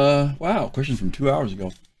 Wow, question from 2 hours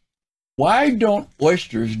ago. Why don't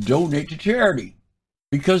oysters donate to charity?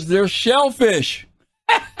 Because they're shellfish.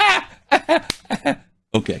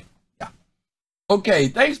 Okay. Yeah. Okay,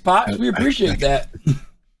 thanks, Pops. We appreciate that.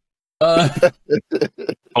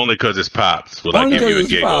 Only because it's Pops. Will I give you a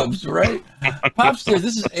giggle? Pops, right? Pops says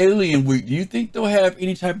this is Alien Week. Do you think they'll have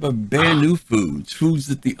any type of brand new foods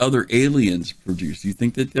that the other aliens produce? Do you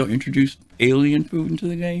think that they'll introduce alien food into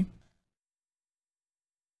the game?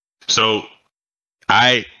 So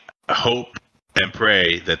I hope and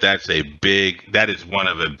pray that that is one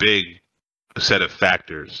of a big set of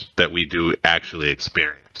factors that we do actually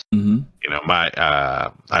experience. You know,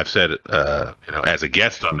 I've said, as a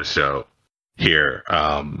guest on the show here,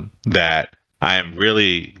 that I am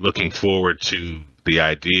really looking forward to the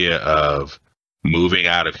idea of moving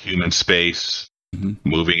out of human space,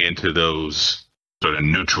 moving into those sort of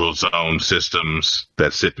neutral zone systems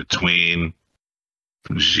that sit between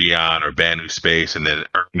Xi'an or Banu space, and then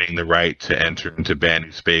earning the right to enter into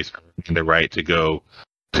Banu space, earning the right to go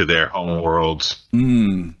to their home worlds.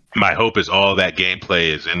 My hope is all that gameplay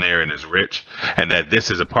is in there and is rich, and that this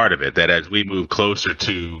is a part of it, that as we move closer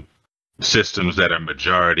to systems that are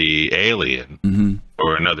majority alien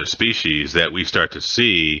or another species, that we start to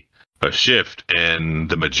see a shift in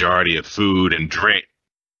the majority of food and drink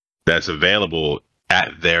that's available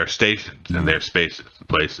at their stations and their spaces and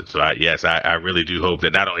places. So I really do hope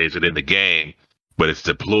that not only is it in the game, but it's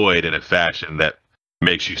deployed in a fashion that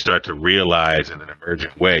makes you start to realize in an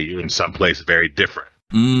emergent way you're in some place very different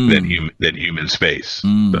than human space.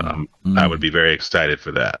 So I would be very excited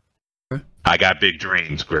for that. I got big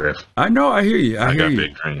dreams, Griff. I know. I hear you. I hear got you.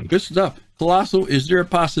 big dreams. Good stuff. Colossal, is there a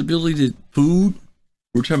possibility that food,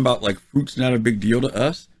 we're talking about like fruit's not a big deal to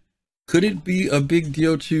us, could it be a big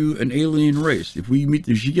deal to an alien race? If we meet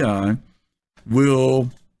the Xi'an, will,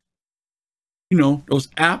 those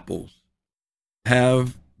apples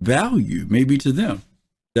have value maybe to them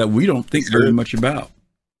that we don't think very much about?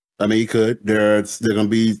 I mean, you could. There's going to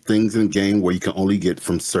be things in the game where you can only get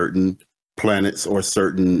from certain planets or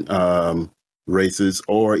certain races,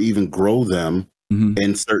 or even grow them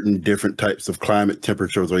in certain different types of climate,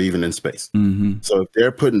 temperatures, or even in space. So if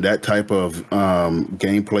they're putting that type of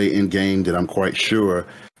gameplay in game, then I'm quite sure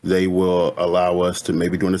they will allow us to,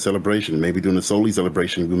 maybe during the celebration, maybe during the Soli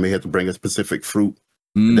celebration, we may have to bring a specific fruit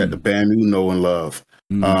that the Banu know and love,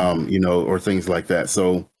 or things like that.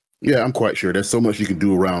 So yeah, I'm quite sure there's so much you can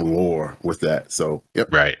do around lore with that. So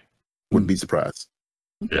yep, Right. wouldn't be surprised.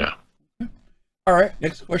 Yeah. All right.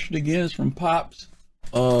 Next question again is from Pops.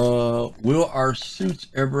 Will our suits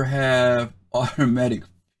ever have automatic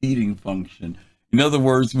feeding function? In other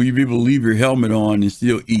words, will you be able to leave your helmet on and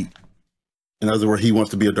still eat? In other words, he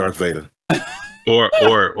wants to be a Darth Vader. Or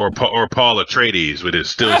Paul Atreides with his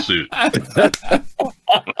still suit.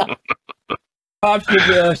 Pops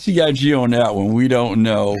with CIG on that one. We don't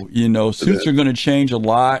know. Suits are going to change a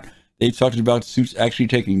lot. They talked about suits actually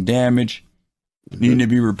taking damage, needing to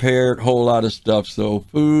be repaired, whole lot of stuff. So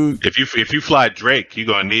food. If you fly Drake, you're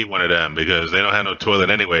gonna need one of them because they don't have no toilet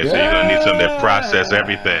anyway. So you're gonna need something that process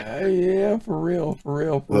everything. Yeah, for real.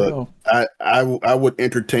 I would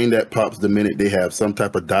entertain that, Pops, the minute they have some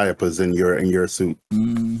type of diapers in your suit.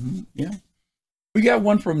 Yeah. We got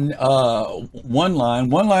one from One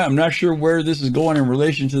Line. I'm not sure where this is going in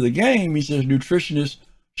relation to the game. He says nutritionists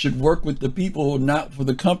should work with the people, not for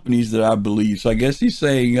the companies, that I believe. So I guess he's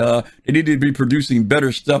saying they need to be producing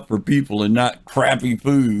better stuff for people and not crappy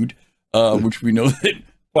food, which we know that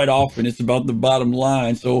quite often it's about the bottom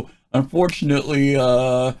line. So unfortunately,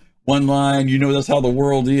 One Line, that's how the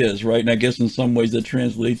world is, right? And I guess in some ways that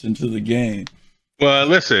translates into the game. Well,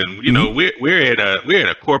 listen, we're in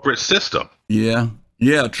a corporate system. Yeah,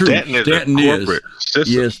 true. Stanton is a corporate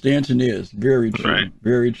system. Yeah, Stanton is. Very true. Right.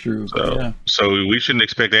 Very true. So we shouldn't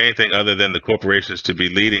expect anything other than the corporations to be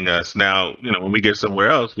leading us. Now, when we get somewhere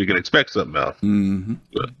else, we can expect something else.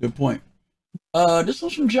 Good point. This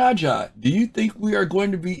one's from Jaja. Do you think we are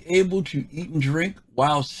going to be able to eat and drink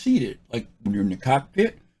while seated, like when you're in the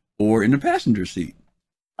cockpit or in the passenger seat?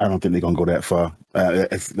 I don't think they're gonna go that far.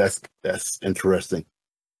 That's interesting.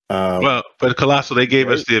 Well, but Colossal, they gave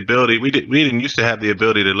us the ability. We didn't used to have the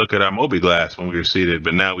ability to look at our mobi-glass when we were seated,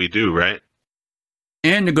 but now we do, right?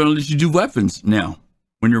 And they're going to let you do weapons now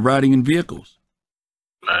when you're riding in vehicles.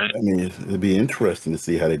 Right. I mean, it'd be interesting to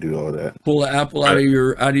see how they do all that. Pull an apple out of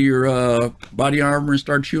your body armor and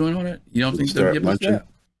start chewing on it. You don't think they'll give us that?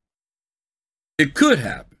 It could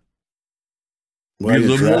happen. Well, a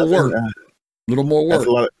little more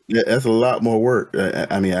work. That's a lot more work.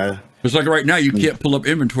 It's like right now you can't pull up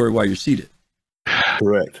inventory while you're seated.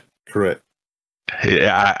 Correct.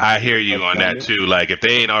 Yeah, I hear you on that too. Like, if they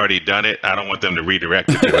ain't already done it, I don't want them to redirect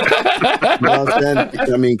it.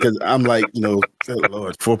 Because I'm like, Lord,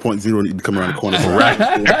 4.0 need to come around the corner. Right.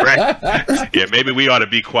 Yeah, maybe we ought to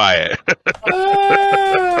be quiet.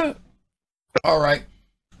 All right.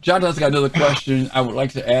 John has got another question. I would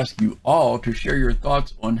like to ask you all to share your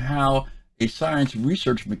thoughts on how a science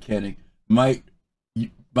research mechanic might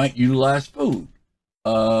utilize food.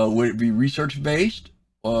 Would it be research based?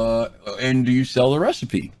 And do you sell the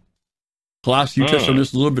recipe? Klaus, you touched on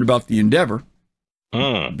this a little bit about the Endeavor,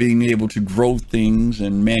 being able to grow things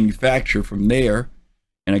and manufacture from there.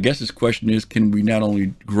 And I guess this question is, can we not only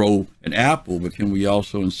grow an apple, but can we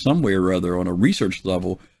also in some way or other on a research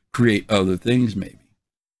level create other things maybe?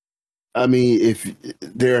 I mean, if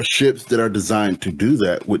there are ships that are designed to do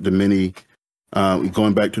that with the many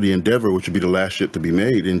Going back to the Endeavor, which would be the last ship to be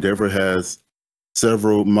made, Endeavor has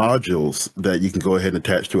several modules that you can go ahead and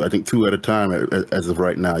attach to. I think 2 at a time as of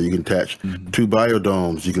right now. You can attach 2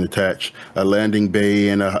 biodomes. You can attach a landing bay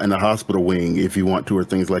and a hospital wing if you want to, or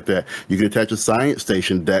things like that. You can attach a science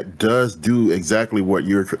station that does do exactly what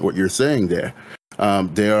you're saying there.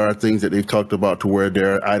 There are things that they've talked about to where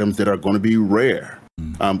there are items that are going to be rare.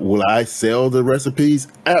 Will I sell the recipes?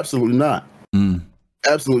 Absolutely not.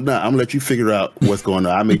 Absolutely not. I'm gonna let you figure out what's going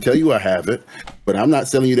on. I may tell you I have it, but I'm not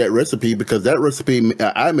selling you that recipe, because that recipe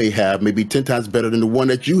I may have may be 10 times better than the one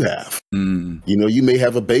that you have. You know, you may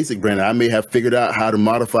have a basic brand. I may have figured out how to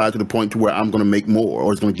modify to the point to where I'm going to make more,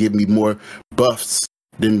 or it's going to give me more buffs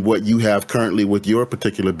than what you have currently with your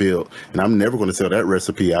particular build. And I'm never going to sell that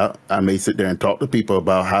recipe out. I may sit there and talk to people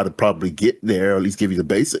about how to probably get there, or at least give you the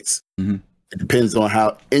basics. It depends on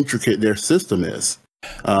how intricate their system is.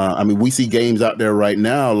 I mean, we see games out there right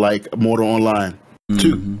now like Mortal Online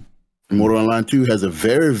 2. Mortal Online 2 has a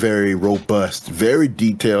very, very robust, very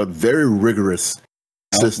detailed, very rigorous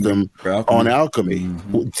system on alchemy.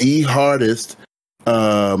 The hardest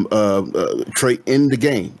trait in the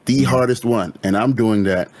game, the hardest one. And I'm doing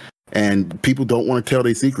that. And people don't want to tell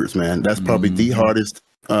their secrets, man. That's probably the hardest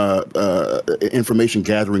information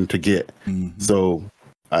gathering to get. So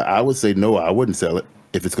I would say no, I wouldn't sell it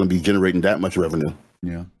if it's going to be generating that much revenue.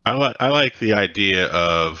 Yeah, I like the idea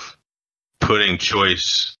of putting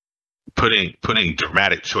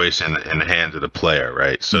dramatic choice in the hands of the player,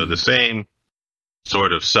 right? So the same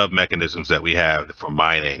sort of sub mechanisms that we have for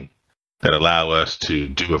mining that allow us to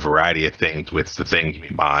do a variety of things with the things we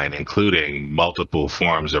mine, including multiple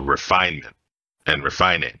forms of refinement and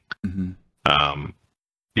refining.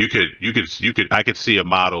 I could see a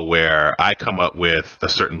model where I come up with a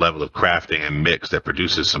certain level of crafting and mix that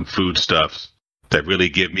produces some foodstuffs that really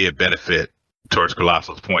give me a benefit towards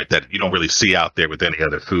Colossal's point that you don't really see out there with any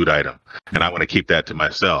other food item. And I want to keep that to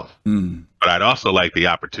myself. But I'd also like the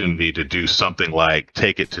opportunity to do something like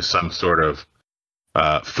take it to some sort of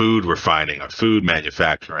food refining or food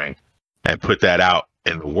manufacturing and put that out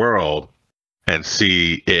in the world and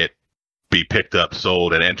see it be picked up,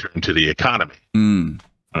 sold, and enter into the economy.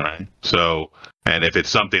 All right. So, and if it's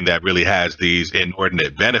something that really has these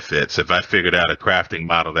inordinate benefits, if I figured out a crafting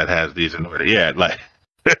model that has these inordinate, like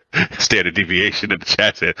standard deviation in the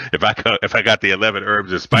chat said, if I got the 11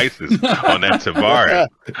 herbs and spices on that Tavares,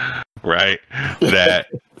 right, that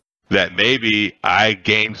maybe I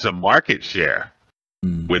gain some market share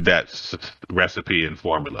with that recipe and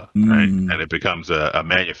formula, right, and it becomes a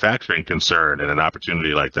manufacturing concern and an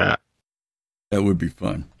opportunity like that. That would be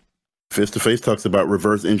fun. Face to Face talks about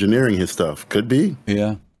reverse engineering his stuff. Could be.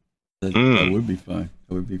 Yeah. That would be fun.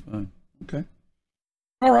 That would be fun. Okay.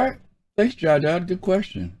 All right. Thanks, Jadad. Good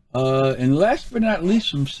question. And last but not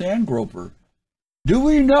least, from Sandgroper. Do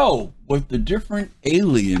we know what the different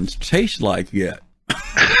aliens taste like yet?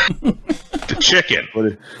 The chicken.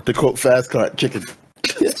 To quote Fast Car, chicken.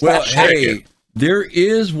 Well, hey, there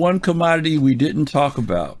is one commodity we didn't talk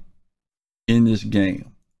about in this game.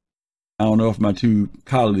 I don't know if my 2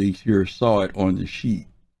 colleagues here saw it on the sheet.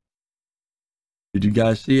 Did you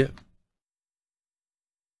guys see it?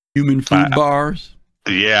 Human food bars?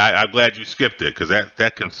 Yeah, I'm glad you skipped it because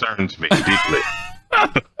that concerns me deeply.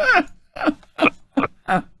 I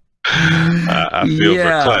feel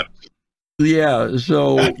for Clint. Yeah,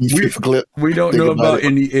 so we don't know about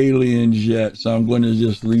any aliens yet, so I'm going to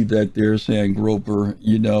just leave that there, saying Groper,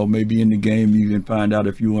 maybe in the game you can find out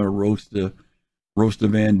if you want to roast the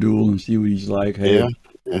Van Duel and see what he's like. Hey,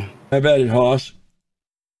 how about it, Hoss?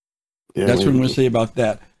 Yeah, that's what I'm going to say about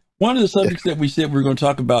that. One of the subjects that we said we were going to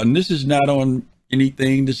talk about, and this is not on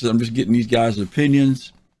anything, I'm just getting these guys'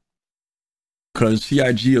 opinions, because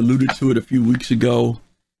CIG alluded to it a few weeks ago,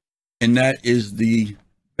 and that is the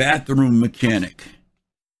bathroom mechanic.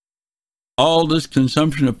 All this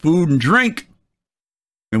consumption of food and drink,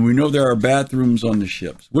 and we know there are bathrooms on the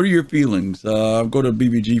ships. What are your feelings? I'll go to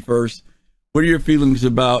BBG first. What are your feelings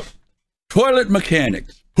about toilet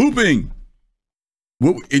mechanics, pooping?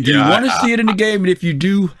 Do you want to see it in the game? And if you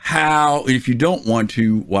do, how? And if you don't want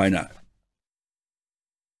to, why not?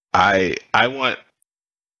 I can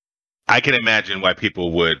imagine why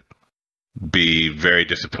people would be very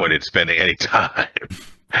disappointed spending any time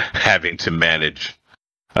having to manage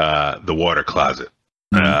the water closet.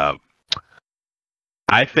 I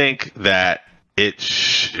think that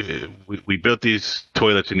we built these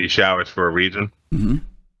toilets and these showers for a reason.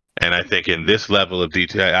 And I think in this level of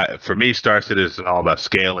detail, for me, Star Citizen is all about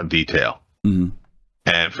scale and detail.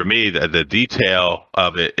 And for me, the detail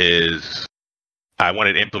of it is I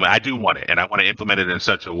do want it, and I want to implement it in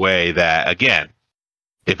such a way that, again,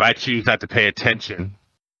 if I choose not to pay attention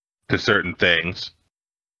to certain things,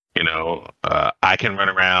 I can run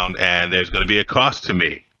around and there's going to be a cost to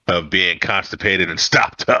me of being constipated and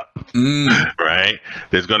stopped up, right?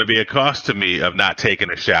 There's going to be a cost to me of not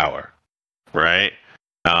taking a shower, right?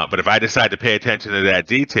 But if I decide to pay attention to that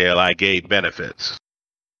detail, I gain benefits.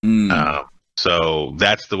 So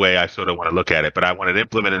that's the way I sort of want to look at it. But I want it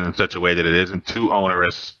implemented in such a way that it isn't too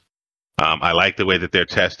onerous. I like the way that they're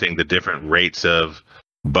testing the different rates of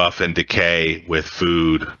buff and decay with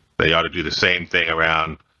food. They ought to do the same thing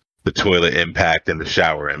around the toilet impact and the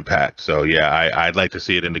shower impact. So yeah, I'd like to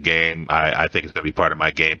see it in the game. I think it's going to be part of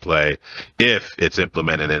my gameplay if it's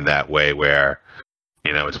implemented in that way where,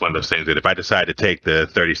 it's one of those things that if I decide to take the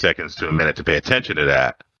 30 seconds to a minute to pay attention to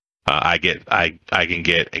that, I can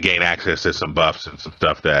gain access to some buffs and some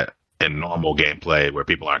stuff that in normal gameplay where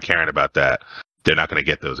people aren't caring about that, they're not going to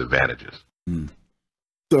get those advantages.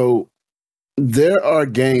 So there are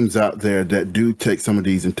games out there that do take some of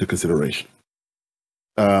these into consideration.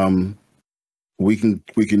 We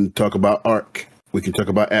can talk about Ark. We can talk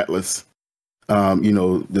about Atlas.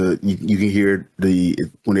 You can hear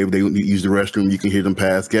whenever they use the restroom, you can hear them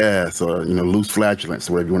pass gas or loose flatulence,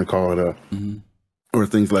 whatever you want to call it, or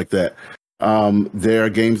things like that. There are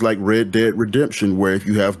games like Red Dead Redemption where if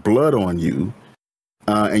you have blood on you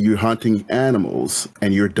and you're hunting animals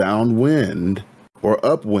and you're downwind or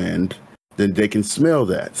upwind, then they can smell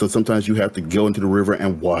that. So sometimes you have to go into the river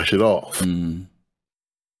and wash it off.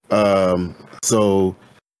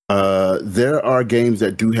 There are games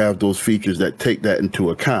that do have those features that take that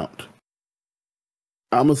into account.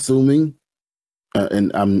 I'm assuming,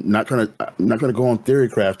 and I'm not going to go on theory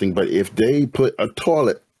crafting, but if they put a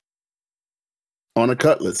toilet on a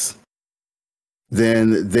cutlass,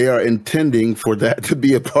 then they are intending for that to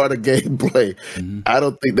be a part of gameplay. I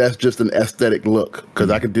don't think that's just an aesthetic look because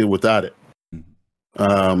I can deal without it.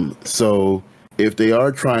 So if they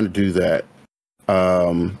are trying to do that,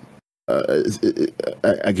 I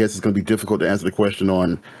guess it's going to be difficult to answer the question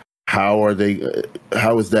on how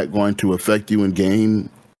is that going to affect you in game,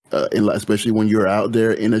 especially when you're out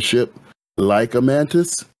there in a ship like a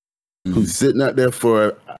mantis who's sitting out there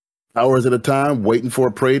for hours at a time waiting for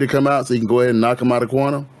a prey to come out so you can go ahead and knock them out of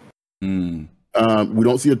quantum. We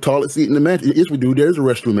don't see a toilet seat in the mantis. Yes, we do. There's a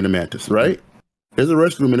restroom in the mantis, right? There's a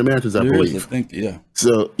restroom in the mantis, I believe. I think, yeah.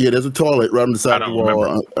 So yeah, there's a toilet right on the side of the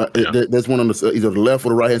wall. There's one on the either the left or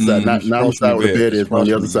the right hand side, not on the side where the bed is, but on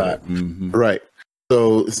the other side. Right.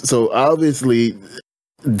 So obviously,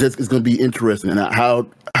 this is going to be interesting. And how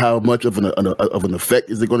much of an effect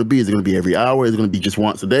is it going to be? Is it going to be every hour? Is it going to be just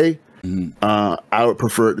once a day? I would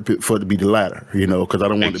prefer for it to be the latter, because I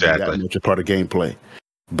don't want it to be that much a part of gameplay.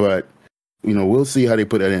 But we'll see how they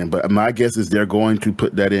put that in. But my guess is they're going to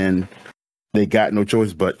put that in. They got no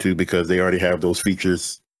choice but to, because they already have those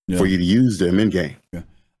features for you to use them in game. Yeah.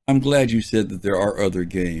 I'm glad you said that there are other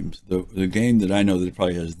games. The game that I know that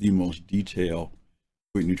probably has the most detail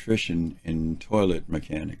with nutrition and toilet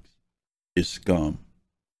mechanics is Scum.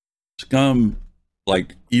 Scum,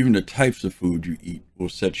 like even the types of food you eat will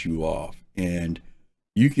set you off. And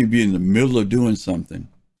you can be in the middle of doing something,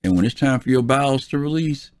 and when it's time for your bowels to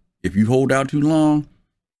release, if you hold out too long,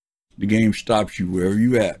 the game stops you wherever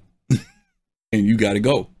you at. And you got to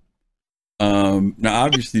go. Now,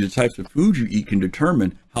 obviously, the types of food you eat can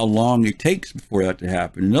determine how long it takes before that to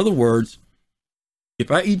happen. In other words,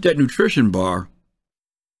 if I eat that nutrition bar,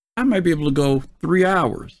 I might be able to go 3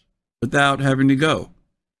 hours without having to go.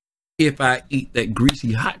 If I eat that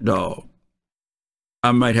greasy hot dog,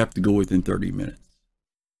 I might have to go within 30 minutes.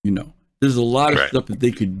 There's a lot of stuff that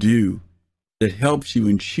they could do that helps you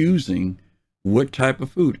in choosing what type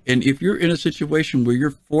of food. And if you're in a situation where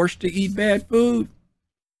you're forced to eat bad food,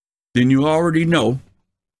 then you already know,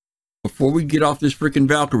 before we get off this freaking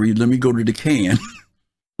Valkyrie, let me go to the can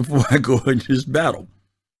before I go into this battle.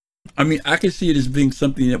 I mean, I can see it as being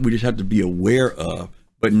something that we just have to be aware of,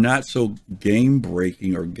 but not so game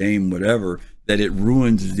breaking or game whatever that it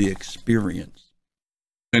ruins the experience.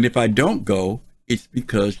 And if I don't go, it's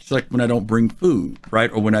because it's like when I don't bring food,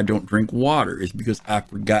 right? Or when I don't drink water, it's because I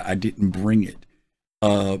forgot I didn't bring it.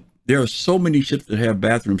 There are so many ships that have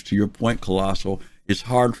bathrooms, to your point, Colossal. It's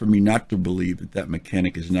hard for me not to believe that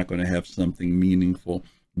mechanic is not going to have something meaningful.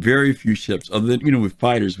 Very few ships, other than, with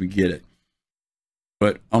fighters, we get it.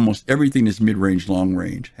 But almost everything that's mid-range,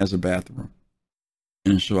 long-range has a bathroom.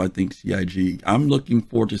 And so I think CIG, I'm looking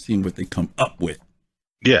forward to seeing what they come up with.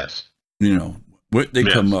 Yes. What they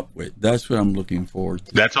come up with. That's what I'm looking forward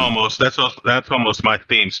to. That's almost my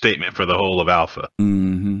theme statement for the whole of Alpha,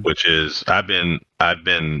 which is I've been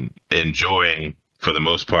enjoying, for the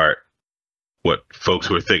most part, what folks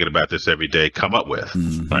who are thinking about this every day come up with,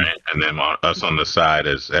 right? And then us on the side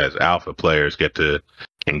as alpha players get to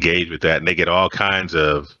engage with that, and they get all kinds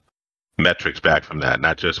of metrics back from that,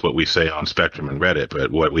 not just what we say on Spectrum and Reddit,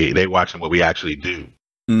 but they watching what we actually do,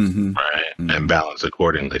 right? And balance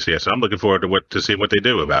accordingly. So so I'm looking forward to see what they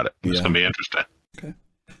do about it. It's gonna be interesting. Okay.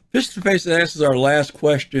 Fist to Face asks our last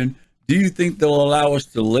question: do you think they'll allow us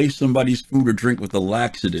to lace somebody's food or drink with a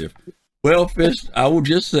laxative? Well, Fist, I will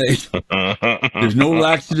just say there's no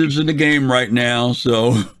laxatives in the game right now,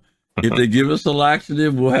 so if they give us a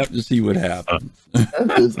laxative, we'll have to see what happens.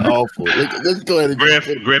 That is awful. Let's go ahead and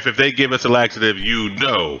Griff, if they give us a laxative,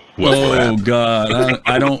 what will happen. Oh, God.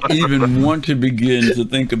 I don't even want to begin to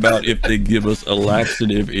think about if they give us a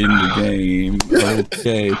laxative in the game.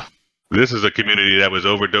 Okay. This is a community that was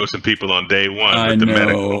overdosing people on day one I with the know,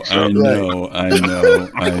 medical. So.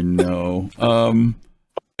 I know.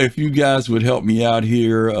 If you guys would help me out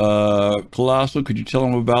here, Colossal, could you tell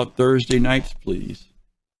them about Thursday nights, please?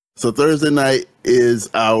 So Thursday night is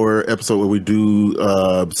our episode where we do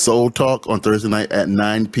Soul Talk on Thursday night at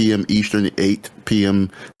 9 p.m. Eastern, 8 p.m.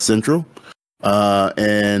 Central.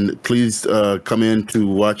 And please come in to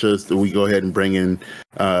watch us. We go ahead and bring in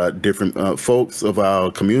different folks of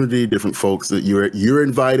our community, different folks that you're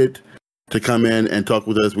invited to come in and talk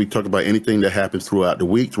with us. We talk about anything that happens throughout the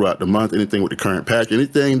week, throughout the month, anything with the current patch,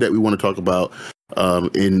 anything that we want to talk about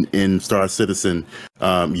in Star Citizen.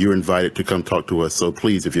 You're invited to come talk to us. So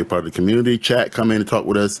please, if you're part of the community, come in and talk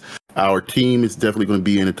with us. Our team is definitely going to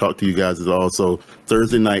be in and talk to you guys as well. So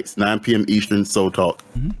Thursday nights, 9 p.m. Eastern, Soul Talk.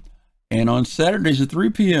 And on Saturdays at 3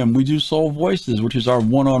 p.m., we do Soul Voices, which is our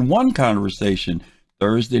one-on-one conversation.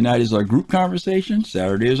 Thursday night is our group conversation.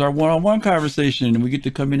 Saturday is our one-on-one conversation. And we get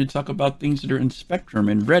to come in and talk about things that are in Spectrum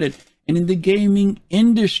and Reddit and in the gaming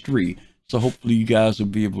industry. So hopefully you guys will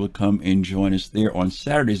be able to come and join us there on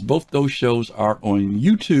Saturdays. Both those shows are on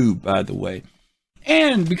YouTube, by the way.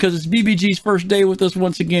 And because it's BBG's first day with us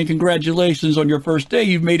once again, congratulations on your first day.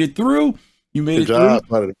 You've made it through. You made Good it job,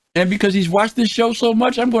 through. buddy. And because he's watched this show so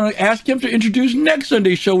much, I'm going to ask him to introduce next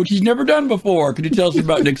Sunday's show, which he's never done before. Could you tell us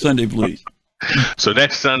about next Sunday, please? So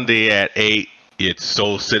next Sunday at 8, it's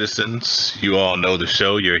Soul Citizens. You all know the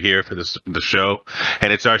show. You're here for the show.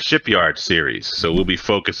 And it's our Shipyard series. So we'll be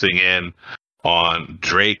focusing in on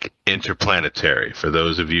Drake Interplanetary. For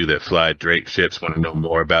those of you that fly Drake ships, want to know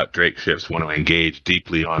more about Drake ships, want to engage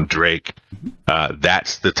deeply on Drake,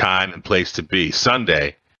 that's the time and place to be.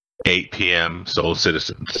 Sunday, 8 p.m. Soul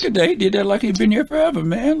Citizens. Look at that. He did that like he'd been here forever,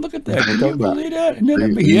 man. Look at that. Can you believe that? And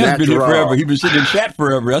then, he He's has been here natural. forever. He's been sitting in chat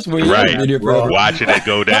forever. That's where he has been here forever. Watching it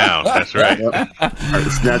go down. That's right.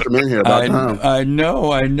 Snatch them in here about time. I know.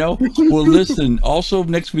 Well, listen, also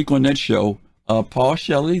next week on that show, Paul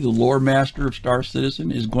Shelley, the lore master of Star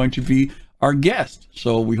Citizen, is going to be our guest.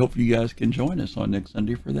 So we hope you guys can join us on next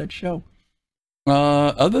Sunday for that show.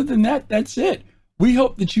 Other than that, that's it. We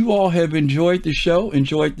hope that you all have enjoyed the show,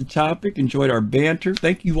 enjoyed the topic, enjoyed our banter.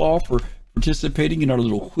 Thank you all for participating in our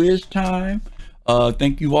little quiz time.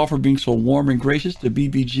 Thank you all for being so warm and gracious to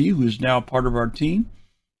BBG, who is now part of our team.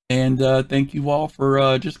 And thank you all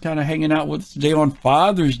for just kind of hanging out with us today on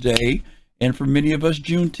Father's Day. And for many of us,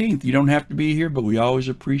 Juneteenth. You don't have to be here, but we always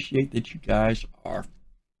appreciate that you guys are.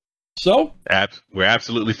 So we're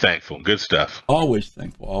absolutely thankful. Good stuff. Always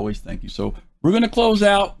thankful. Always thank you. So we're going to close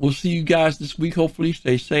out. We'll see you guys this week. Hopefully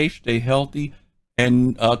stay safe, stay healthy.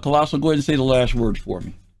 And Colossal, go ahead and say the last words for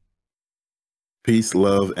me. Peace,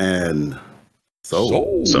 love, and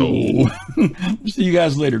soul. See you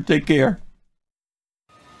guys later. Take care.